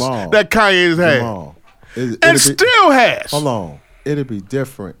bitches that Kanye has had. Jamal. And still has. Hold on. It'd be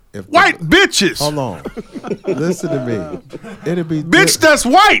different if white bitches. Hold on. Listen to me. It'd be bitch that's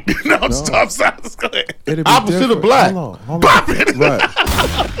white. No, stop. Opposite of black. Hold on. Right.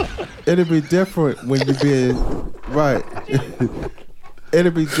 It'd be different when you being right.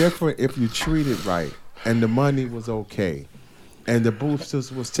 It'd be different if you treated right and the money was okay. And the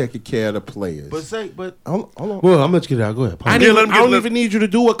boosters was taking care of the players. But hold on. Well, I'm gonna get it out. Go ahead. I don't even need you to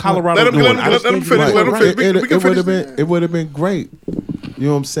do what Colorado doing. Let him finish. It would have been great. You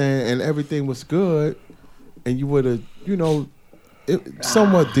know what I'm saying? And everything was good, and you would have,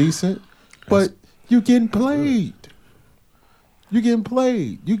 somewhat decent. But you getting played. You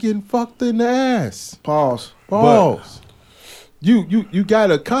getting fucked in the ass. Pause. You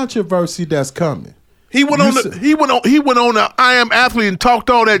got a controversy that's coming. He went on the I Am Athlete and talked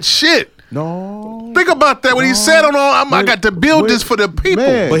all that shit. No. Think about that. When he said I got to build this for the people.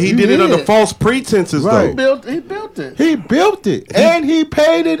 Man, but he did it under false pretenses, right. though. He built it. He built it. And he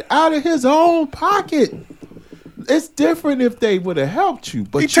paid it out of his own pocket. It's different if they would have helped you.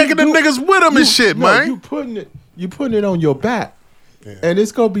 But he taking them niggas with him and shit, man. You putting it on your back. Yeah. And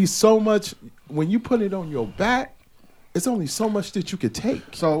it's gonna be so much when you put it on your back. It's only so much that you could take.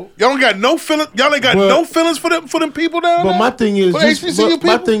 So y'all don't got no feeling. Y'all ain't got no feelings for them people down there. But my thing is,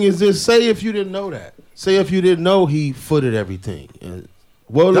 this. Say if you didn't know that. Say if you didn't know he footed everything.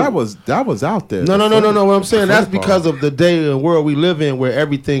 Well, that was out there. No. What I'm saying, that's because of the day and world we live in where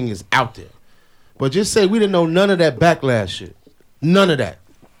everything is out there. But just say we didn't know none of that backlash shit. None of that.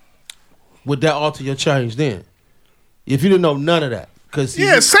 Would that alter your change then? If you didn't know none of that.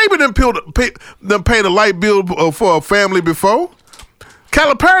 Saban done paid a light bill for a family before.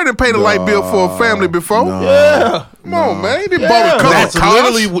 Calipari done paid a light bill for a family before. Yeah. Come on, man. They bought a couple of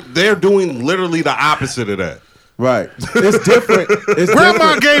cars. They're doing literally the opposite of that. Right. It's different.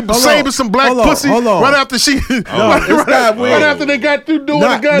 Grandma gave Saban some black pussy right after she right after they got through doing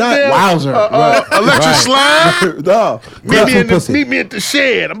the goddamn electric slide. No. Meet me at the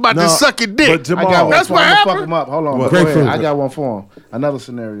shed. I'm about to suck your dick. Jamal, that's what happened. Fuck him up. Hold on. What? Go ahead. I got one for him. Another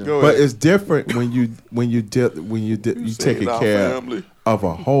scenario. But it's different when you taking care of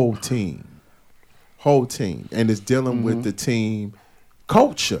a whole team, and it's dealing with the team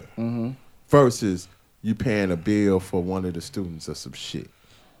culture versus you paying a bill for one of the students or some shit.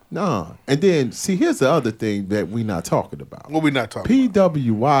 Nah. And then, see, here's the other thing that we not talking about. What we not talking about?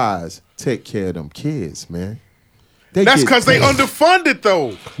 PWIs take care of them kids, man. That's because they underfunded,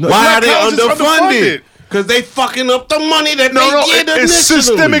 though. No, why are they underfunded? Because they fucking up the money that they get. It's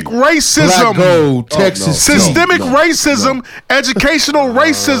systemic racism. Black Gold, Texas. Systemic racism, educational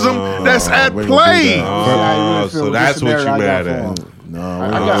racism that's at play. So that's what you mad at.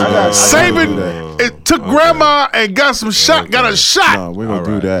 Saban took grandma and got a shot. No, we're gonna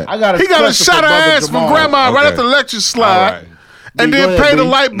do that. He got a shot of ass from grandma right after the lecture slide. And then pay the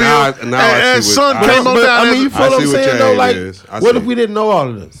light bill. And son came on down. I mean, you feel what I'm saying though? Like, what if we didn't know all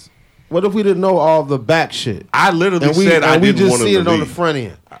of this? What if we didn't know all the back shit? I literally said I didn't want to see it on the front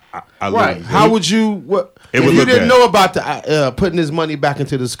end. Right? How would you? If you didn't know about the putting his money back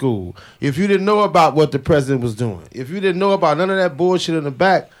into the school, if you didn't know about what the president was doing, if you didn't know about none of that bullshit in the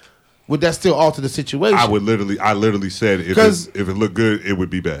back, would that still alter the situation? I literally said if it looked good, it would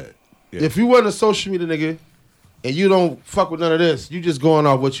be bad. Yeah. If you wasn't a social media nigga and you don't fuck with none of this, you just going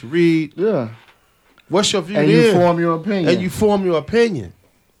off what you read. Yeah. What's your view? And you form your opinion.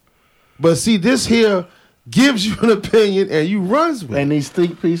 But see, this here gives you an opinion and you runs with it. And these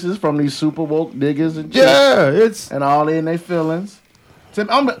think pieces from these super woke niggas and shit. And all in their feelings. So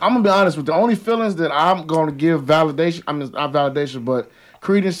I'm gonna be honest with you. The only feelings that I'm gonna give validation, not validation, but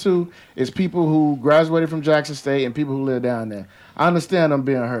credence to is people who graduated from Jackson State and people who live down there. I understand them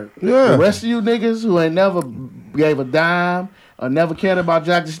being hurt. Yeah. The rest of you niggas who ain't never gave a dime or never cared about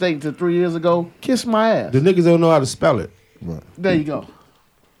Jackson State until 3 years ago, kiss my ass. The niggas don't know how to spell it. Right. There you go.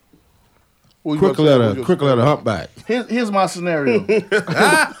 Quick letter, humpback. Here's my scenario.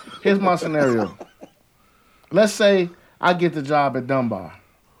 Here's my scenario. Let's say I get the job at Dunbar.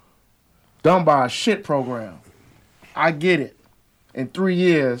 Dunbar, shit program. I get it. In 3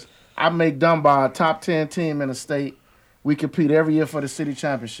 years, I make Dunbar a top 10 team in the state. We compete every year for the city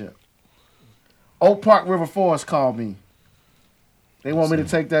championship. Oak Park River Forest called me. They want me to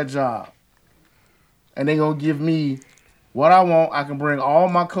take that job. And they going to give me what I want. I can bring all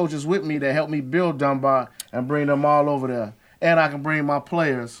my coaches with me that help me build Dunbar and bring them all over there. And I can bring my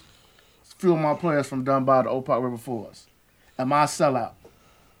players, few of my players from Dunbar to Oak Park River Forest. Am I a sellout?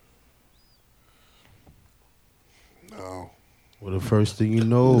 Well, the first thing you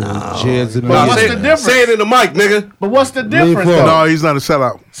know, Jed's a But what's the difference? Say it in the mic, nigga. But what's the difference? No, he's not a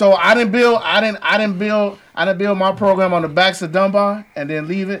sellout. So I didn't build my program on the backs of Dunbar and then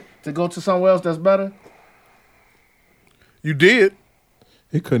leave it to go to somewhere else that's better. You did.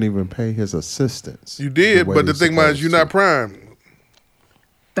 He couldn't even pay his assistants. You did, but the thing about it is you're not prime.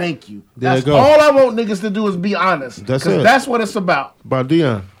 Thank you. There That's you go. all I want niggas to do is be honest. That's Because it. that's what it's about. About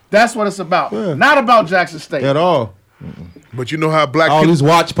Deion. That's what it's about. Yeah. Not about Jackson State. At all. But you know how black All people... these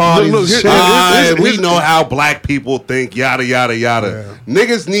watch parties. Look, We know how black people think, yada, yada, yada.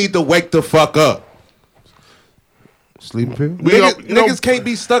 Niggas need to wake the fuck up. Sleeping pill? Niggas can't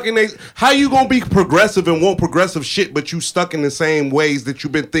be stuck in how you gonna be progressive and want progressive shit, but you stuck in the same ways that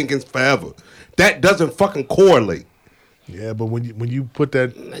you've been thinking forever? That doesn't fucking correlate. Yeah, but when you put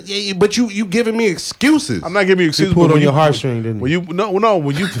that... Yeah, but you giving me excuses. I'm not giving you excuses. You pulled but on when your you- heartstring, didn't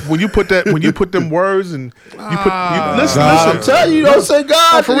when you put that when you put them words and you put listen. I'm telling you, don't say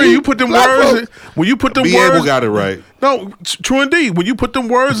God. No, for real, you put them Black words. folk. When you put them Be words, able got it right. No, true indeed. When you put them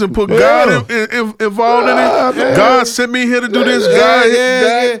words and put God involved in it, God sent me here to do this.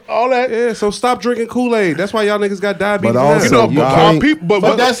 God, all that. Yeah, so stop drinking Kool-Aid. That's why y'all niggas got diabetes. But also, You know, but our people,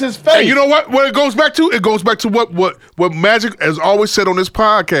 But that's his Hey, faith. you know what? What it goes back to? It goes back to what Magic has always said on this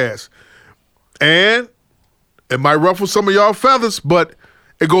podcast, and it might ruffle some of y'all feathers, but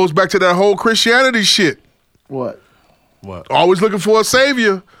it goes back to that whole Christianity shit. What? Always looking for a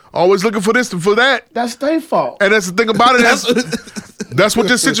savior. Always looking for this and for that. That's their fault. And that's the thing about it. That's what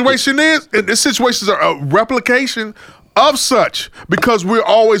this situation is. And this situation is a replication of such because we're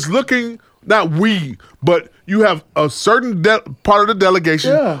always looking, not we, but you have a certain part of the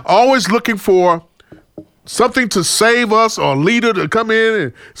delegation always looking for something to save us or a leader to come in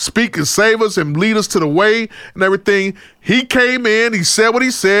and speak and save us and lead us to the way and everything. He came in, he said what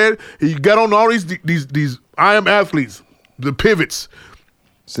he said. He got on all these I am athletes, the pivots.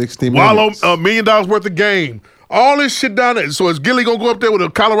 60 Wallow minutes. $1 million worth of game. All this shit down there. So is Gilly gonna go up there with a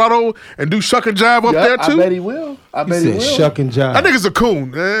Colorado and do shuck and jive up there too? I bet he will. I bet he will. Shuck and jive. That nigga's a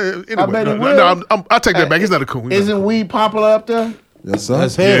coon. Anyway, I bet he will. No, I'll take that back. He's not a coon. Isn't weed popular up there? Yes, sir.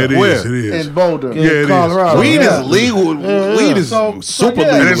 That's Yeah, him. it Where? is. It is. In Boulder. Yeah, it is. Colorado. Weed Yeah. is legal. Weed is super legal.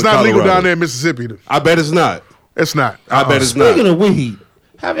 And it's in not legal Colorado. down there in Mississippi. I bet it's not. It's not. I bet it's not. Speaking of weed,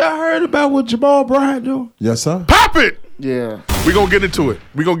 have y'all heard about what Jamal Bryant do? Yes, sir. Pop it. Yeah. We're gonna get into it.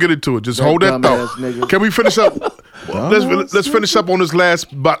 Just hold that dumbass thought. nigga. Can we finish up? let's finish up on this last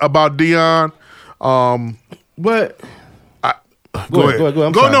about Deion. But Go ahead.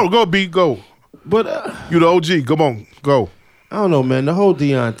 I'm sorry. Go B. Go. But You the OG. Come on. Go. I don't know, man. The whole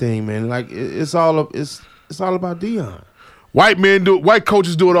Deion thing, man. Like it's all about Deion. White men do it. White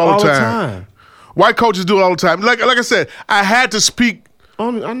coaches do it all the time. White coaches do it all the time. Like I said, I had to speak. I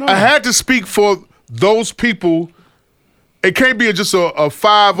know. I had to speak for those people. It can't be just a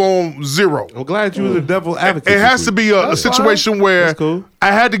 5-on-0. I'm glad you was a devil advocate. It has to be a That's situation fine. where That's cool.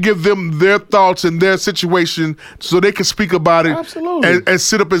 I had to give them their thoughts and their situation so they can speak about it. Absolutely. And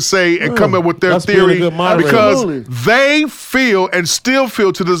sit up and say and come up with their That's being a theory good moderator. because Absolutely. they feel and still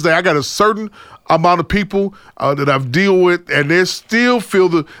feel to this day. I got a certain amount of people that I've dealt with, and they still feel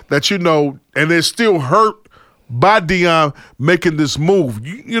that and they're still hurt by Deion making this move.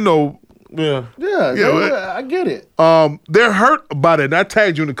 Yeah. Yeah, I get it. They're hurt about it. And I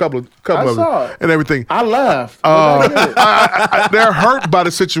tagged you in a couple of saw them it. and everything. I laughed. I get it. They're hurt by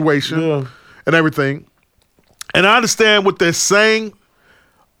the situation and everything. And I understand what they're saying.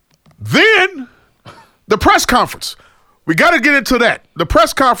 Then the press conference. We got to get into that. The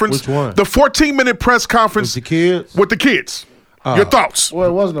press conference. Which one? The 14-minute press conference With the kids? with the kids. Your thoughts? Well,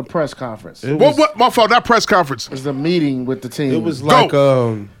 it wasn't a press conference. It What? My fault. Not press conference. was a meeting with the team. It was like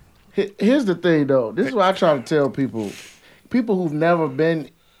Here's the thing, though. This is what I try to tell people. People who've never been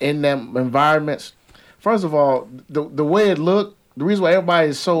in them environments. First of all, the way it looked, the reason why everybody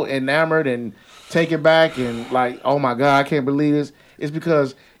is so enamored and taken back and like, oh my God, I can't believe this, is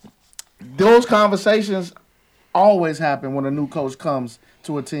because those conversations always happen when a new coach comes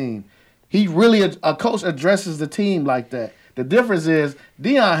to a team. A coach addresses the team like that. The difference is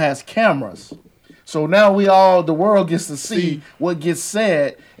Deion has cameras. So now the world gets to see what gets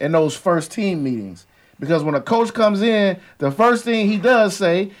said in those first team meetings. Because when a coach comes in, the first thing he does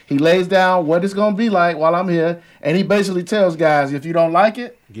say, he lays down what it's going to be like while I'm here, and he basically tells guys, if you don't like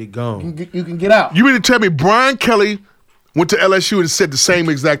it, get gone. You can get out. You mean to tell me Brian Kelly went to LSU and said the same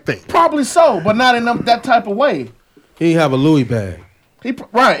exact thing? Probably so, but not in that type of way. He have a Louis bag. He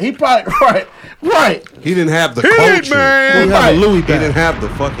probably right. He didn't have the He did, culture. man. He have a Louis He bag. didn't have the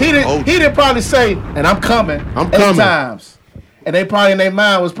fucking He culture. didn't probably say, and I'm coming. I'm 8 coming. times. And they probably in their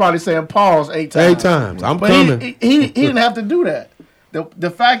mind was probably saying pause 8 times. 8 times. I'm but coming. He didn't have to do that. The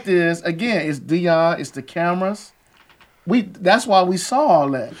fact is, again, it's Deion, it's the cameras. That's why we saw all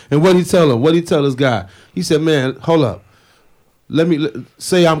that. And what he tell him? What he tell this guy? He said, "Man, hold up. Let me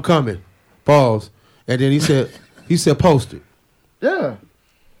say I'm coming." Pause. And then he said, "Post it." Yeah.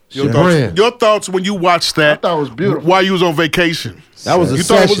 Your thoughts when you watched that? I thought it was beautiful. While you was on vacation. That was a you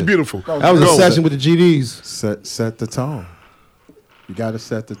session. thought it was beautiful. That was a session with the GDs. Set the tone. You got to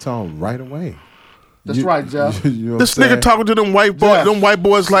set the tone right away. That's right, Jeff. You know this nigga talking to them white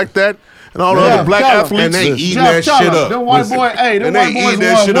boys like that, and all the Yeah, other black athletes, and they eating that shit up. Them white boys, And they eating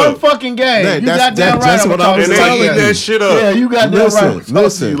that shit won up. one fucking game. Man, You that's- got damn right. that's I'm what talking I'm And to they you. eating that shit up. Yeah, you got damn right.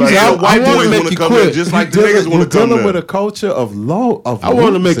 Listen. Like, I the white wanna boys make want to you come quit. there just like the niggas want You're to come dealing there. with a culture of I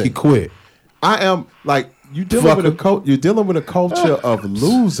want to make losing. you quit. I am like you dealing with Fucker. you're dealing with a culture of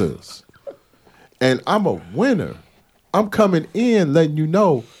losers, and I'm a winner. I'm coming in letting you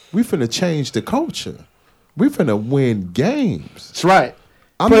know we finna change the culture. We finna win games. That's right.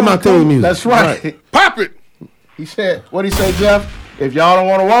 Play my theme music. That's right. pop it. He said, what he say, Jeff? If y'all don't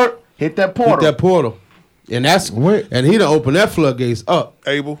want to work, hit that portal. Hit that portal. And and he done opened that floodgates up.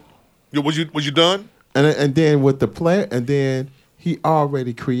 Abel, was you done? And then with the player, and then he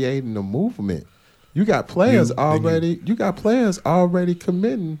already creating a movement. You got players already. You got players already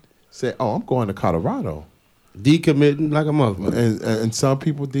committing. Say, oh, I'm going to Colorado. Decommitting like a motherfucker. And some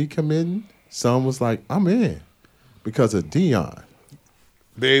people decommitting. Some was like, I'm in because of Deion.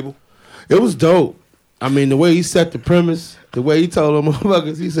 Abel, It was dope. I mean, the way he set the premise, the way he told them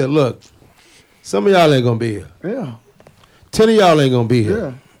motherfuckers, he said, look, some of y'all ain't going to be here. Yeah. 10 of y'all ain't going to be here.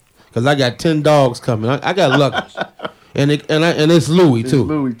 Yeah. Because I got 10 dogs coming. I got luggage. and it's Louis, too. It's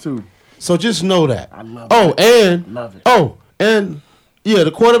Louis, too. So just know that. I love Oh, it. and Love it. oh, and yeah,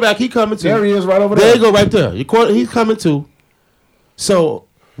 the quarterback he coming too. There he is, right over There there. you go, right there. He's coming too. So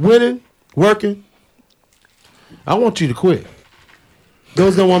winning, working. I want you to quit.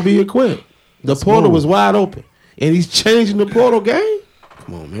 Those that want to be here, quit. The portal was wide open, and he's changing the portal game.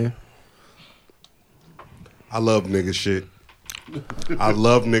 Come on, man. I love nigga shit. I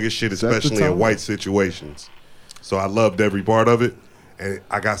love nigga shit, especially in white situations. So I loved every part of it. And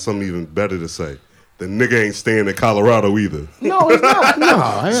I got something even better to say. The nigga ain't staying in Colorado either. No, he's not.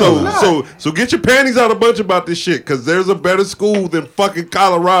 No, So get your panties out a bunch about this shit, because there's a better school than fucking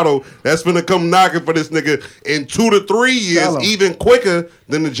Colorado that's finna come knocking for this nigga in 2 to 3 years, Tell him. even quicker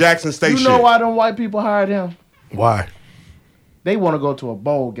than the Jackson State You shit. know why them white people hired him? why? They want to go to a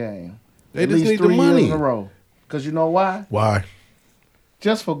bowl game. They at just least need the 3 money. years in a row. Because you know why? Why?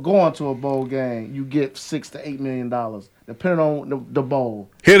 Just for going to a bowl game, you get $6 to $8 million, depending on the bowl.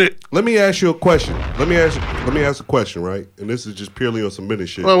 Hit it. Let me ask you a question. Let me ask a question, right? And this is just purely on some minute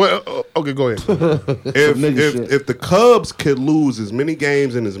shit. Okay, go ahead. If the Cubs could lose as many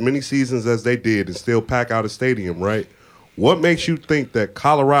games and as many seasons as they did and still pack out a stadium, right? What makes you think that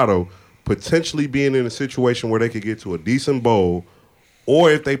Colorado potentially being in a situation where they could get to a decent bowl,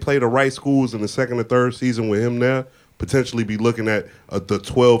 or if they play the right schools in the second or third season with him there, potentially be looking at the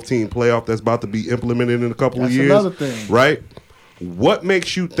 12-team playoff that's about to be implemented in a couple of years? That's another thing. Right? What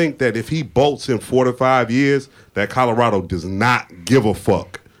makes you think that if he bolts in 4 to 5 years, that Colorado does not give a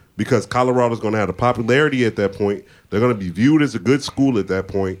fuck? Because Colorado's going to have the popularity at that point. They're going to be viewed as a good school at that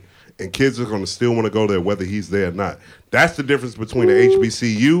point, and kids are going to still want to go there whether he's there or not. That's the difference between the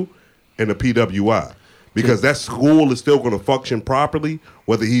HBCU and the PWI. Because that school is still going to function properly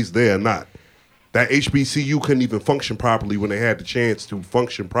whether he's there or not. That HBCU couldn't even function properly when they had the chance to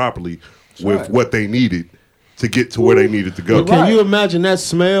function properly with what they needed to get to where they needed to go. But can you imagine that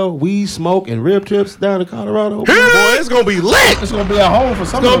smell, weed smoke, and rib tips down in Colorado? Boy, it's gonna be lit. It's gonna be a home for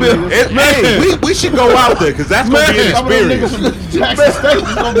some It's of gonna them be niggas. We should go out there because that's gonna be an Some of them niggas experience. from Jackson State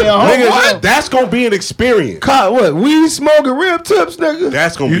is gonna be a home. Nigga, that's gonna be an experience. What? Weed smoking rib tips, nigga?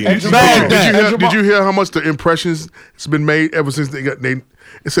 That's gonna be an Did experience. you hear how much the impressions it's been made ever since they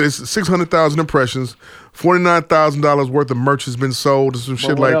it said it's 600,000 impressions, $49,000 worth of merch has been sold, and some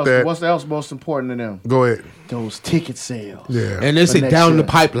shit like that. What's else most important to them? Go ahead. Those ticket sales. Yeah. And they say next down year. the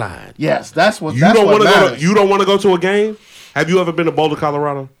pipeline. Yes, that's what. You that's don't what want to go. matters. You don't want to go to a game. Have you ever been to Boulder,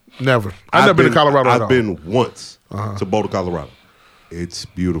 Colorado? Never. I've never been to Colorado at all. I've been once to Boulder, Colorado. It's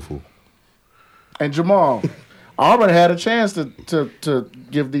beautiful. And Jamal, Auburn had a chance to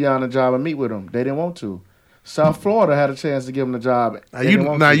give Deion a job and meet with him. They didn't want to. South Florida had a chance to give him the job. Now you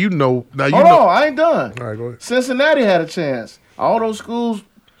know. Hold on, I ain't done. All right, go ahead. Cincinnati had a chance. All those schools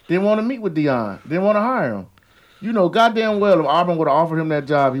didn't want to meet with Deion. Didn't want to hire him. You know, goddamn well, if Auburn would have offered him that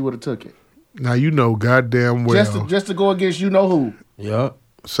job, he would have took it. Now you know goddamn well. Just to go against you know who. Yeah.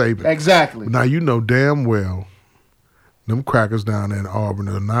 Saban. Exactly. Now you know damn well. them crackers down there in Auburn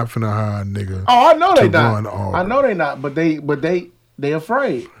are not finna hire a nigga. Oh, I know they run not. Auburn. I know they not, but they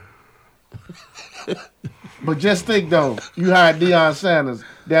afraid. But just think though, you hired Deion Sanders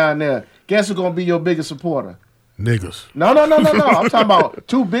down there. Guess who's gonna be your biggest supporter? Niggas. No. I'm talking about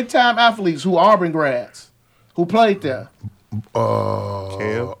 2 big time athletes who Auburn grads, who played there.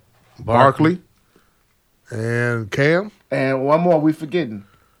 Cam Barkley and Cam. And one more we forgetting.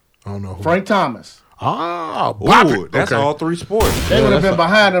 I don't know who. Frank Thomas. Ooh, that's all 3 sports. They would have been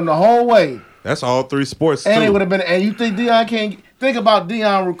behind him the whole way. That's all 3 sports. And too. they would have been. And you think Deion can't think about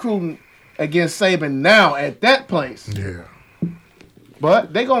Deion recruiting against Saban now at that place? Yeah.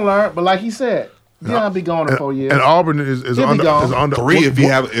 But they gonna learn. But like he said, Deion be gone in 4 years. And Auburn is under 3 if you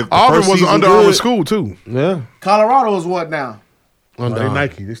have. If Auburn was an Under Armour school too. Yeah. Colorado is what now? They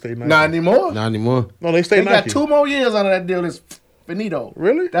Nike. They stay Nike. Not anymore. Not anymore. No, they stay They Nike. got 2 more years under that deal. It's finito.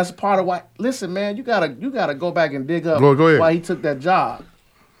 Really? That's part of why. Listen, man, you gotta go back and dig up Go ahead. why he took that job.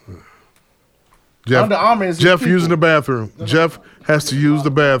 Jeff, Under Armour is his Jeff people. using the bathroom. Jeff has to use the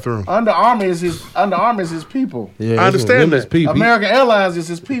bathroom. Under Armour is his people. Yeah, I understand that. American Airlines is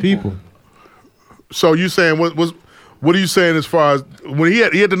his people. So you saying what are you saying as far as when he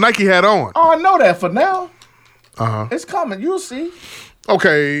had the Nike hat on? Oh, I know that for now. Uh-huh. It's coming. You'll see.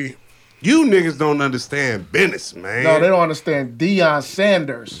 Okay. You niggas don't understand business, man. No, they don't understand Deion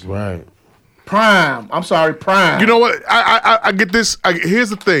Sanders. Right. Prime. I'm sorry, Prime. You know what? I get this. Here's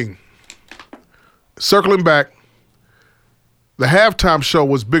the thing. Circling back, the halftime show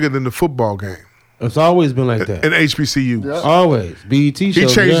was bigger than the football game. It's always been like that. In HBCUs. Yep. Always. BET shows. He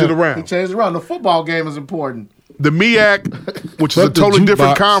changed it around. He changed it around. The football game is important. The MEAC, which is a Fuck the totally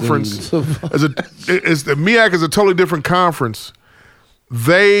different jukebox conference, and- the MEAC is a totally different conference.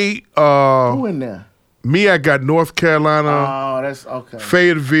 They Who in there? MEAC got North Carolina, Oh, that's okay.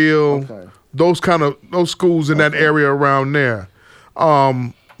 Fayetteville, Okay. those schools in that area around there.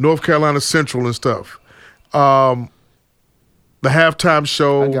 North Carolina Central and stuff. The halftime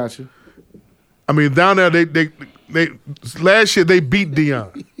show. I got you. I mean, down there they last year they beat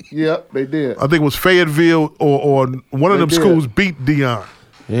Deion. Yep, they did. I think it was Fayetteville or one of them did. schools beat Deion.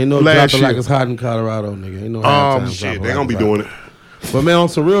 Ain't no last dropping year. like it's hot in Colorado, nigga. Ain't no halftime Shit, dropping they like gonna be it's hot. doing it. But man, on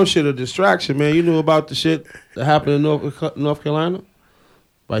some real shit, a distraction, man. You knew about the shit that happened in North Carolina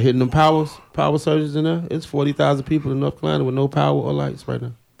by hitting them power surges in there. It's 40,000 people in North Carolina with no power or lights right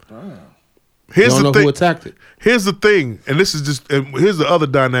now. Here's don't the know thing. who attacked it. Here's the thing, and here's the other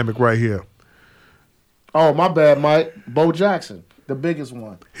dynamic right here. Oh, my bad, Mike. Bo Jackson, the biggest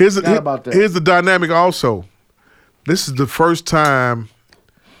one. Here's About that. the dynamic also. This is the first time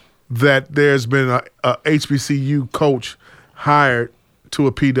that there's been a HBCU coach hired to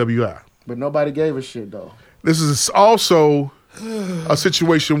a PWI. But nobody gave a shit though. This is also a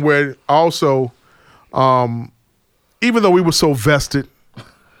situation where also, even though we were so vested,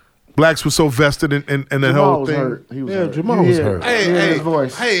 blacks were so vested in that Jamal whole was thing. hurt. He was hurt. Jamal was hurt. His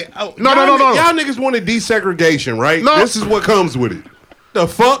voice. No. No. Y'all niggas wanted desegregation, right? No. This is what comes with it. The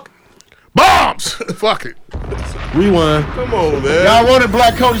fuck? Bombs! Fuck it. Rewind. Come on, man. Y'all wanted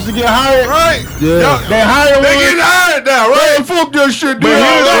black coaches to get hired? Right. Yeah. They hired one. They getting hired now, right? Man, fuck that shit, But dude.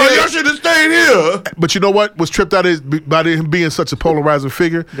 here's- Y'all should have stayed here. But you know what was tripped out by him being such a polarizing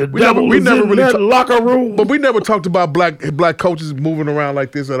figure? We devil never is in really that locker room. But we never talked about black coaches moving around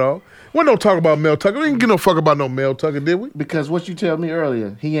like this at all. We don't talk about Mel Tucker. We didn't give no fuck about no Mel Tucker, did we? Because what you tell me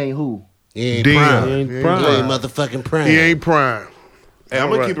earlier, he ain't who. He ain't Damn. prime. He ain't He ain't prime. He ain't motherfucking prime. He ain't prime. Hey, I'm All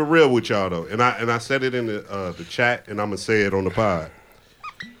gonna right. keep it real with y'all though, and I said it in the chat, and I'm gonna say it on the pod.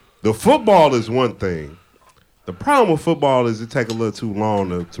 The football is one thing. The problem with football is it take a little too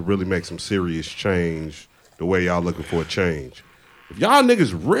long to really make some serious change the way y'all looking for a change. If y'all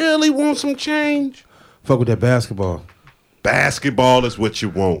niggas really want some change, Fuck with that basketball. basketball is what you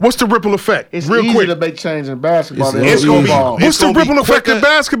want. What's the ripple effect? It's Real easy quick. to make change in basketball than It's gonna be. football. What's the gonna be ripple effect in quicker.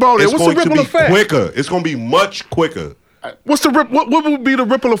 basketball then? It's What's the going to ripple be effect? quicker. It's gonna be much quicker. What's the what would be the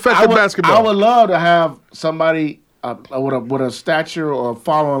ripple effect in basketball? I would love to have somebody with a stature or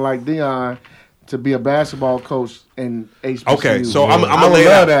following like Deion to be a basketball coach in HBCU. Okay, so I'm I gonna would lay it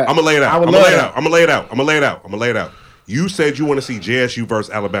love out. that. I'm gonna lay it out. I I'm would gonna love lay it that. out. I'm gonna lay it out. I'm gonna lay it out. I'm gonna lay it out. You said you want to see JSU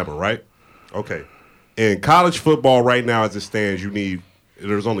versus Alabama, right? Okay. In college football right now, as it stands,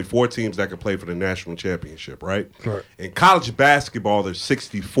 there's only 4 teams that can play for the national championship, right? Right. In college basketball, there's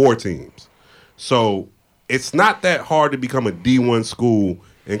 64 teams. So it's not that hard to become a D1 school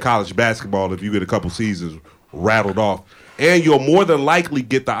in college basketball if you get a couple seasons rattled off. And you'll more than likely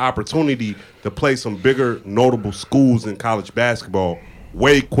get the opportunity to play some bigger, notable schools in college basketball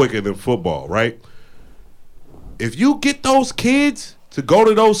way quicker than football, right? If you get those kids to go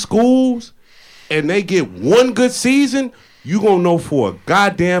to those schools and they get one good season, you gonna know for a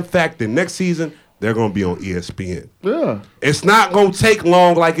goddamn fact that next season they're gonna be on ESPN. Yeah. It's not gonna take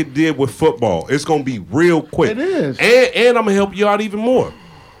long like it did with football. It's gonna be real quick. It is. And I'm gonna help you out even more.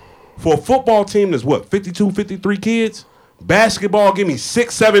 For a football team that's what, 52, 53 kids? Basketball, give me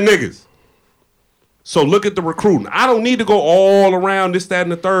 6, 7 niggas. So look at the recruiting. I don't need to go all around this, that,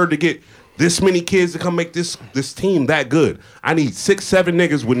 and the third to get this many kids to come make this team that good. I need 6, 7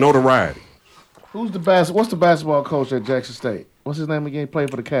 niggas with notoriety. What's the basketball coach at Jackson State? What's his name again? He played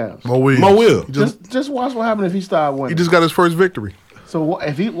for the Cavs. Mo Williams. Mo Will. Just watch what happened if he started winning. He just got his first victory. So watch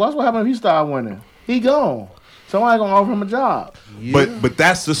what happened if he started winning. He gone. Somebody gonna offer him a job. Yeah. But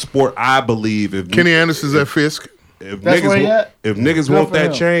that's the sport I believe. If Kenny Anderson's at Fisk. If niggas want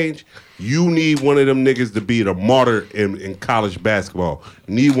that change, you need one of them niggas to be the martyr in college basketball.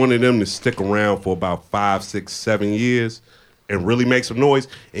 You need one of them to stick around for about 5, 6, 7 years and really make some noise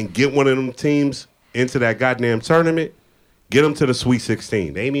and get one of them teams into that goddamn tournament. Get them to the Sweet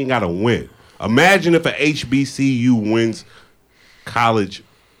 16. They ain't even got to win. Imagine if a HBCU wins college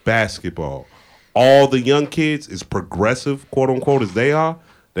basketball. All the young kids, as progressive, quote unquote, as they are,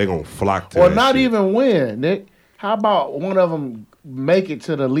 they're going to flock to or that not shit. even win, Nick. How about one of them make it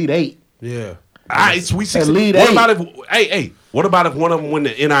to the Elite Eight? Yeah. Sweet 16. What about if one of them win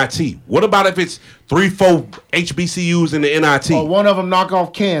the NIT? What about if it's 3, 4 HBCUs in the NIT? Or one of them knock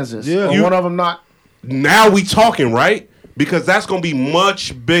off Kansas. Yeah. Or one of them not. Now we talking, right? Because that's going to be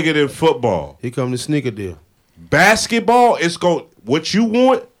much bigger than football. Here come the sneaker deal. Basketball, what you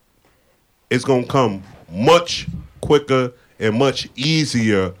want, it's going to come much quicker and much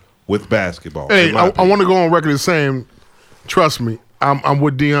easier with basketball. Hey, I want to go on record as saying, trust me, I'm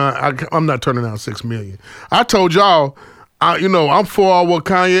with Deion. I'm not turning down $6 million. I told y'all, I'm for what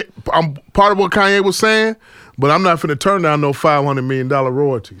Kanye. I'm part of what Kanye was saying, but I'm not finna turn down no $500 million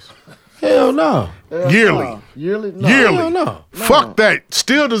royalties. Hell no. Yearly. Yearly? No. Yearly. Hell no. Fuck that.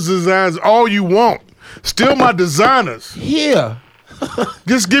 Steal the designs all you want. Steal my designers. Yeah.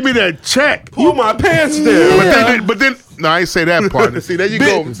 Just give me that check. Pull my pants down. But then, no, I ain't say that part. See, there you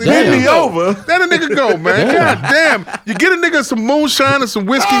go. See, bend me over. Let a nigga go, man. God damn. You get a nigga some moonshine and some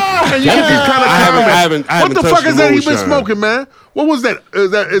whiskey, and you can be kind of I haven't what the fuck is that he been moonshine. smoking, man? What was that?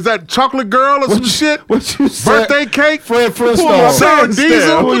 Is that chocolate girl or some shit? What you said? Birthday cake? Fred Flintstone. Sarah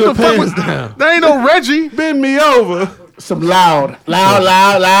Diesel? Pull What your the fuck was pants down. that? Ain't no Reggie. Bend me over. Some loud.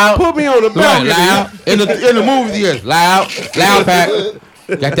 Put me on the balcony. Loud. In the movie theaters. Loud pack.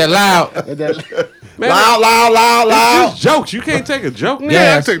 Got that loud. Man, loud. It's just jokes. You can't take a joke.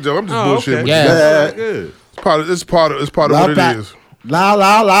 Yeah, I take a joke. I'm just bullshitting. Okay. Yeah. Good. It's part of what it is. Loud.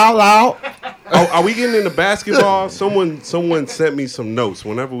 Are we getting into basketball? Someone sent me some notes.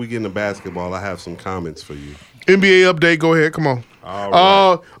 Whenever we get into basketball, I have some comments for you. NBA update. Go ahead. Come on. All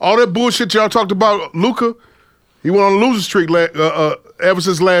right. All that bullshit y'all talked about, Luka, he went on a losing streak ever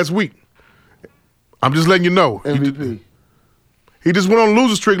since last week. I'm just letting you know. MVP. He just went on a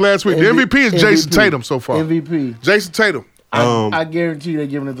losing streak last week. The MVP is Jason Tatum so far. MVP. Jason Tatum. I guarantee they're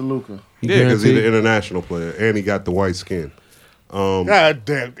giving it to Luka. Yeah, because he's an international player, and he got the white skin. God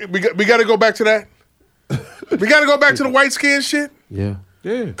damn. We got to go back to that? We got to go back to the white skin shit? Yeah.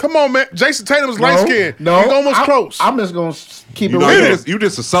 Come on, man. Jason Tatum's light skin. No. He's almost close. I'm just going to keep it You real. you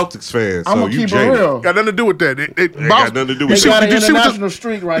just a Celtics fan, I'm so going to you keep it jaded. real. Got nothing to do with that. It got nothing to do They with got that. an international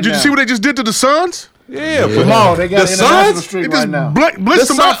streak right now. Did you see what they just did to the Suns? Yeah, but Come on, they got the an international Suns, streak They just right now. blitzed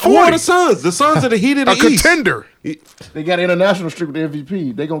them by 40. Who are the Suns? The Suns are the heat of the A East. contender. They got an international streak with the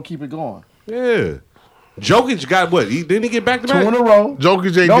MVP. They're going to keep it going. Yeah. Jokic got what? Didn't he get back to 2 back? in a row.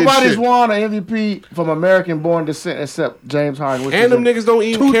 Jokic ain't Nobody's did shit. won an MVP from American-born descent except James Harden. Which And them niggas don't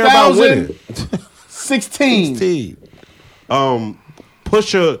even care about winning. 16.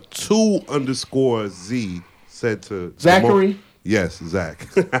 Pusha 2_Z said to Zachary? Jamal, yes, Zach.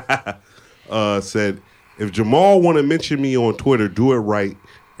 Said, if Jamal want to mention me on Twitter, do it right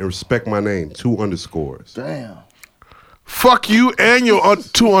and respect my name. 2 underscores. Damn. Fuck you and your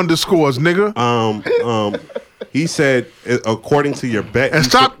 2 underscores, nigga. He said, according to your bet, And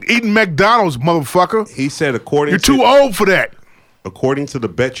stop eating McDonald's, motherfucker. He said, according You're to too old for that. According to the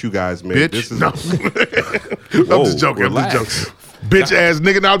bet you guys made, Bitch. this is No. I'm just joking. relax. I'm just joking. Bitch ass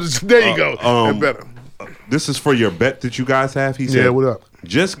nigga. Now there you go. That's better. This is for your bet that you guys have. He said, Yeah, what up?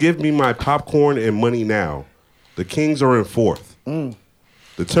 Just give me my popcorn and money now. The Kings are in 4th. The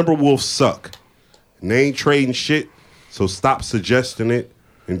Timberwolves suck. And they ain't trading shit, so stop suggesting it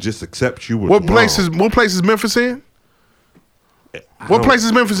and just accept you with What place is Memphis in? What place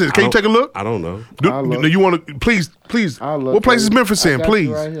is Memphis in? Can you take a look? I don't know. Do you want to please? What place is Memphis in?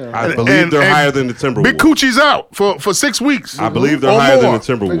 Please. I believe they're higher than the Timberwolves. Big Coochie's out for 6 weeks. I believe they're or higher more.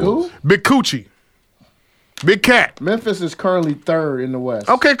 than the Timberwolves. Big Coochie. Big Cat. Memphis is currently 3rd in the West.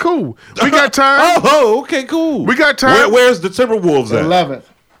 Okay, cool. We got time. Okay, cool. We got time. Where's the Timberwolves at? 11th.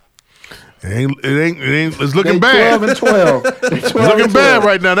 It ain't. It's looking bad. 12 and 12. It's looking bad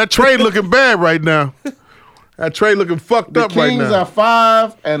right now. That trade looking bad right now. That trade looking fucked up right now. The Kings are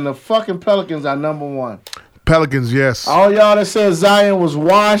 5, and the fucking Pelicans are number 1. Pelicans, yes. All y'all that said Zion was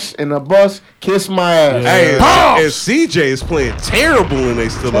washed in the bus, kiss my ass. Hey, and CJ is playing terrible, and they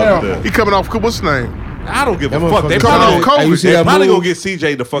still up there. He coming off. What's his name? I don't give a fuck. They probably gonna get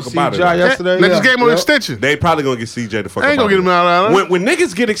CJ the fuck up out of there. Yesterday? They just gave him an extension. They probably gonna get CJ the fuck up out of there. Ain't gonna get him out of there. When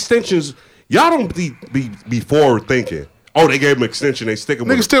niggas get extensions, y'all don't be forward thinking. Oh, they gave him an extension. They stick him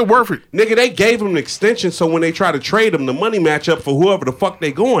with him. Nigga still worth it. Nigga, they gave him an extension, so when they try to trade him, the money match up for whoever the fuck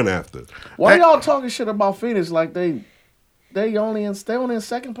they going after. Why y'all talking shit about Phoenix like they only in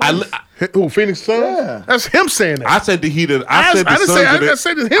second place? Who, Phoenix Suns? Yeah. That's him saying that. I said the Heat of I said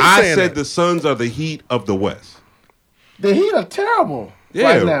the Suns are the Heat of the West. The Heat are terrible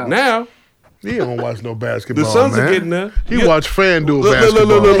right now. He don't watch no basketball. The Suns man. are getting there. He watch FanDuel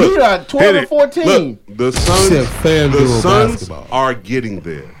basketball. The Heat are 12 and 14. Look, the Suns are getting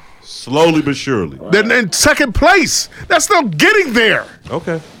there. Slowly but surely. They're in second place. That's not getting there.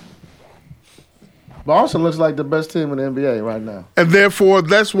 Okay. Boston looks like the best team in the NBA right now. And therefore,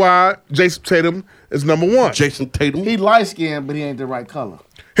 that's why Jason Tatum is number 1. Jason Tatum. He light skinned, but he ain't the right color.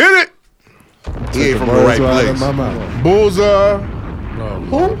 Hit it. He ain't from the right place. Bulls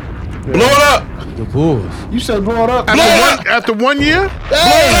Who? Blow it up. The Bulls. You said blow it up. After 1 year? Blow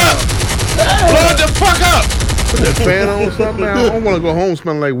it up. Blow it the fuck up. Put that fan on something, man. I don't want to go home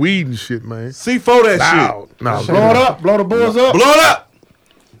smelling like weed and shit, man. C4 that shit. Nah, blow it up. Blow the Bulls up. Blow it up.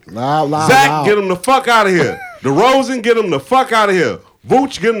 Loud. Zach, get him the fuck out of here. DeRozan, get him the fuck out of here.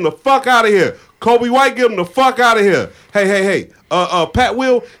 Vooch, get him the fuck out of here. Kobe White, get him the fuck out of here. Hey. Pat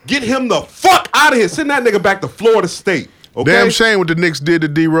Will, get him the fuck out of here. Send that nigga back to Florida State. Okay? Damn shame what the Knicks did to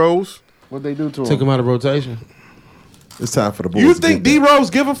D Rose. What they do to him? Took him out of rotation. It's time for the Bulls. You think D Rose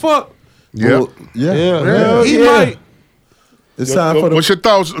give a fuck? Yeah. He might. It's time for the. What's your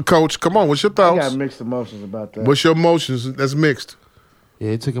thoughts, Coach? Come on, what's your thoughts? I got mixed emotions about that. What's your emotions? That's mixed.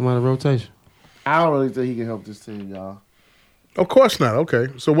 Yeah, he took him out of rotation. I don't really think he can help this team, y'all. Of course not. Okay,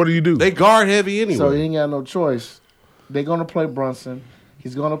 so what do you do? They guard heavy anyway. So he ain't got no choice. They're gonna play Brunson.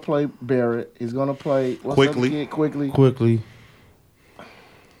 He's gonna play Barrett. He's gonna play Quickly.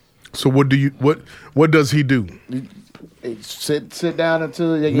 So what do you what does he do? Sit down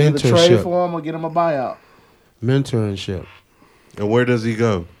until they get the trade for him or get him a buyout. Mentorship. And where does he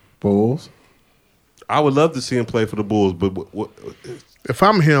go? Bulls. I would love to see him play for the Bulls, but if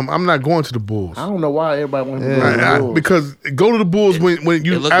I'm him, I'm not going to the Bulls. I don't know why everybody wants to go to the Bulls. Because go to the Bulls when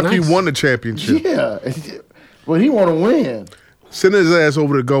you after you won the championship. Yeah, but he want to win. Send his ass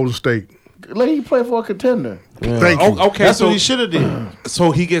over to Golden State. Let him play for a contender. Yeah. Thank you. Okay, that's what he should have did.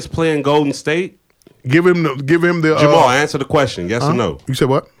 So he gets playing Golden State. Give him the Jamal. Answer the question. Yes or no? You said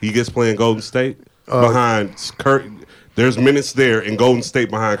what? He gets playing Golden State behind Curry. There's minutes there in Golden State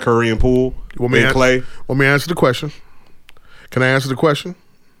behind Curry and Poole and Clay. Want me to answer the question? Can I answer the question?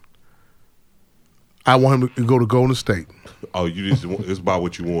 I want him to go to Golden State. Oh, it's about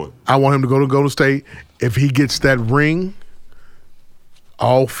what you want. I want him to go to Golden State. If he gets that ring,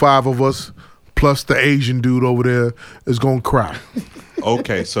 all 5 of us plus the Asian dude over there is gonna cry.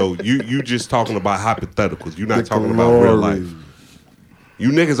 Okay, so you just talking about hypotheticals. You're not talking about real life. You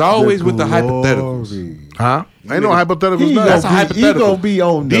niggas always with the hypotheticals. Huh? Ain't no hypotheticals. That's a hypothetical. He gonna be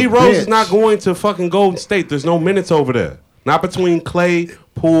on the D Rose bench. is not going to fucking Golden State. There's no minutes over there. Not between Clay,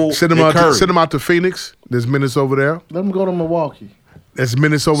 Poole, send him and Curry. Send him out to Phoenix. There's minutes over there. Let him go to Milwaukee. There's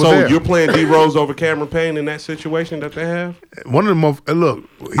minutes over there. So you're playing D Rose over Cameron Payne in that situation that they have? One of them. Look,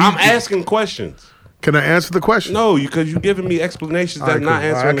 I'm asking questions. Can I answer the question? No, because you're giving me explanations that not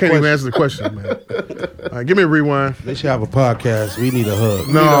answering. I can't even answer the question, man. All right, give me a rewind. They should have a podcast. We need a hug.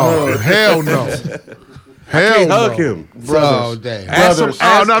 No, hell no. I can't hug him. Brothers. Oh, damn. Ask Brothers.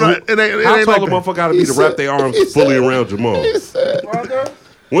 ask No, it ain't how like tall a that. motherfucker gotta be to wrap their arms fully around Jamal?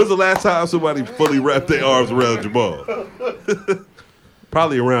 When's the last time somebody fully wrapped their arms around Jamal?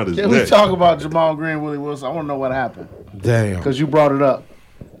 Probably around his Can neck. we talk about Jamal Green, Willie Wilson? I want to know what happened. Damn. Because you brought it up.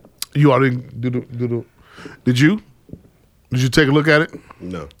 You already do the. Did you? Did you take a look at it?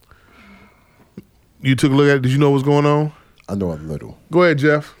 No. You took a look at it. Did you know what's going on? I know a little. Go ahead,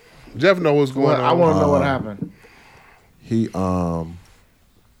 Jeff. Jeff know what's going on. I want to know what happened. He, from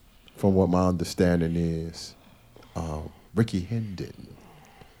what my understanding is, Ricky Hendon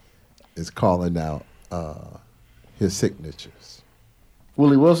is calling out his signatures.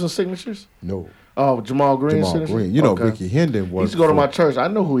 Willie Wilson's signatures? No. Oh, Jamal Green's Jamal signature? Green. You know, Ricky Hendon was. He used to go to my church. I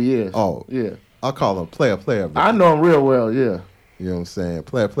know who he is. Oh. Yeah. I call him player Ricky. I know him real well, yeah. You know what I'm saying?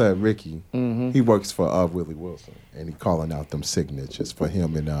 Player Ricky. Mm-hmm. He works for Willie Wilson, and he calling out them signatures for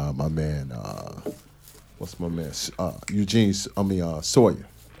him and my man. What's my man? Eugene. Sawyer.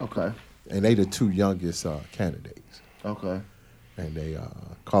 Okay. And they the two youngest candidates. Okay. And they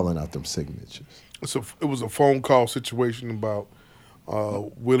calling out them signatures. So it was a phone call situation about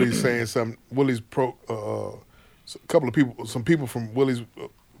Willie saying something. Willie's some people from Willie's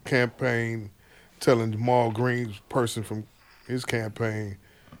campaign telling Jamal Green's person from his campaign,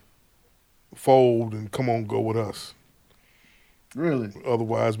 fold and come on, go with us. Really?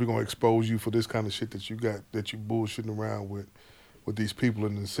 Otherwise, we're gonna expose you for this kind of shit that you bullshitting around with these people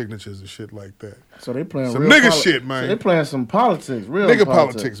and the signatures and shit like that. So they playing some real nigga shit, man. So they playing some politics, real nigga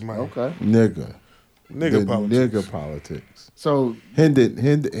politics, man. Okay. Nigga politics. Nigga politics. So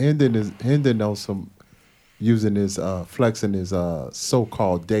Hendon knows some using his flexing his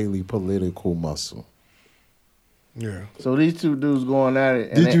so-called daily political muscle. Yeah. So these two dudes going at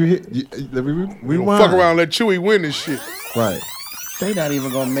it. And Did you hit? We fuck around, let Chewy win this shit. Right. They not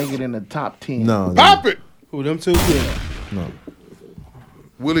even gonna make it in the top 10. No. Pop it. Who them two? Yeah. No.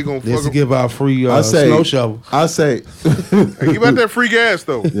 Willie gonna Let's fuck give out free snow shovel. I say, hey, give out that free gas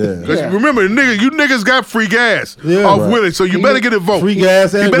though. Yeah. Because remember, you niggas got free gas off right. Willie, so you better get a vote. Free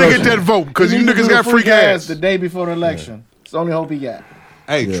gas. You better get that vote because you niggas got free gas. The day before the election. It's the only hope he got.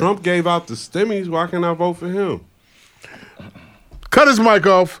 Hey, Trump gave out the stimmies. Why can't I vote for him? Cut his mic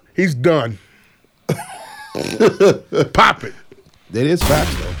off. He's done. Pop it. That is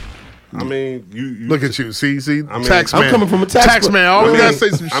facts though. I mean, you look at you. See, I mean, tax man. I'm coming from a tax man. Always gotta say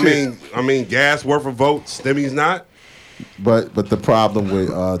some shit. I mean, gas worth a vote. Stimmy's not. But the problem with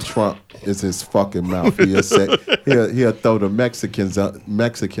Trump is his fucking mouth. He'll throw the Mexicans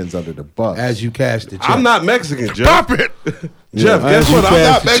under the bus. As you cash the check. I'm not Mexican, Jeff. Pop it. Jeff, guess what? I'm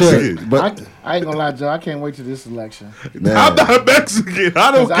not Mexican. But I ain't gonna lie, Joe. I can't wait to this election. man, I'm not Mexican.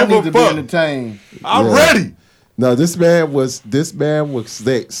 I don't I give need a to fuck. be entertained. I'm ready. No, this man would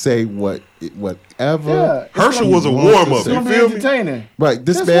say whatever. Yeah, Herschel was a warm up. It's You gonna be feel me? entertaining. Right,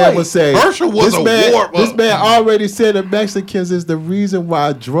 this Just man wait. would say Herschel was a warm-up. This man already said that Mexicans is the reason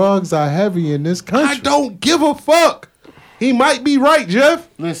why drugs are heavy in this country. I don't give a fuck. He might be right, Jeff.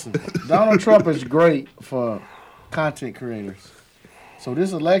 Listen, Donald Trump is great for content creators. So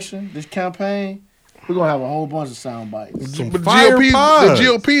this election, this campaign, we're gonna have a whole bunch of sound bites. Some But fire pods. the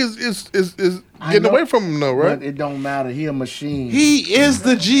GOP is getting away from him though, right? But it don't matter. He a machine. He is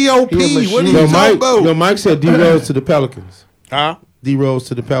the He a GOP. machine. What are you talking about? Mike said D Rose to the Pelicans. Huh? D Rose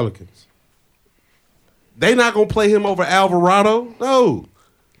to the Pelicans. They not gonna play him over Alvarado. No,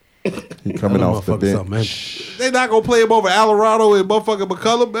 He coming off the bench. they not gonna play him over Alvarado and motherfucking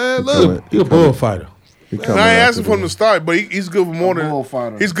McCullum. Man, look. He a bullfighter. He I coming ain't off asking the for him to bench. start, but he's good for more than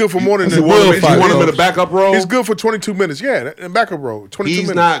bullfighter. he's good for more than That's a the bullfighter. You want him in the backup role? He's good for 22 minutes. Yeah, in backup role, 22 He's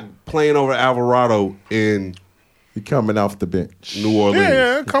minutes. not playing over Alvarado in He coming off the bench. New Orleans.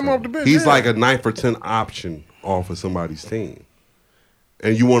 Yeah, come off the bench. He's yeah. like a 9 for 10 option off of somebody's team.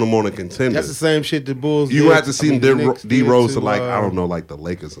 And you want him on a contender. That's the same shit the Bulls. You did. have to see I mean, the Knicks D did Rose to to, like, I don't know, like the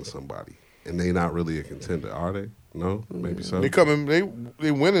Lakers or somebody. And they not really a contender, are they? No? Maybe so. They coming. They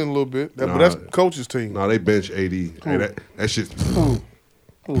winning a little bit. But Nah. that's coach's team. No, they bench AD. Hey, that shit.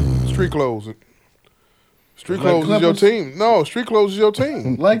 Street clothes. Street Like clothes is your Clippers? team. No, street clothes is your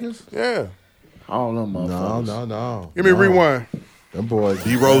team. Lakers? Yeah. I don't know, motherfuckers. No. Give me a rewind. Them boys.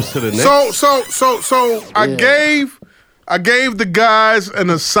 D Rose to the Knicks. So I gave the guys an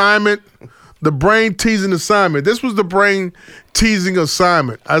assignment, the brain teasing assignment. This was the brain teasing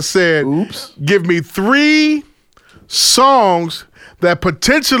assignment. I said, Oops. give me 3 songs that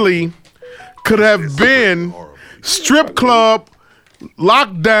potentially could have been strip club,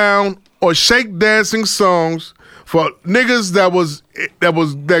 lockdown, or shake dancing songs for niggas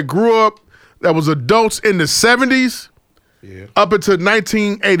that grew up, that was adults in the 70s up until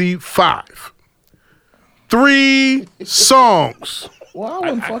 1985. 3 songs. Well, I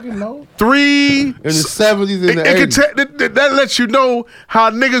wouldn't fucking know. 3 in the 70s and the it 80s. that lets you know how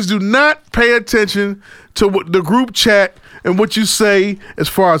niggas do not pay attention to what the group chat and what you say as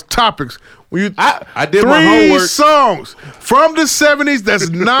far as topics. When you, I did 3 my homework. songs from the 70s that's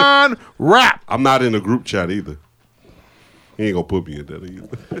non-rap. I'm not in the group chat either. He ain't gonna put me in that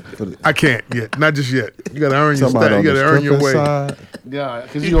either. I can't yet. Not just yet. You gotta earn your Somebody stat. on You the gotta earn your way. stripping side. Yeah,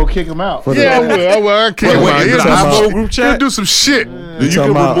 because you gonna kick him out. Yeah, I will. I kick him Wait, out. is it He'll an do iPhone some- group chat? He'll do some shit. You can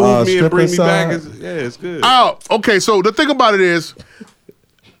talking about, remove me and bring me stripping back. side? It's good. Oh, okay. So the thing about it is,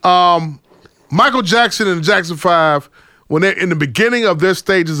 Michael Jackson and the Jackson 5, when they're in the beginning of their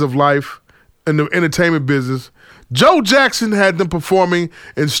stages of life in the entertainment business, Joe Jackson had them performing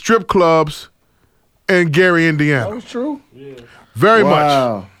in strip clubs in Gary, Indiana. That was true? Yeah. Very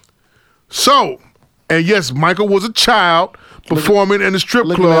much. So, and yes, Michael was a child performing in the strip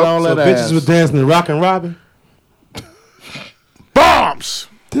club. So bitches were dancing to Rockin' Robin? Bombs!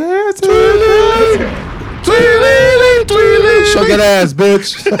 Dancing. Show that ass,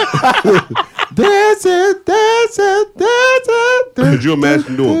 bitch. Dancing. Could you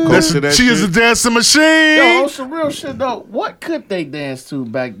imagine doing coke to that She shit? is a dancing machine. Yo, on some real shit though. What could they dance to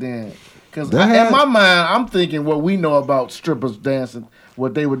back then? Because in my mind, I'm thinking what we know about strippers dancing,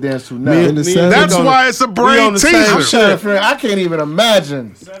 what they would dance to now. That's why it's a brain teaser. I can't even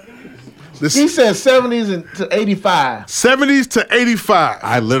imagine. He said 70s to 85. 70s to 85.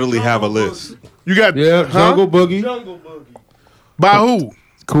 I literally have a list. You got Jungle Boogie. By who?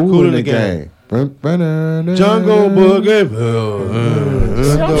 Cool in the Game. Jungle Boogie.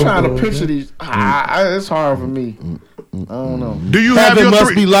 See, I'm trying to picture these. It's hard for me. I don't know. Do you have your must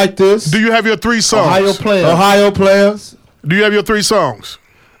three? Be like this. Do you have your 3 songs? Ohio Players. Do you have your 3 songs?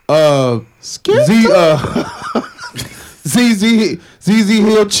 ZZ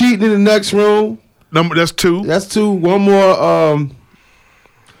Hill cheating in the next room. That's 2. That's 2. One more.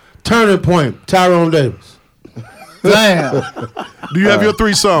 Turning Point. Tyrone Davis. Damn. Do you have your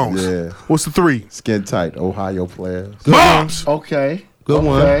 3 songs? Yeah. What's the 3? Skin Tight, Ohio Players. Bombs. Okay. Good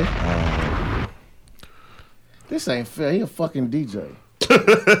one. This ain't fair. He a fucking DJ.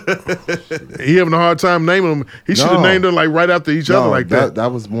 He having a hard time naming them. He should have named them like right after each other like that.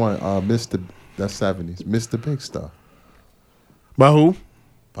 That was one. Mr. That's 70s. Mr. Big Stuff. By who?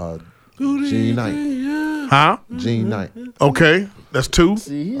 Gene Knight. Huh? Gene Knight. Okay, that's 2.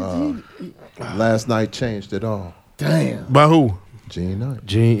 See, Last Night Changed It All. Damn. By who? Gene Knight.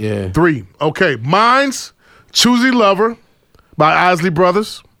 Yeah. 3. Okay, mine's Choosy Lover by Isley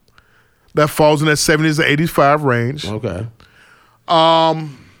Brothers. That falls in that 70s to 85 range. Okay.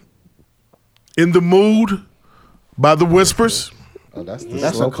 In the Mood by The Whispers. Oh, that's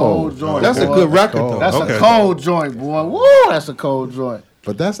a cold joint. That's a good record, though. That's a cold joint, boy. Woo, that's a cold joint.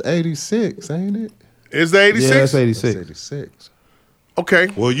 But that's 86, ain't it? Is that 86? Yeah, that's 86. That's 86. Okay.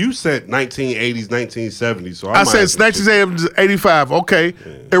 Well, you said 1980s, 1970s. So I said it's 1985. Okay.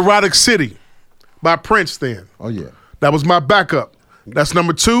 Yeah. Erotic City by Prince then. Oh, yeah. That was my backup. That's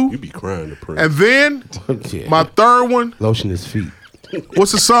number 2. You be crying to Prince. And then my third one. Lotion his feet.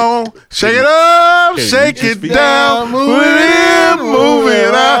 What's the song? Shake it up, shake it down, move it in, move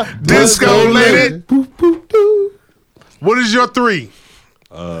it out, disco lady. What is your 3?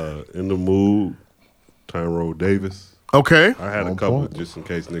 In the Mood, Tyrone Davis. Okay. I had a couple just in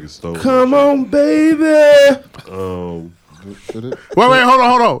case niggas stole. Come on, baby. Wait,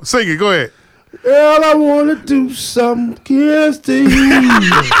 hold on. Sing it. Go ahead. Girl, I wanna do some kiss to you.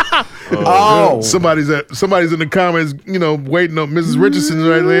 Somebody's in the comments, waiting on Mrs. Richardson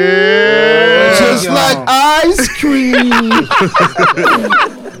right there. Just like ice cream.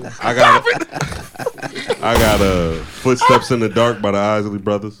 I got Footsteps in the Dark by the Isley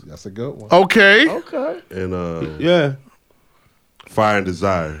Brothers. That's a good one. Okay. And yeah. Fire and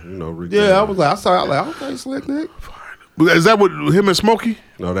Desire. Yeah, I was like, okay, Slick Nick. Is that what him and Smokey?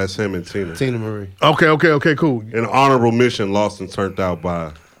 No, that's him and Tina. Tina Marie. Okay, cool. An Honorable Mission, Lost and Turned Out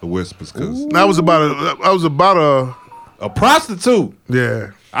by The Whispers. Cause that was about a prostitute.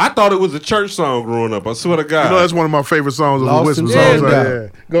 Yeah. I thought it was a church song growing up. I swear to God. That's one of my favorite songs of The Whispers.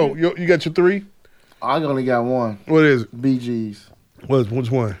 Go. You got your 3? I only got 1. What is it? Bee Gees.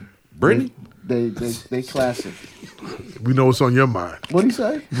 Which one? Brittany? They classic. We know what's on your mind. What'd he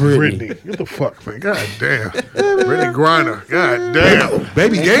say? Brittany. What the fuck, man? God damn. Brittany Griner. God damn.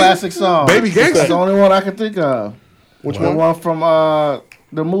 Baby Gangsta. Classic song. Baby Gangsta. That's the only one I can think of. Which one? The one from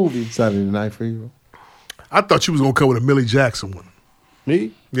the movie. Saturday Night Fever. I thought you was going to come with a Millie Jackson one.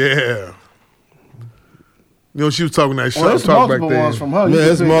 Me? Yeah. She was talking that shit. Well, there's talk multiple back then. ones from her. Yeah,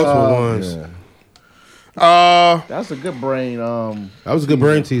 there's multiple ones. Yeah. That's a good brain. That was a good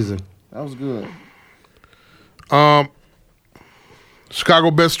brain teaser. That was good. Chicago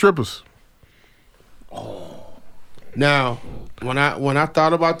Best Strippers. Now, when I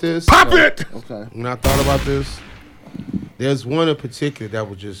thought about this, pop it. Okay. When I thought about this, there's one in particular that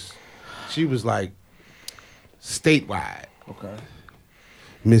was she was like statewide. Okay.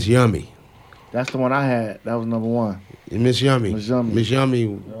 Miss Yummy. That's the one I had. That was number 1. Miss Yummy. Miss Yummy. Miss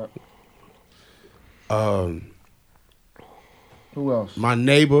Yummy. Who else? My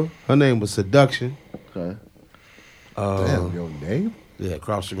neighbor. Her name was Seduction. Okay. Damn, your name? Yeah,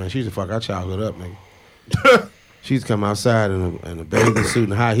 across the man. She used to fuck our childhood up, nigga. She used to come outside in a bathing suit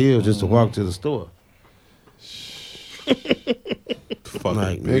and high heels just to walk to the store.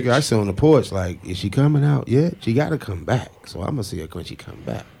 Like, nigga, I sit on the porch like, is she coming out yet? She got to come back. So I'm going to see her when she come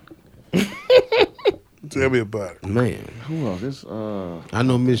back. Tell me about it. Man. Who else? This I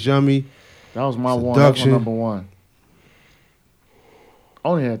know Miss Yummy. that was my one. That was my number one. I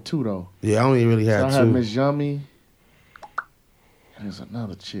only had two though. Yeah, I only really had I two. had Miss Yummy. And there's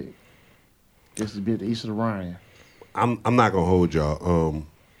another chick. This would be at the East of the Ryan. I'm not gonna hold y'all.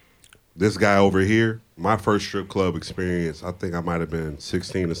 This guy over here, my first strip club experience, I think I might have been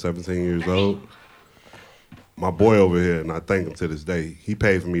 16 or 17 years old. My boy over here, and I thank him to this day, he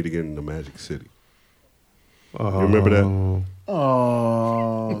paid for me to get into Magic City. You remember that?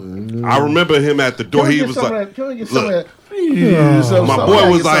 Oh. I remember him at the door. He was like, "Can we get some of that?" my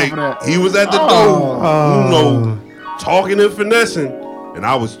boy was like, he was at the door, talking and finessing, and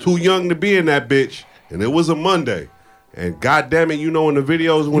I was too young to be in that bitch, and it was a Monday. And goddamn it, in the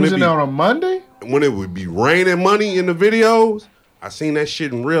videos when it be on a Monday, when it would be raining money in the videos, I seen that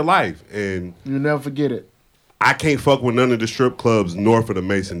shit in real life, and you never forget it. I can't fuck with none of the strip clubs north of the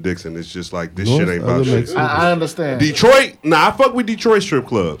Mason-Dixon. It's just like this shit ain't about shit. I understand. Detroit, I fuck with Detroit strip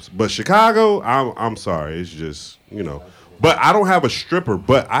clubs, but Chicago, I'm sorry, it's just But I don't have a stripper,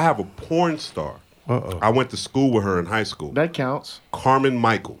 but I have a porn star. I went to school with her in high school. That counts. Carmen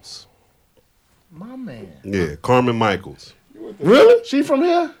Michaels. My man. Yeah, Carmen Michaels. Really? She from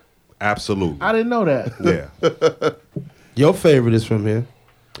here? Absolutely. I didn't know that. Yeah. Your favorite is from here.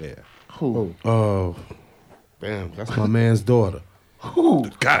 Yeah. Who? Oh, damn, that's my man's daughter. Who?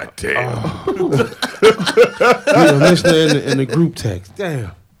 God damn. You know, listening in the group text.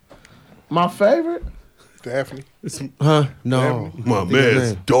 Damn. My favorite? Daphne. Huh? No. My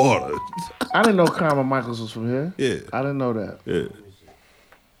man's daughter. I didn't know Carmen Michaels was from here. Yeah. I didn't know that. Yeah.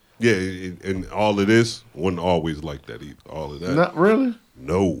 Yeah, and all of this wasn't always like that either. All of that. Not really?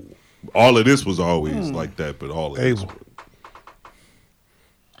 No. All of this was always like that, but all of this.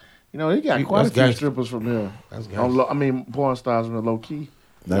 He got quite a few strippers from here. That's porn stars from the low key.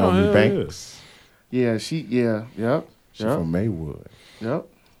 Naomi Banks. Yeah, yep. She's from Maywood. Yep.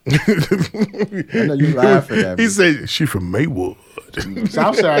 I know you laugh at that. He said she from Maywood.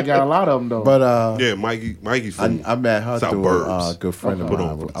 Southside got a lot of them though. But yeah, Mikey from I met her through a good friend of Put mine.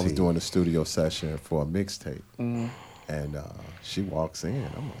 on I was doing a studio session for a mixtape, Mm. and she walks in.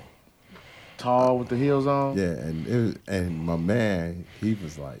 I'm like, tall with the heels on. yeah, and my man, he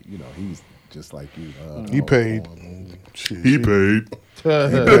was like, he's just like you. He paid. He paid.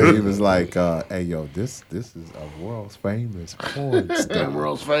 He was like, "Hey, yo, this is a world's famous porn star.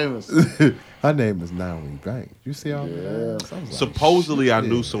 World's famous. Her name is Naomi Banks. You see all that? Like, Supposedly, I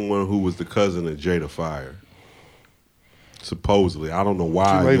knew someone who was the cousin of Jada Fire. Supposedly, I don't know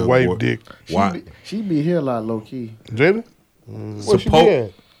why. She like white dick. Why? She be here a lot low key. Jada? Where she be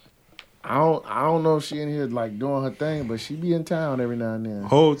at? I don't know if she in here like doing her thing, but she be in town every now and then.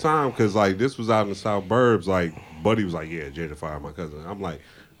 Whole time, because like this was out in the South Burbs. Like Buddy was like, "Yeah, Jada Fire, my cousin." I'm like,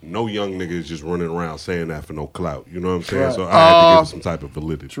 no young nigga is just running around saying that for no clout. You know what I'm saying? Right. So I had to give it some type of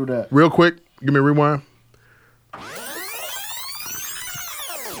validity. True that. Real quick, give me a rewind.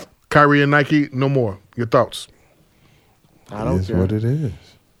 Kyrie and Nike, no more. Your thoughts? I don't care. what it is.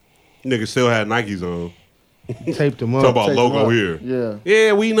 Nigga still had Nikes on. Taped them up. Talk about Take logo them up. here. Yeah.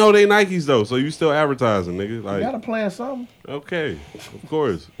 Yeah, we know they Nikes though, so you still advertising, nigga. Like, You gotta plan something. okay, of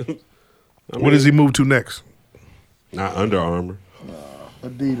course. What does he move to next? Not Under Armour.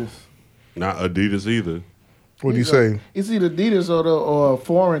 Adidas. Not Adidas either. What do you say? It's either Adidas or a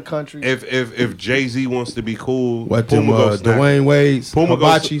foreign country. If Jay-Z wants to be cool, What them Puma go snatch Dwayne Wade's, Hibachis.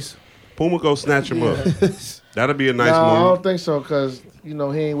 Hibachis? Puma go snatch him up. That'd be a nice no, I move. don't think so, because, he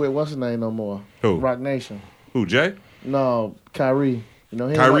ain't with what's his name no more. Who? Rock Nation. Who, Jay? No, Kyrie. He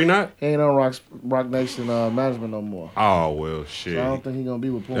ain't Kyrie not? He ain't on Rock Nation management no more. Oh, well, shit. So I don't think he's going to be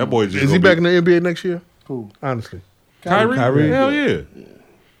with Puma. That boy just Is he back in the NBA next year? Who? Honestly. Kyrie? Hell yeah.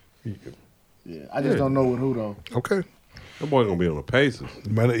 Yeah, I just don't know with who, though. Okay. That boy gonna be on the Pacers.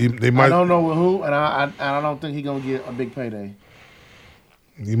 They I might. don't know with who, and I don't think he's going to get a big payday.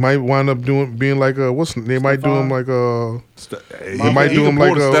 He might wind up being like they might do him like They might do him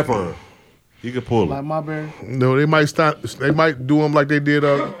like Stephon. He could pull Like him. Marbury? No, they might stop. They might do him like they did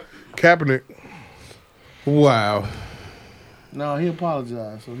Kaepernick. Wow. No, he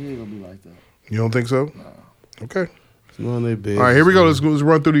apologized, so he ain't going to be like that. You don't think so? No. Okay. It's none of their business. All right, here we go. Let's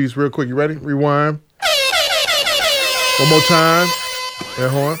run through these real quick. You ready? Rewind. One more time. Air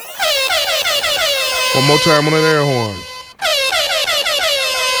horn. One more time on that air horn.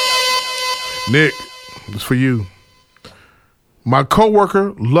 Nick, it's for you. My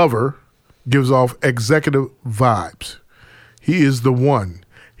coworker, Lover, gives off executive vibes. He is the one.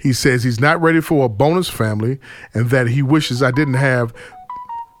 He says he's not ready for a bonus family and that he wishes I didn't have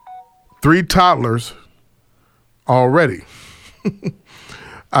 3 toddlers already.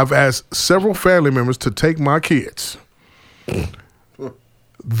 I've asked several family members to take my kids.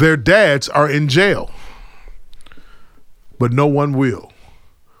 Their dads are in jail, but no one will.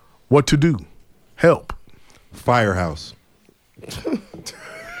 What to do? Help. Firehouse.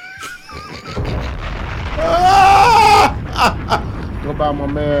 Go by my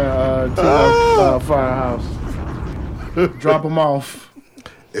man Firehouse. Drop him off.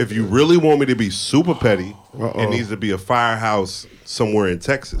 If you really want me to be super petty, it needs to be a firehouse somewhere in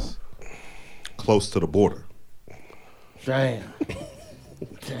Texas, close to the border. Damn.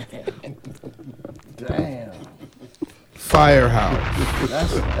 Firehouse.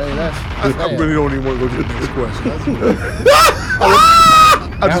 I really don't even want to go to the next question.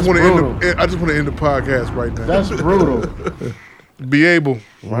 I just want to end the podcast right now. That's brutal. Be able.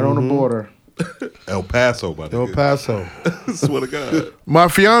 Right on the border. El Paso, by the way. El Paso. Swear to God. My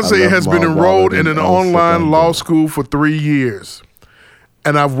fiance has been enrolled in an online law school for 3 years,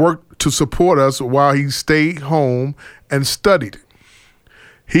 and I've worked to support us while he stayed home and studied.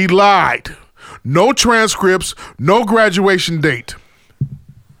 He lied. No transcripts, no graduation date.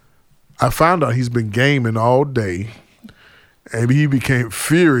 I found out he's been gaming all day, and he became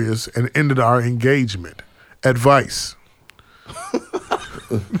furious and ended our engagement. Advice.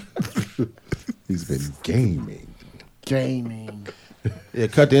 He's been gaming. Yeah,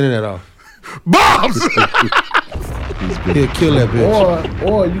 cut the internet off. Bombs! He'll kill that bitch.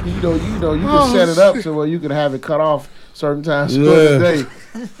 Or you can can set it up to where you can have it cut off certain times of the day.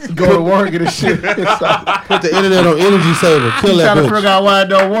 Go to work and shit. Put the internet on energy saver. Kill that bitch. Trying to figure out why it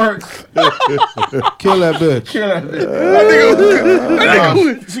don't work. Kill that bitch. Kill that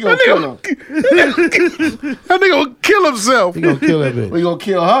bitch. She gonna kill him. That nigga gonna kill himself. He gonna kill that bitch. We gonna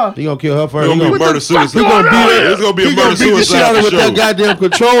kill her. He gonna kill her first. He gonna murder suicide. It's gonna be a murder suicide for with that goddamn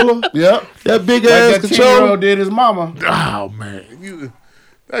controller. Yep. That big Like ass that controller. 10-year-old did his mama. Oh man,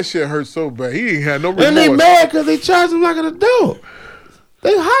 that shit hurt so bad. He ain't had no remorse. And they mad because they charged him like an adult.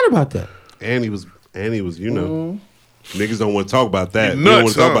 They hot about that. And he was, you know, niggas don't want to talk about that. He We don't nuts,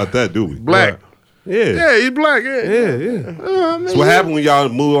 want to talk huh? about that, do we? Black. Yeah, he's black. Yeah. That's what happened when y'all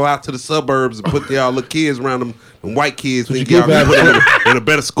move out to the suburbs and put y'all little kids around them white kids. Think y'all can put them in a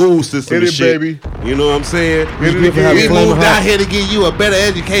better school system and shit. Baby. You know what I'm saying? We We moved out here to give you a better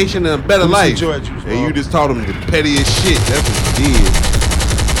education and a better life. And you just taught them the pettiest shit. That's what you did.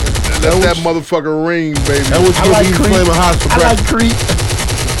 Let that motherfucker ring, baby. That's what you eating Flaming Hots for breakfast. Creep.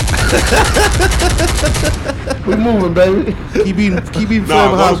 We moving, baby. Keep eating Flaming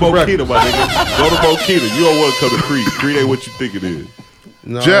Nah, Hots go for to breakfast. Bokita, my nigga. Go to Bokita. You don't want to come to Creed. Creed ain't what you think it is.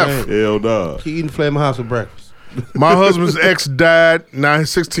 No, Jeff. I ain't. Hell nah. Keep eating Flaming Hots for breakfast. My husband's ex died. Now his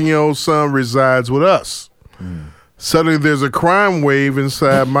 16-year-old son resides with us. Suddenly, there's a crime wave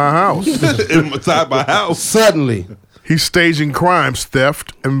inside my house. Inside my house. Suddenly. He's staging crimes,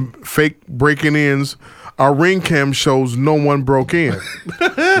 theft, and fake breaking-ins. Our ring cam shows no one broke in.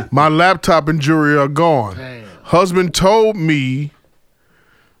 My laptop and jewelry are gone. Damn. Husband told me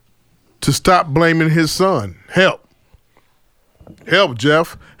to stop blaming his son. Help. Help,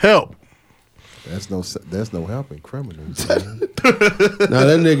 Jeff. Help. There's no helping criminals. Now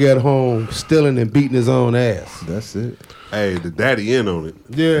that nigga at home stealing and beating his own ass. That's it. Hey, the daddy in on it.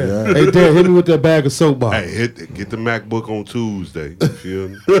 Yeah. Hey, Dad, hit me with that bag of soap box. Hey, get the MacBook on Tuesday. You feel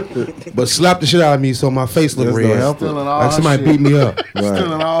me? But slap the shit out of me so my face look There's no red. helping. Stealing all Like her somebody shit. beat me up.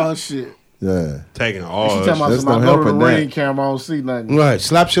 Stealing all her shit. Yeah. Taking all She her talking about There's some, I no go to the helping that. ring camera, I don't see nothing. Right.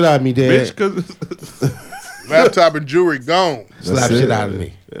 Slap shit out of me, Dad. bitch, cause Laptop and jewelry gone. Slap That's shit it. out of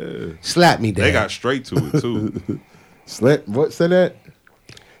me. Slap me, Dad. they got straight to it too. What? Say that?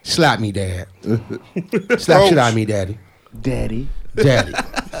 Slap me, Dad. Slap shit out of me, Daddy. Daddy. Daddy.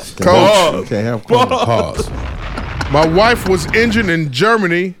 Coach. Can't have criminals. Pause. My wife was injured in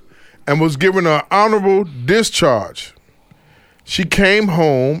Germany and was given an honorable discharge. She came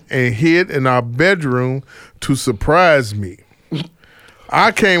home and hid in our bedroom to surprise me.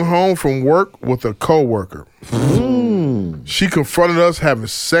 I came home from work with a coworker. She confronted us having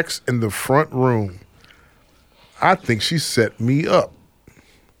sex in the front room. I think she set me up,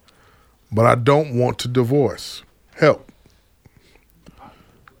 but I don't want to divorce. Help.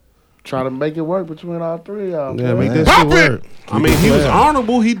 Try to make it work between all three of y'all. Yeah, make man. that shit work. I mean, he was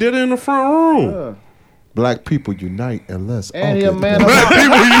honorable. He did it in the front room. Yeah. Black people unite and let's And he all a get man down. of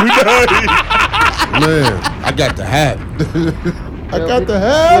Man, I got to have it. I got to He a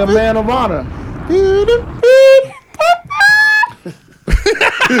have it. man of honor. Yeah,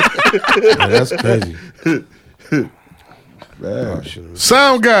 that's crazy. Man.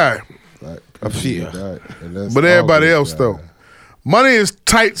 Sound guy. Black I people feel. unite and let's But all everybody get else, down. though. Money is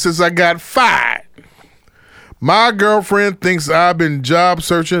tight since I got fired. My girlfriend thinks I've been job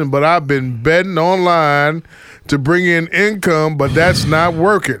searching, but I've been betting online to bring in income, but that's not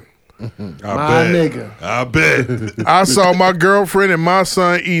working. I bet. I saw my girlfriend and my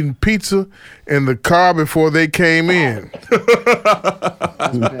son eating pizza in the car before they came in.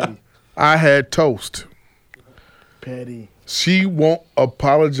 I had toast. Petty. She won't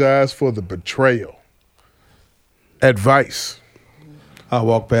apologize for the betrayal. Advice. I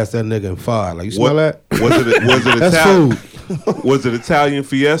walk past that nigga and fire. Like, you smell that? Was it That's Italian? food. Was it Italian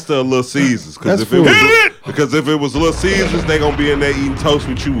Fiesta or Little Caesars? That's if food. because if it was Little Caesars, they gonna be in there eating toast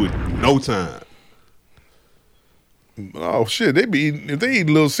with you with no time. Oh shit, they be eating. If they eat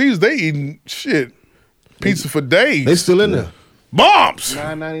Little Caesars, they eating shit pizza for days. They still in there. Bombs.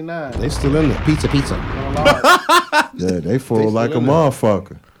 $9.99. They still in there. Pizza. Yeah, they full like a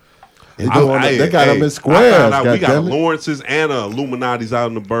motherfucker. They They got them in squares. We got goddammit. Lawrence's and Illuminati's out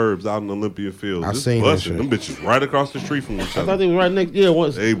in the burbs, out in Olympia Field. I Just seen that busting. shit. Them bitches right across the street from each I other. thought they were right next. Yeah,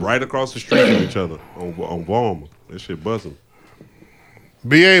 once. They right across the street from each other on Balmer. That shit buzzing.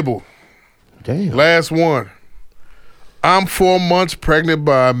 Be able. Damn. Last one. I'm 4 months pregnant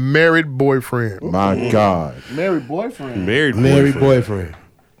by a married boyfriend. My God. Married boyfriend. Married boyfriend.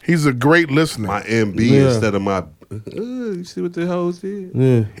 He's a great listener. My MB instead of my. You see what the hoes did?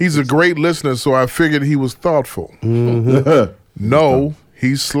 Yeah. He's a great listener, so I figured he was thoughtful. Mm-hmm. No,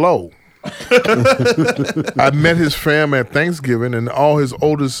 he's slow. I met his fam at Thanksgiving, and all his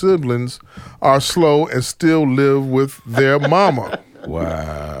older siblings are slow and still live with their mama.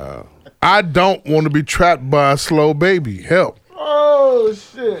 Wow. I don't want to be trapped by a slow baby. Help. Oh,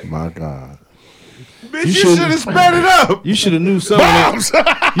 shit. My God. Bitch, you should have sped it up. You should have knew something.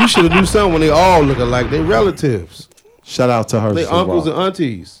 You should have knew something when they all look alike. They relatives. Shout out to her. They uncles and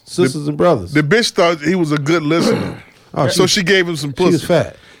aunties, sisters and brothers. The bitch thought he was a good listener. So she gave him some pussy. She was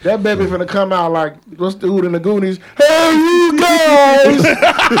fat. That baby finna come out like, what's the dude in the Goonies? Hey, you guys!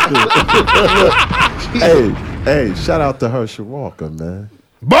 Hey, shout out to Herschel Walker, man.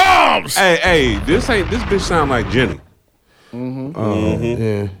 Bombs! Hey, this bitch sound like Jenny.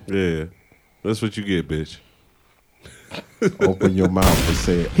 Yeah. Yeah. That's what you get, bitch. Open your mouth and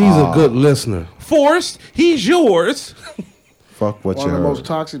say it. He's a good listener. Forrest, he's yours. Fuck what One you of the heard. most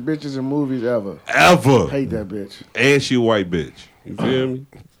toxic bitches in movies ever. Ever. Hate that bitch. And she a white bitch. You feel me?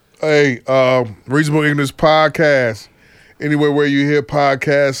 Hey, Reasonable Ignorance Podcast. Anywhere where you hear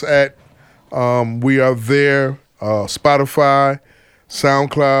podcasts at, we are there. Spotify,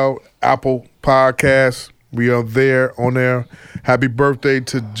 SoundCloud, Apple Podcasts. We are there on there. Happy birthday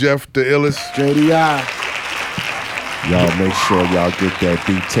to Jeff the Illest. JDI. Y'all make sure y'all get that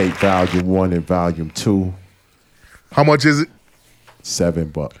beat tape Volume 1 and Volume 2. How much is it?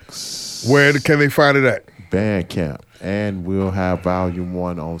 $7. Where can they find it at? Bandcamp. And we'll have Volume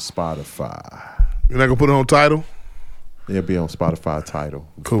 1 on Spotify. You're not going to put it on Tidal? It'll be on Spotify Tidal.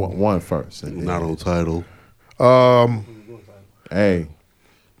 Cool. One first. And Not on Tidal. Hey,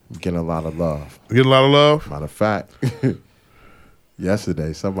 I'm getting a lot of love. You get a lot of love? Matter of fact,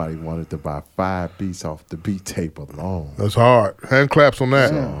 yesterday somebody wanted to buy 5 beats off the beat tape alone. That's hard. Hand claps on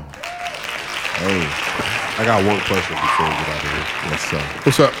that. Hey, I got one question before we get out of here. yes, sir.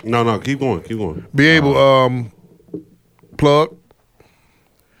 What's up? No, keep going. Be able, plug.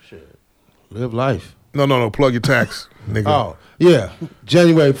 Live life. No, plug your tax, nigga. Oh, yeah.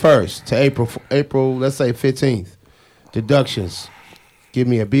 January 1st to April, let's say 15th. Deductions. Give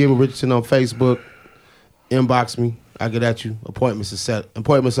me a B.M. Richardson on Facebook. Inbox me. I get at you. Appointments is set.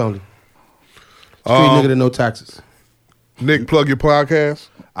 Appointments only. Street nigga to no taxes. Nick, plug your podcast.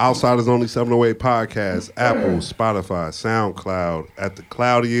 Outsiders Only 708 Podcast, Apple, Spotify, SoundCloud, at the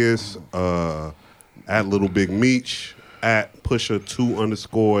Cloudiest, at Little Big Meech, at Pusher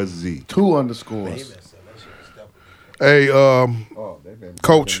 2_Z. 2 underscores. Hey,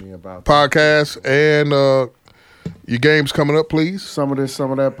 Coach podcast and your games coming up, please. Some of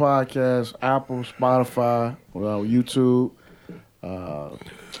that podcast, Apple, Spotify, YouTube.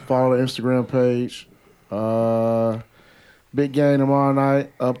 Follow the Instagram page. Big game tomorrow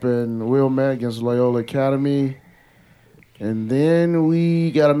night up in Wilmette against Loyola Academy. And then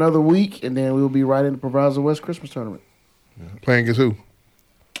we got another week, and then we'll be right in the Proviso West Christmas tournament. Playing against who?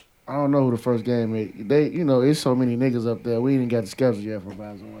 I don't know who the first game is. It's so many niggas up there. We didn't got the schedule yet for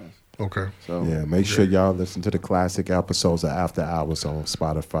Proviso West. Okay. So Yeah, make sure y'all listen to the classic episodes of After Hours on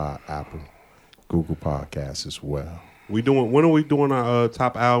Spotify, Apple, Google Podcasts as well. When are we doing our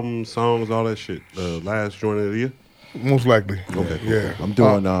top album, songs, all that shit? Last joint of the year? Most likely. Okay. Yeah. I'm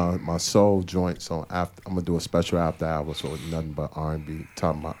doing my soul joint, so I'm gonna do a special After Hours, so nothing but R&B,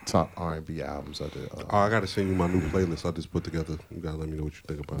 top R&B albums of the. I gotta send you my new playlist I just put together. You gotta let me know what you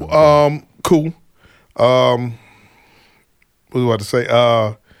think about it. Cool. What was I about to say?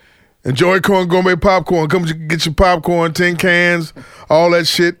 Enjoy Corn Gourmet Popcorn. Come get your popcorn, 10 cans, all that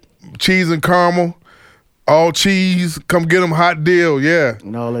shit, cheese and caramel, all cheese. Come get them, hot deal, yeah.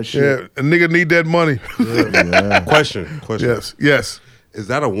 And all that shit. Yeah, a nigga need that money. Yeah. Question. Yes. Is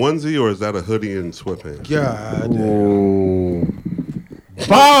that a onesie or is that a hoodie and sweatpants? God damn.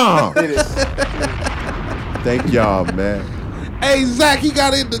 Bomb! Thank y'all, man. Hey, Zach, he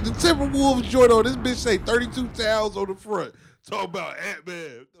got in the Timberwolves joint on. This bitch say 32 towels on the front. Talk about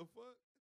Ant-Man.